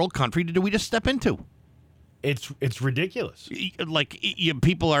third world country did we just step into? It's ridiculous. Like,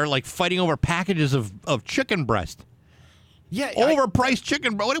 people are like fighting over packages of chicken breast. Yeah, overpriced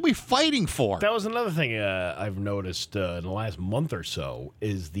chicken breast. What are we fighting for? That was another thing I've noticed in the last month or so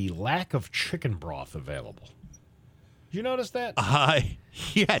is the lack of chicken broth available. Did you notice that?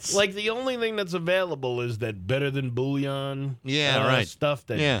 Yes. Like the only thing that's available is that Better Than Bouillon. Right. Stuff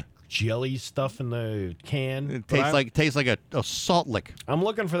that jelly stuff in the can. It tastes like a salt lick. I'm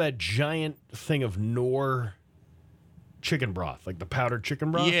looking for that giant thing of Knorr chicken broth, like the powdered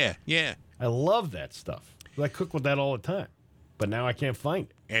chicken broth. Yeah. I love that stuff. I cook with that all the time, but now I can't find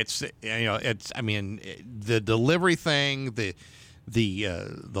it. I mean, the delivery thing, the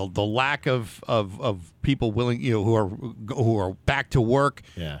lack of people willing, you know, who are back to work.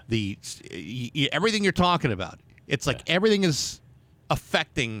 Yeah. Everything you're talking about. It's like everything is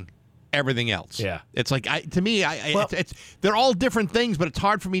affecting everything else. Yeah. It's like they're all different things, but it's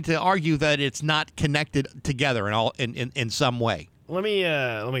hard for me to argue that it's not connected together in some way. Let me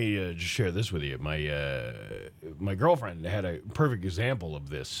just share this with you. My girlfriend had a perfect example of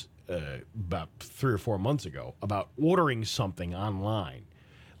this about 3 or 4 months ago about ordering something online.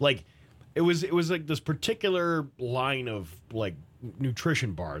 Like it was like this particular line of like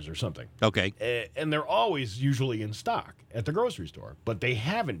nutrition bars or something. Okay. And they're always usually in stock at the grocery store, but they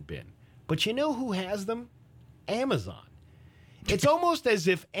haven't been. But you know who has them? Amazon. It's almost as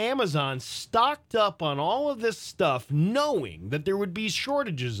if Amazon stocked up on all of this stuff knowing that there would be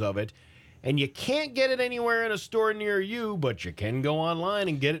shortages of it, and you can't get it anywhere in a store near you, but you can go online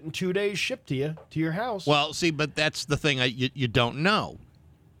and get it in 2 days shipped to you, to your house. Well, see, but that's the thing you don't know.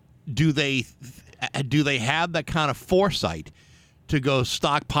 Do they have that kind of foresight to go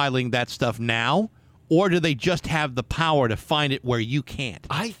stockpiling that stuff now? Or do they just have the power to find it where you can't?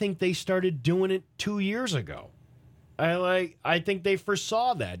 I think they started doing it 2 years ago. I think they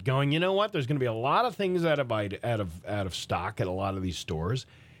foresaw that, going, you know what? There's going to be a lot of things out of stock at a lot of these stores.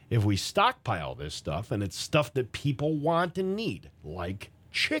 If we stockpile this stuff, and it's stuff that people want and need, like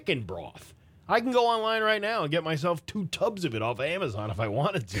chicken broth. I can go online right now and get myself 2 tubs of it off Amazon if I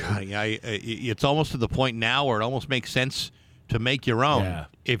wanted to. It's almost to the point now where it almost makes sense to make your own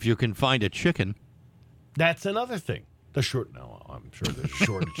if you can find a chicken. That's another thing. I'm sure there's a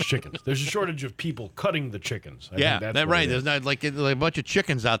shortage of chickens. There's a shortage of people cutting the chickens. I think that's right. There's not like a bunch of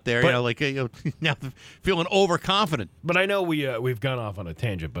chickens out there, now feeling overconfident. But I know we've gone off on a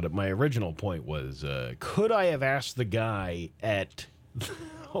tangent. But my original point was, could I have asked the guy at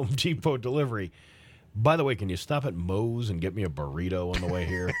Home Depot delivery, by the way, can you stop at Moe's and get me a burrito on the way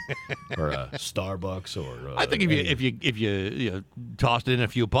here, or a Starbucks, or I think if you tossed it in a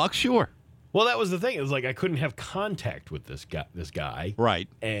few bucks, sure. Well, that was the thing. It was like I couldn't have contact with this guy. Right.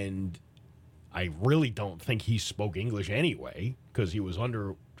 And I really don't think he spoke English anyway, because he was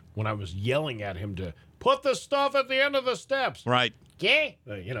when I was yelling at him to put the stuff at the end of the steps. Right. Yeah.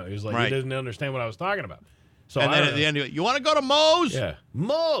 He was like, he didn't understand what I was talking about. So and then at the end, you want to go to Moe's? Yeah.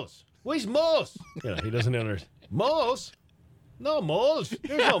 Moe's. Where's Moe's? He doesn't understand. Moe's? No, Moe's.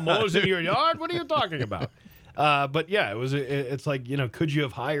 There's no Moe's in your yard. What are you talking about? But yeah, it's like, could you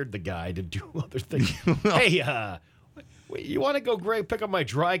have hired the guy to do other things? Hey, you want to go pick up my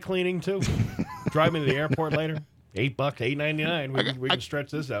dry cleaning too? Drive me to the airport later? $8, $8.99. We can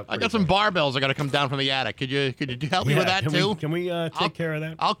stretch this out. I got some barbells I got to come down from the attic. Could you help me with that too? Can we take care of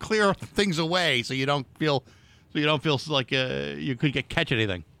that? I'll clear things away so you don't feel like you could catch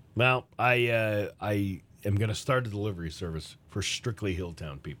anything. Well, I am going to start a delivery service for strictly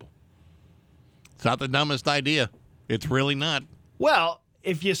Hilltown people. It's not the dumbest idea. It's really not. Well,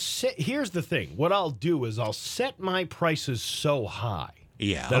 here's the thing. What I'll do is I'll set my prices so high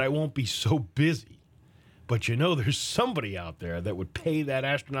that I won't be so busy. But there's somebody out there that would pay that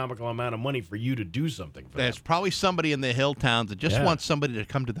astronomical amount of money for you to do something for them. There's probably somebody in the hill towns that just wants somebody to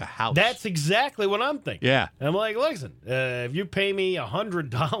come to the house. That's exactly what I'm thinking. Yeah. I'm like, listen, if you pay me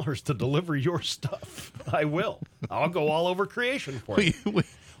 $100 to deliver your stuff, I will. I'll go all over creation for you.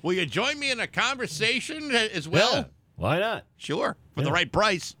 Will you join me in a conversation as well? Yeah. Why not? Sure, for the right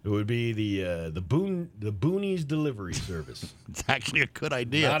price. It would be the Boonies delivery service. It's actually a good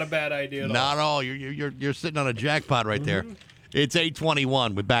idea. Not a bad idea at all. Not at all. You're sitting on a jackpot right there. It's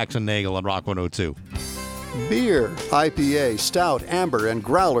 8:21 with Bax and Nagel on Rock 102. Beer, IPA, stout, amber, and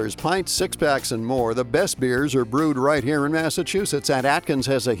growlers, pints, six-packs, and more. The best beers are brewed right here in Massachusetts, and Atkins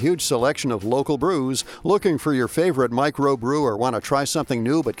has a huge selection of local brews. Looking for your favorite microbrew or want to try something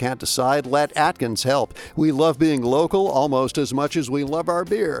new but can't decide? Let Atkins help. We love being local almost as much as we love our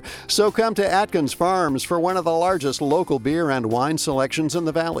beer. So come to Atkins Farms for one of the largest local beer and wine selections in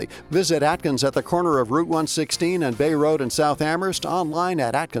the valley. Visit Atkins at the corner of Route 116 and Bay Road in South Amherst, online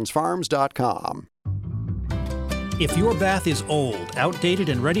at atkinsfarms.com. If your bath is old, outdated,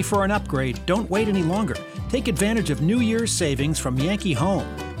 and ready for an upgrade, don't wait any longer. Take advantage of New Year's savings from Yankee Home.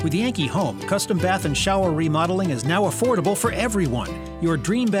 With Yankee Home, custom bath and shower remodeling is now affordable for everyone. Your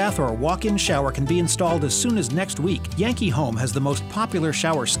dream bath or walk-in shower can be installed as soon as next week. Yankee Home has the most popular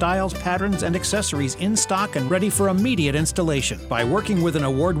shower styles, patterns, and accessories in stock and ready for immediate installation. By working with an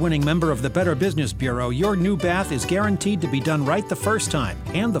award-winning member of the Better Business Bureau, your new bath is guaranteed to be done right the first time.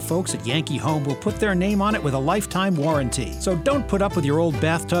 And the folks at Yankee Home will put their name on it with a lifetime warranty. So don't put up with your old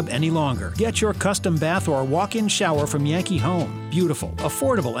bathtub any longer. Get your custom bath or walk-in shower from Yankee Home. Beautiful,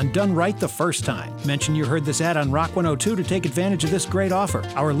 affordable, and done right the first time. Mention you heard this ad on Rock 102 to take advantage of this great offer.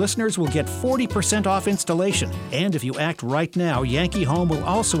 Our listeners will get 40% off installation. And if you act right now, Yankee Home will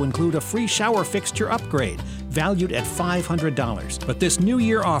also include a free shower fixture upgrade, valued at $500. But this New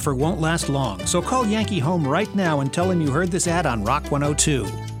Year offer won't last long, so call Yankee Home right now and tell them you heard this ad on Rock 102.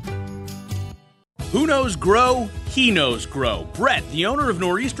 Who knows grow? He knows grow. Brett, the owner of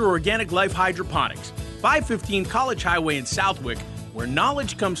Nor'easter Organic Life Hydroponics, 515 College Highway in Southwick, where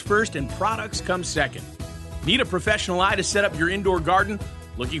knowledge comes first and products come second. Need a professional eye to set up your indoor garden?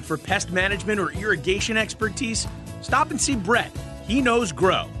 Looking for pest management or irrigation expertise? Stop and see Brett. He knows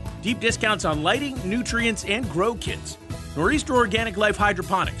grow. Deep discounts on lighting, nutrients, and grow kits. Nor'easter Organic Life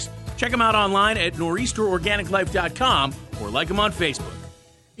Hydroponics. Check them out online at nor'easterorganiclife.com or like them on Facebook.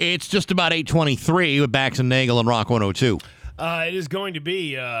 It's just about 8:23 with Bax and Nagel on Rock 102. It is going to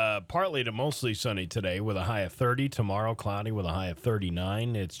be partly to mostly sunny today with a high of 30. Tomorrow, cloudy with a high of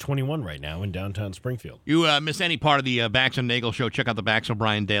 39. It's 21 right now in downtown Springfield. You miss any part of the Bax and Nagel show, check out the Bax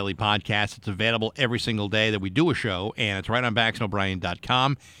O'Brien Daily Podcast. It's available every single day that we do a show, and it's right on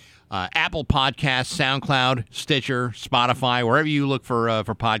BaxandO'Brien.com. Apple Podcasts, SoundCloud, Stitcher, Spotify, wherever you look for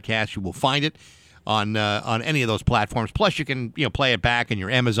podcasts, you will find it on any of those platforms. Plus, you can play it back in your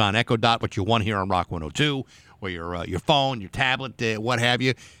Amazon Echo Dot, what you want here on Rock 102, or your phone, your tablet, what have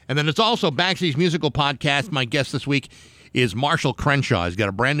you. And then it's also Baxy's musical podcast. My guest this week is Marshall Crenshaw. He's got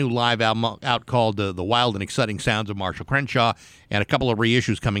a brand new live album out called The Wild and Exciting Sounds of Marshall Crenshaw, and a couple of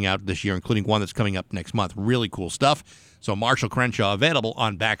reissues coming out this year, including one that's coming up next month. Really cool stuff. So Marshall Crenshaw, available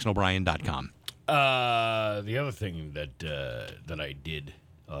on BaxandO'Brien.com. The other thing that I did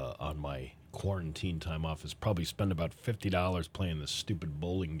on my quarantine time off is probably spend about $50 playing this stupid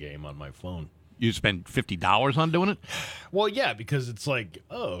bowling game on my phone. You spend $50 on doing it? Well, yeah, because it's like,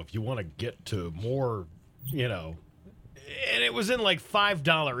 if you want to get to more, and it was in like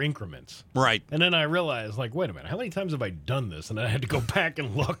 $5 increments. Right. And then I realized, like, wait a minute, how many times have I done this? And I had to go back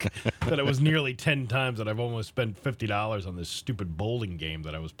and look that it was nearly 10 times that I've almost spent $50 on this stupid bowling game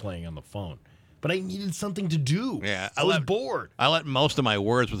that I was playing on the phone. But I needed something to do. Yeah, I was bored. I let most of my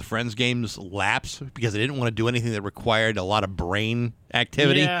Words with Friends games lapse because I didn't want to do anything that required a lot of brain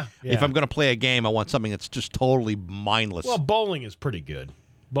activity. Yeah. If I'm going to play a game, I want something that's just totally mindless. Well, bowling is pretty good.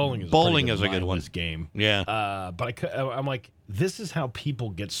 Bowling is a good one. Game. Yeah. But I'm like, this is how people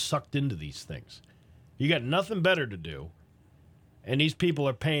get sucked into these things. You got nothing better to do, and these people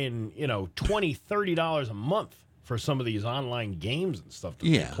are paying $20, $30 a month for some of these online games and stuff that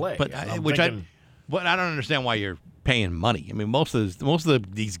they play. But I don't understand why you're paying money. I mean, most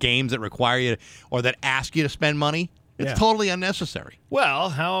of these games that require you or that ask you to spend money, it's totally unnecessary. Well,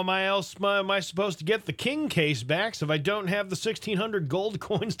 how am I supposed to get the king case back if I don't have the 1,600 gold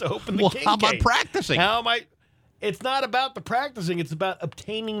coins to open the king case? How about practicing? How am I? It's not about the practicing. It's about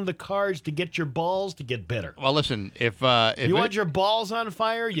obtaining the cards to get your balls to get better. Well, listen, if you want your balls on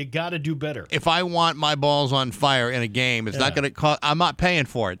fire, you got to do better. If I want my balls on fire in a game, it's not going to cost. I'm not paying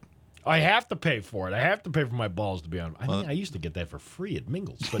for it. I have to pay for it. I have to pay for my balls to be on. I used to get that for free at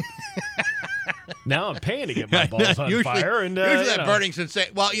Mingles, but now I'm paying to get my balls on fire. And usually that burning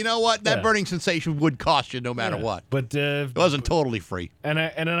sensation. Well, you know what? That burning sensation would cost you no matter what. But it wasn't totally free. And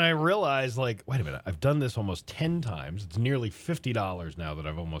then I realized, like, wait a minute, I've done this almost 10 times. It's nearly $50 now that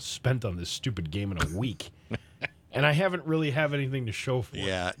I've almost spent on this stupid game in a week. And I haven't really have anything to show for it.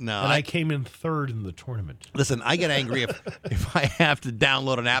 Yeah, no. And I came in third in the tournament. Listen, I get angry if I have to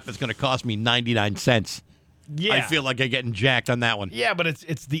download an app that's going to cost me 99 cents. Yeah. I feel like I'm getting jacked on that one. Yeah, but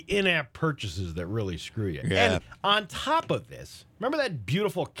it's the in-app purchases that really screw you. Yeah. And on top of this, remember that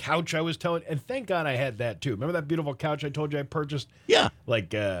beautiful couch I was telling? And thank God I had that too. Remember that beautiful couch I told you I purchased? Yeah.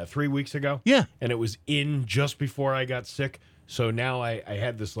 Like 3 weeks ago? Yeah. And it was in just before I got sick. So now I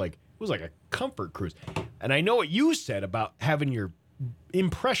had this it was like a comfort cruise. And I know what you said about having your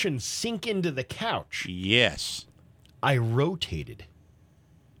impression sink into the couch. Yes. I rotated.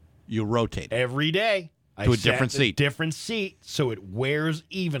 You rotate. Every day. To a different seat. Different seat, so it wears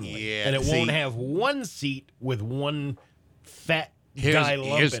evenly. Yeah, and it see- won't have one seat with one fat guy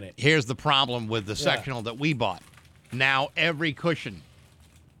lump in it. Here's the problem with the sectional that we bought. Now every cushion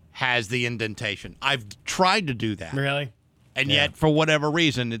has the indentation. I've tried to do that. Really? And Yeah. yet, for whatever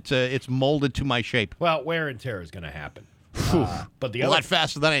reason, it's molded to my shape. Well, wear and tear is going to happen. But the a other, lot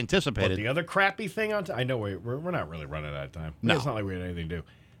faster than I but anticipated. the other crappy thing I know we're not really running out of time. No. It's not like we had anything to do.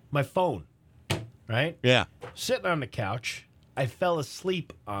 My phone, right? Yeah. Sitting on the couch. I fell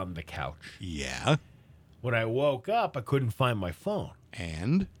asleep on the couch. Yeah. When I woke up, I couldn't find my phone.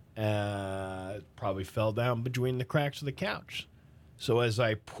 And? It probably fell down between the cracks of the couch. So as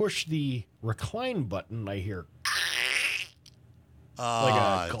I push the recline button, I hear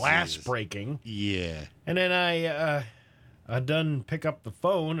like a glass breaking. Yeah. And then I done pick up the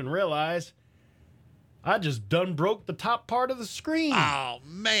phone and realize I just done broke the top part of the screen. Oh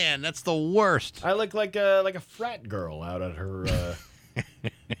man, that's the worst. I look like a frat girl out at her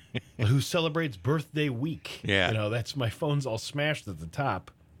who celebrates birthday week. Yeah. You know, that's my phone's all smashed at the top.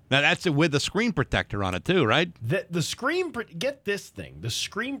 Now that's with the screen protector on it too, right? The screen get this thing. The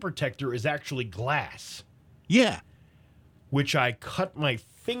screen protector is actually glass. Yeah. Which I cut my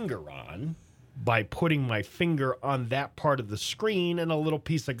finger on by putting my finger on that part of the screen, and a little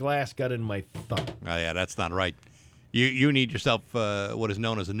piece of glass got in my thumb. Oh yeah, that's not right. You need yourself what is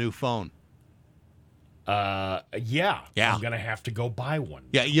known as a new phone. Yeah. Yeah. I'm gonna have to go buy one.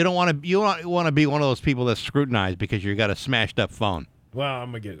 Yeah, you don't want to be one of those people that's scrutinized because you got a smashed up phone. Well,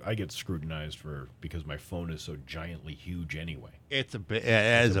 I get scrutinized because my phone is so giantly huge anyway. It's a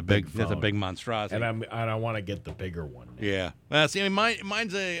big monstrosity. And I want to get the bigger one. Yeah. Well, see, I mean,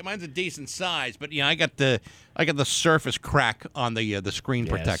 mine's a decent size, but I got the surface crack on the screen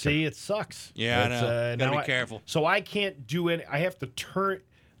Yeah, protector. see, it sucks. Yeah, I know. Gotta now be careful. So I can't do it. I have to turn.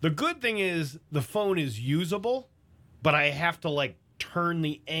 The good thing is the phone is usable, but I have to turn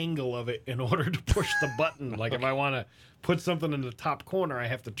the angle of it in order to push the button. Like if I want to put something in the top corner, I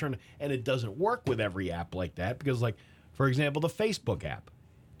have to turn it. And it doesn't work with every app like that because, for example, the Facebook app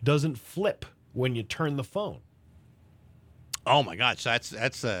doesn't flip when you turn the phone. Oh my gosh,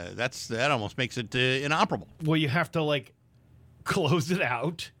 that almost makes it inoperable. Well, you have to close it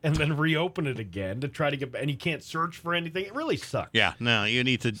out and then reopen it again to try to get. And you can't search for anything. It really sucks. Yeah, no, you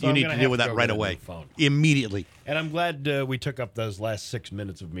need to So I'm gonna deal have with to that go right get a new away, phone. immediately. And I'm glad we took up those last 6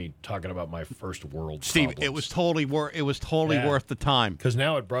 minutes of me talking about my first world Steve, problems. it was totally worth the time. Because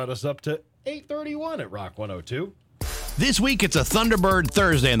now it brought us up to 8:31 at Rock 102. This week, it's a Thunderbird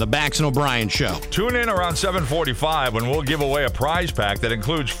Thursday in the Bax and O'Brien Show. Tune in around 7:45 when we'll give away a prize pack that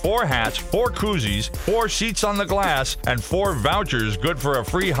includes 4 hats, 4 koozies, 4 seats on the glass, and 4 vouchers good for a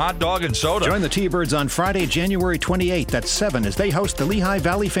free hot dog and soda. Join the T-Birds on Friday, January 28th at 7 as they host the Lehigh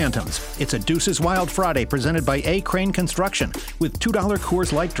Valley Phantoms. It's a Deuces Wild Friday presented by A. Crane Construction with $2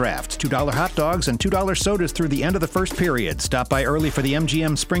 Coors Light drafts, $2 hot dogs, and $2 sodas through the end of the first period. Stop by early for the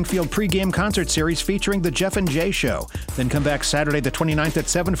MGM Springfield pregame concert series featuring the Jeff and Jay Show. Then come back Saturday the 29th at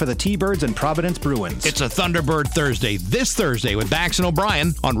 7 for the T-Birds and Providence Bruins. It's a Thunderbird Thursday this Thursday with Bax and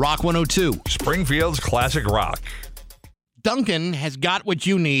O'Brien on Rock 102. Springfield's classic rock. Dunkin' has got what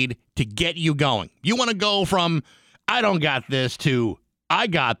you need to get you going. You want to go from, I don't got this, to, I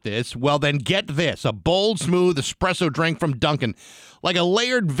got this? Well, then get this, a bold, smooth espresso drink from Dunkin'. Like a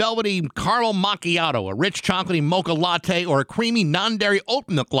layered, velvety caramel macchiato, a rich chocolatey mocha latte, or a creamy non-dairy oat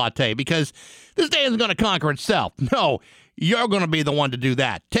milk latte, because this day isn't going to conquer itself. No, you're going to be the one to do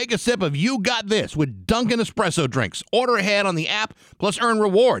that. Take a sip of You Got This with Dunkin' Espresso drinks. Order ahead on the app, plus earn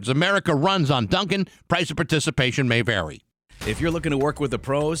rewards. America runs on Dunkin'. Price of participation may vary. If you're looking to work with the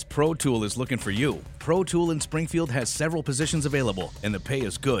pros, Pro Tool is looking for you. Pro Tool in Springfield has several positions available, and the pay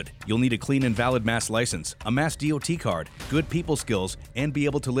is good. You'll need a clean and valid Mass license, a Mass DOT card, good people skills, and be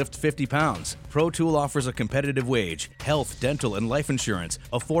able to lift 50 pounds. Pro Tool offers a competitive wage, health, dental, and life insurance,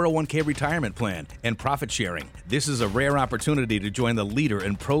 a 401k retirement plan, and profit sharing. This is a rare opportunity to join the leader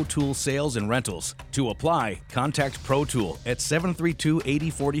in Pro Tool sales and rentals. To apply, contact Pro Tool at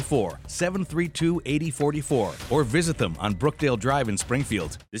 732-8044, 732-8044, or visit them on Brookdale Drive in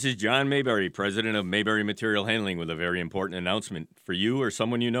Springfield. This is John Mayberry, president of Mayberry Material Handling, with a very important announcement for you or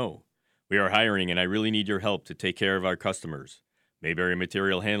someone you know. We are hiring, and I really need your help to take care of our customers. Mayberry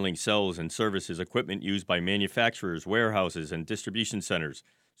Material Handling sells and services equipment used by manufacturers, warehouses, and distribution centers,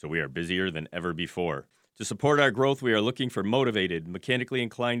 so we are busier than ever before. To support our growth, we are looking for motivated, mechanically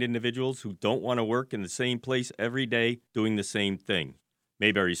inclined individuals who don't want to work in the same place every day doing the same thing.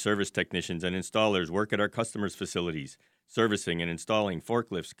 Mayberry service technicians and installers work at our customers' facilities, servicing and installing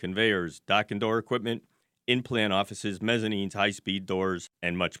forklifts, conveyors, dock and door equipment, in-plant offices, mezzanines, high-speed doors,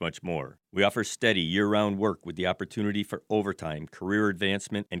 and much, much more. We offer steady, year-round work with the opportunity for overtime, career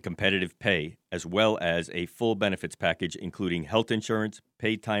advancement, and competitive pay, as well as a full benefits package including health insurance,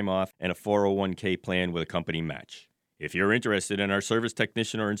 paid time off, and a 401k plan with a company match. If you're interested in our service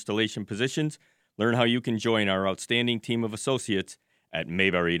technician or installation positions, learn how you can join our outstanding team of associates at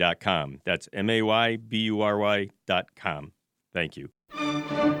Mayberry.com. That's Maybury.com. Thank you.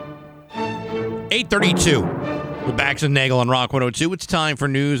 8:32 with Bax and Nagel on Rock 102. It's time for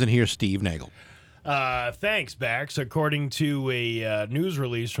news, and here's Steve Nagel. Thanks, Bax. According to a news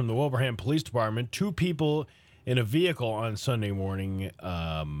release from the Wilbraham Police Department, 2 people in a vehicle on Sunday morning.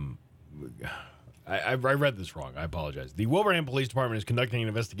 I read this wrong. I apologize. The Wilbraham Police Department is conducting an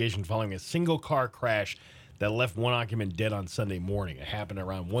investigation following a single car crash that left one occupant dead on Sunday morning. It happened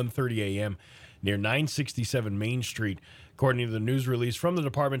around 1:30 a.m. near 967 Main Street. According to the news release from the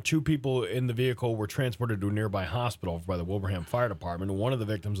department, 2 people in the vehicle were transported to a nearby hospital by the Wilbraham Fire Department. One of the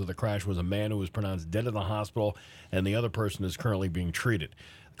victims of the crash was a man who was pronounced dead in the hospital, and the other person is currently being treated.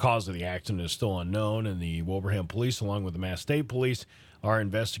 The cause of the accident is still unknown, and the Wilbraham Police, along with the Mass State Police, are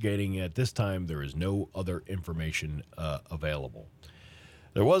investigating. At this time, there is no other information available.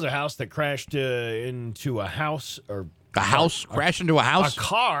 There was a house that crashed into a house, or the house crashed into a house. A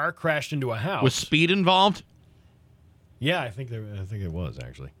car crashed into a house. Was speed involved? Yeah, I think it was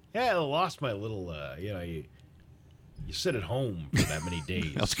actually. Yeah, I lost my little. You sit at home for that many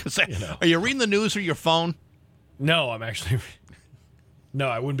days. I was gonna say, are you reading the news through your phone? No, I'm actually. No,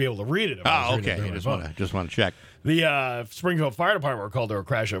 I wouldn't be able to read it. If I was reading it through my phone. Just want to check. The Springfield Fire Department were called to a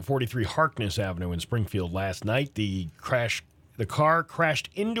crash at 43 Harkness Avenue in Springfield last night. The car crashed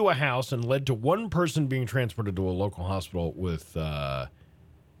into a house and led to one person being transported to a local hospital with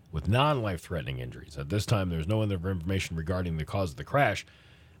non-life-threatening injuries. At this time, there's no other information regarding the cause of the crash.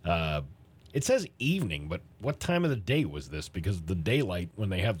 It says evening, but what time of the day was this? Because of the daylight when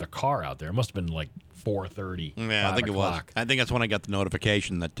they have the car out there, it must have been like 4:30. Yeah, I think it was. I think that's when I got the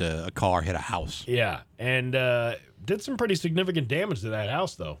notification that a car hit a house. Yeah, and did some pretty significant damage to that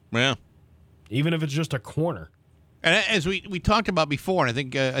house, though. Yeah, even if it's just a corner. And as we talked about before,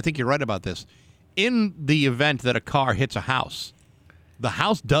 and I think you're right about this. In the event that a car hits a house, the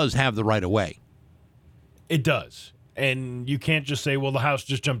house does have the right of way. It does, and you can't just say, "Well, the house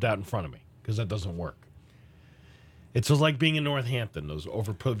just jumped out in front of me," because that doesn't work. It's just like being in Northampton. Those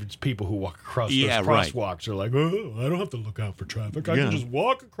overprivileged people who walk across those crosswalks are like, "Oh, I don't have to look out for traffic. I can just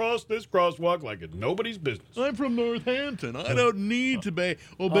walk across this crosswalk like it's nobody's business." I'm from Northampton. I don't need to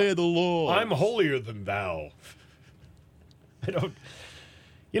obey the law. I'm holier than thou. I don't.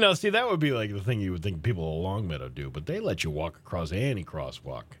 See, that would be like the thing you would think people at Longmeadow do, but they let you walk across any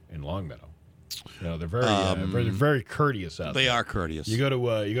crosswalk in Longmeadow. They're very, very courteous out there. They are courteous. You go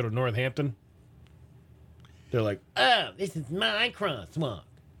to Northampton. They're like, "Oh, this is my crosswalk."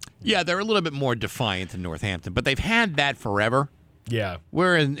 Yeah, they're a little bit more defiant in Northampton, but they've had that forever. Yeah.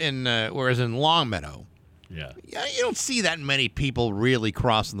 Whereas in Longmeadow, you don't see that many people really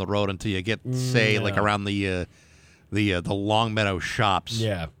crossing the road until you get, say, like around the Longmeadow shops.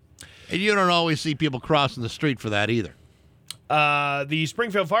 Yeah. And you don't always see people crossing the street for that either. The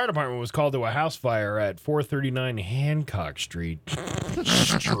Springfield Fire Department was called to a house fire at 439 Hancock Street.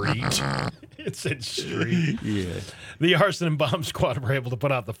 Street. It said street. Yeah. The arson and bomb squad were able to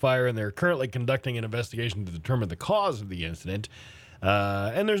put out the fire, and they're currently conducting an investigation to determine the cause of the incident.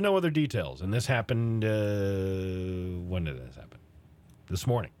 And there's no other details. And this happened, when did this happen? This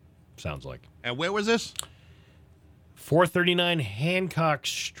morning, sounds like. And where was this? 439 Hancock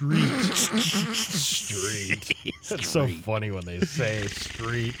Street. Street. That's so funny when they say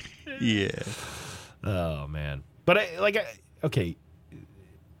street. Yeah. Oh, man. But okay,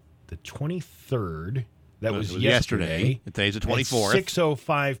 the 23rd. That was it yesterday. Today's the 24th. At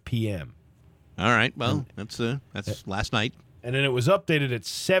 6:05 p.m. All right. Well, that's last night. And then it was updated at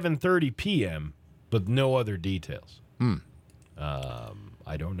 7:30 p.m., but no other details.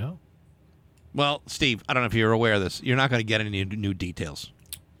 I don't know. Well, Steve, I don't know if you're aware of this. You're not going to get any new details.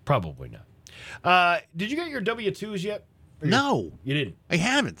 Probably not. Did you get your W-2s yet? No. You didn't? I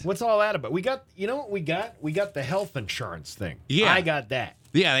haven't. What's all that about? We got, you know what we got? We got the health insurance thing. Yeah. I got that.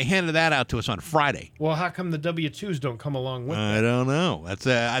 Yeah, they handed that out to us on Friday. Well, how come the W-2s don't come along with I that? don't know.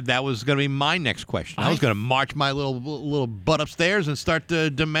 That was going to be my next question. I was going to march my little butt upstairs and start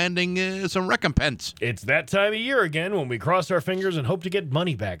demanding some recompense. It's that time of year again when we cross our fingers and hope to get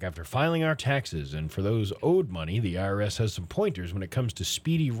money back after filing our taxes. And for those owed money, the IRS has some pointers when it comes to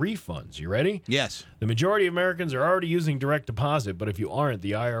speedy refunds. You ready? Yes. The majority of Americans are already using direct deposit, but if you aren't,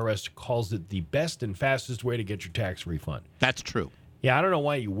 the IRS calls it the best and fastest way to get your tax refund. That's true. Yeah, I don't know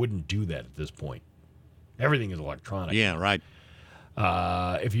why you wouldn't do that at this point. Everything is electronic. Yeah, right.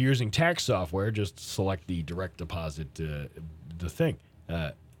 If you're using tax software, just select the direct deposit, the thing.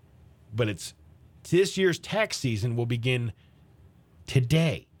 But this year's tax season will begin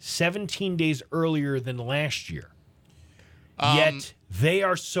today, 17 days earlier than last year. Yet they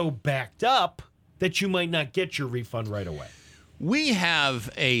are so backed up that you might not get your refund right away. We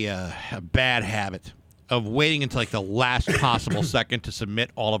have a bad habit of waiting until like the last possible second to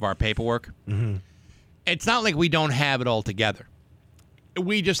submit all of our paperwork. Mm-hmm. It's not like we don't have it all together.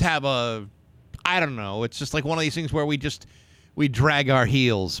 We just have I don't know. It's just like one of these things where we drag our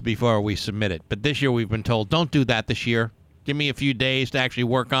heels before we submit it. But this year we've been told, don't do that this year. Give me a few days to actually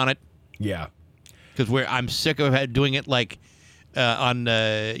work on it. Yeah. Because I'm sick of doing it like on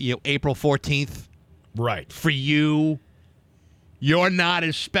April 14th. Right. For you. You're not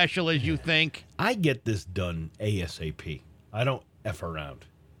as special as you think. I get this done ASAP. I don't F around.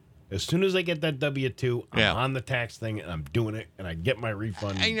 As soon as I get that W-2, I'm on the tax thing, and I'm doing it, and I get my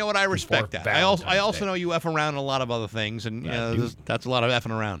refund. And you know what? I respect that. I also know you F around a lot of other things, and that's a lot of effing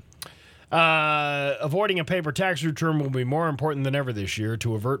around. Avoiding a paper tax return will be more important than ever this year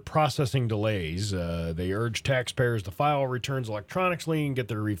to avert processing delays. They urge taxpayers to file returns electronically and get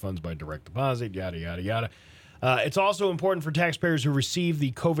their refunds by direct deposit, yada, yada, yada. It's also important for taxpayers who received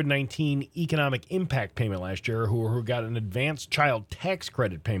the COVID-19 economic impact payment last year who got an advanced child tax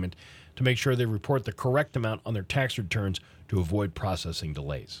credit payment to make sure they report the correct amount on their tax returns to avoid processing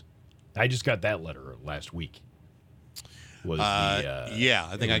delays. I just got that letter last week.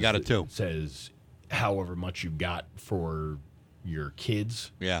 I think I got it too. It says however much you got for your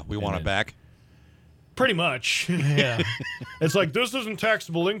kids. Yeah, we want it back. Pretty much. Yeah. It's like, this isn't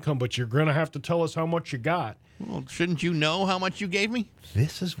taxable income, but you're going to have to tell us how much you got. Well, shouldn't you know how much you gave me?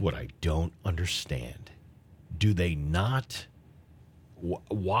 This is what I don't understand. Do they not?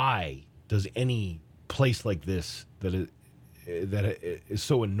 Why does any place like this that is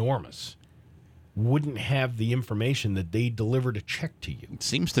so enormous wouldn't have the information that they delivered a check to you? It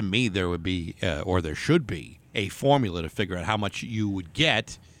seems to me there would be, or there should be, a formula to figure out how much you would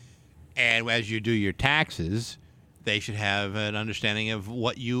get. And as you do your taxes, they should have an understanding of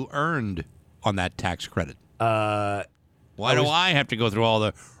what you earned on that tax credit. Why do I have to go through all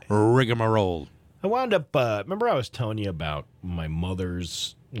the rigmarole? I wound up, remember I was telling you about my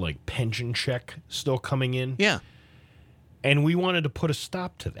mother's pension check still coming in? Yeah. And we wanted to put a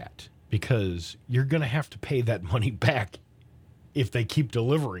stop to that because you're going to have to pay that money back if they keep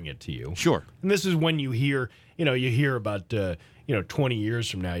delivering it to you. Sure. And this is when you hear about 20 years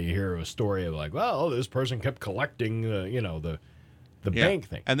from now, you hear a story of this person kept collecting, the bank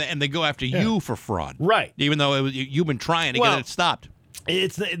thing. And they go after you for fraud. Right. Even though you've been trying to get it stopped.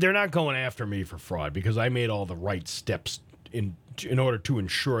 They're not going after me for fraud because I made all the right steps in order to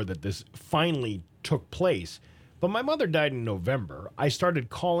ensure that this finally took place. But my mother died in November. I started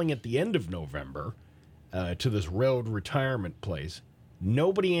calling at the end of November to this railroad retirement place.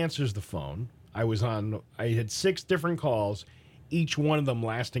 Nobody answers the phone. I had 6 different calls, each one of them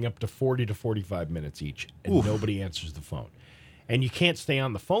lasting up to 40 to 45 minutes each, and nobody answers the phone. And you can't stay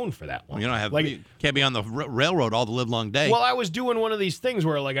on the phone for that long. You can't be on the railroad all the livelong day. Well, I was doing one of these things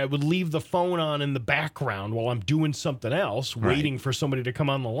where I would leave the phone on in the background while I'm doing something else, waiting for somebody to come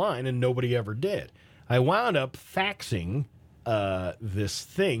on the line, and nobody ever did. I wound up faxing this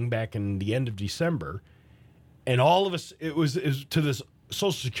thing back in the end of December, and all of us, it was to this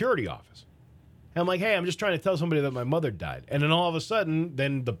Social Security office. And I'm like, hey, I'm just trying to tell somebody that my mother died. And then all of a sudden,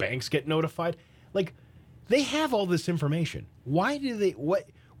 then the banks get notified. They have all this information. Why do they,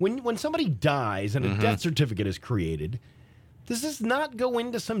 when somebody dies and a death certificate is created, does this not go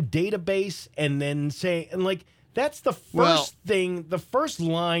into some database and then say, That's the first thing. The first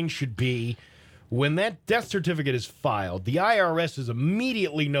line should be, when that death certificate is filed, the IRS is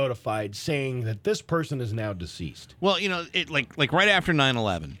immediately notified saying that this person is now deceased. Well, it like right after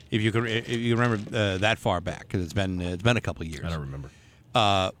 9/11, if you remember that far back, because it's been a couple of years. I don't remember.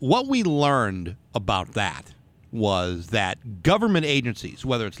 What we learned about that was that government agencies,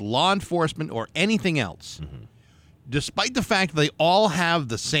 whether it's law enforcement or anything else, despite the fact that they all have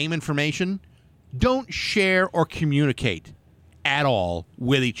the same information, don't share or communicate at all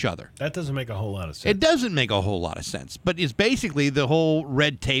with each other. That doesn't make a whole lot of sense. It doesn't make a whole lot of sense, but it's basically the whole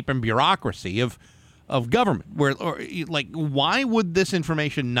red tape and bureaucracy of government. Why would this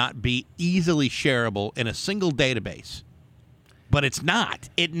information not be easily shareable in a single database? But it's not.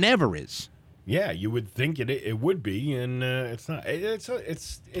 It never is. Yeah, you would think it would be, and it's not.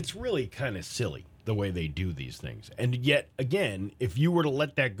 It's really kind of silly the way they do these things. And yet, again, if you were to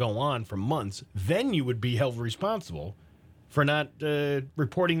let that go on for months, then you would be held responsible for not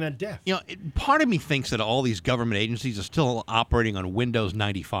reporting that death. Part of me thinks that all these government agencies are still operating on Windows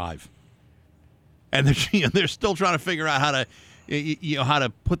 95, and they're still trying to figure out how to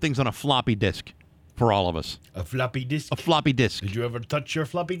put things on a floppy disk for all of us. A floppy disk? A floppy disk. Did you ever touch your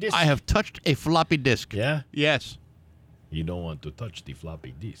floppy disk? I have touched a floppy disk. Yeah? Yes. You don't want to touch the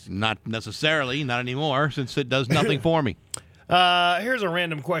floppy disk. Not necessarily, not anymore, since it does nothing for me. Here's a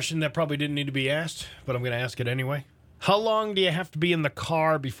random question that probably didn't need to be asked, but I'm going to ask it anyway. How long do you have to be in the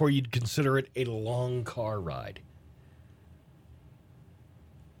car before you'd consider it a long car ride?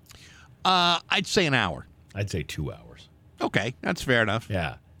 I'd say an hour. I'd say 2 hours. Okay, that's fair enough.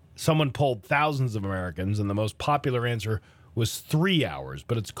 Yeah. Someone polled thousands of Americans, and the most popular answer was 3 hours,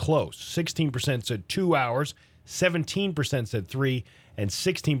 but it's close. 16% said 2 hours, 17% said 3, and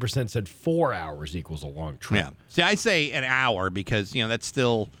 16% said 4 hours equals a long trip. Yeah. See, I say an hour because, that's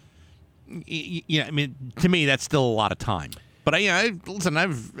still... I mean, to me, that's still a lot of time. But I've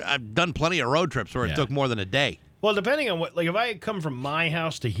done plenty of road trips where it took more than a day. Well, depending on what, if I come from my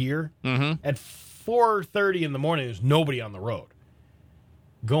house to here at 4:30 in the morning, there's nobody on the road.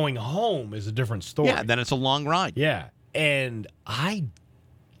 Going home is a different story. Yeah, then it's a long ride. Yeah, and I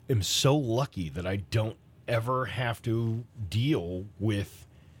am so lucky that I don't ever have to deal with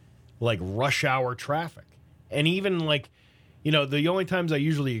rush hour traffic, and even the only times I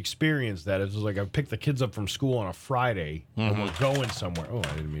usually experience that is I pick the kids up from school on a Friday and we're going somewhere. Oh,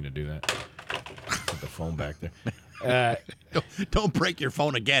 I didn't mean to do that. Put the phone back there. Don't break your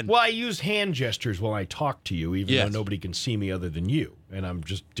phone again. Well, I use hand gestures while I talk to you, even though nobody can see me other than you. And I'm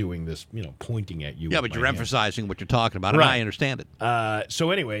just doing this, pointing at you. Yeah, but you're emphasizing what you're talking about, and I understand it.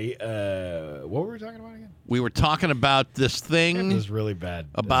 So anyway, what were we talking about again? We were talking about this thing. It was really bad.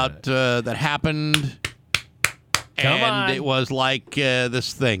 About that happened. Come on. It was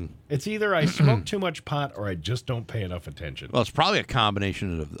this thing. It's either I smoke too much pot or I just don't pay enough attention. Well, it's probably a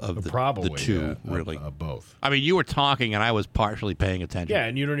combination of the two, really. Both. I mean, you were talking and I was partially paying attention. Yeah,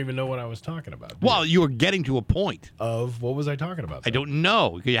 and you don't even know what I was talking about. Well, you were getting to a point. Of what was I talking about? I don't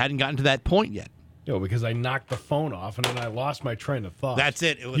know. You hadn't gotten to that point yet. Because I knocked the phone off and then I lost my train of thought. That's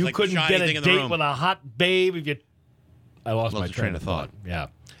it. It was you couldn't get a date with a hot babe if you... I lost my train of thought. Yeah.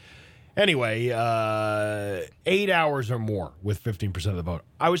 Anyway, 8 hours or more with 15% of the vote.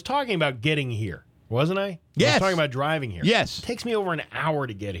 I was talking about getting here, wasn't I? Yes. I was talking about driving here. Yes. It takes me over an hour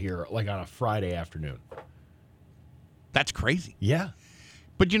to get here, on a Friday afternoon. That's crazy. Yeah.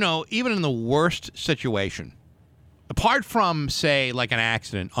 But, even in the worst situation, apart from, say, an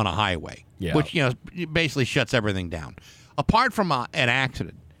accident on a highway, which, basically shuts everything down, apart from an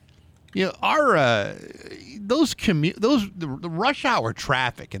accident, the rush hour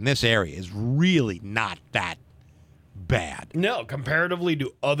traffic in this area is really not that bad. No, comparatively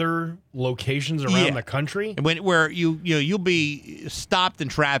to other locations around the country, where you'll be stopped in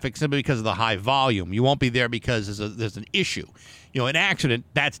traffic simply because of the high volume. You won't be there because there's an issue. An accident,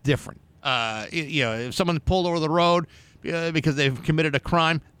 that's different. If someone pulled over the road because they've committed a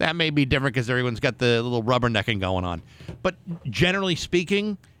crime, that may be different because everyone's got the little rubbernecking going on. But generally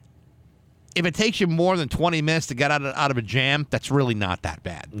speaking, if it takes you more than 20 minutes to get out of a jam, that's really not that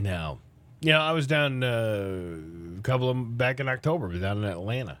bad. No. I was down back in October. I was down in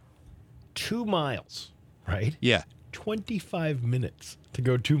Atlanta. 2 miles, right? Yeah. 25 minutes to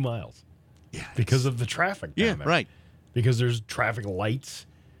go 2 miles. Yeah. Because of the traffic. Yeah, right. Because there's traffic lights.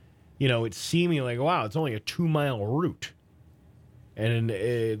 It's seeming wow, it's only a 2 mile route. And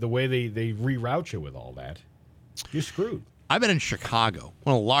the way they reroute you with all that, you're screwed. I've been in Chicago,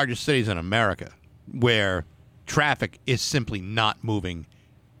 one of the largest cities in America, where traffic is simply not moving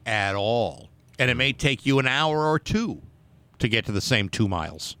at all. And it may take you an hour or two to get to the same 2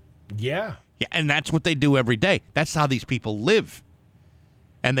 miles. Yeah. Yeah, and that's what they do every day. That's how these people live.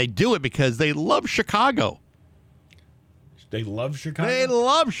 And they do it because they love Chicago. They love Chicago? They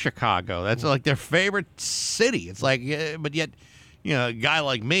love Chicago. That's like their favorite city. It's like, but yet, a guy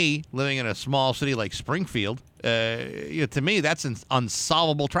like me living in a small city like Springfield, to me, that's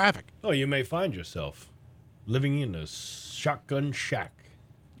unsolvable traffic. Oh, you may find yourself living in a shotgun shack.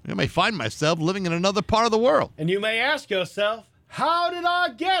 I may find myself living in another part of the world. And you may ask yourself, how did I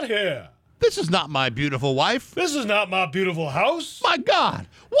get here? This is not my beautiful wife. This is not my beautiful house. My God,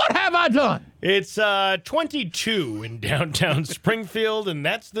 what have I done? It's 22 in downtown Springfield, and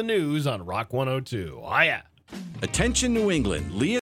that's the news on Rock 102. Oh, yeah. Attention, New England.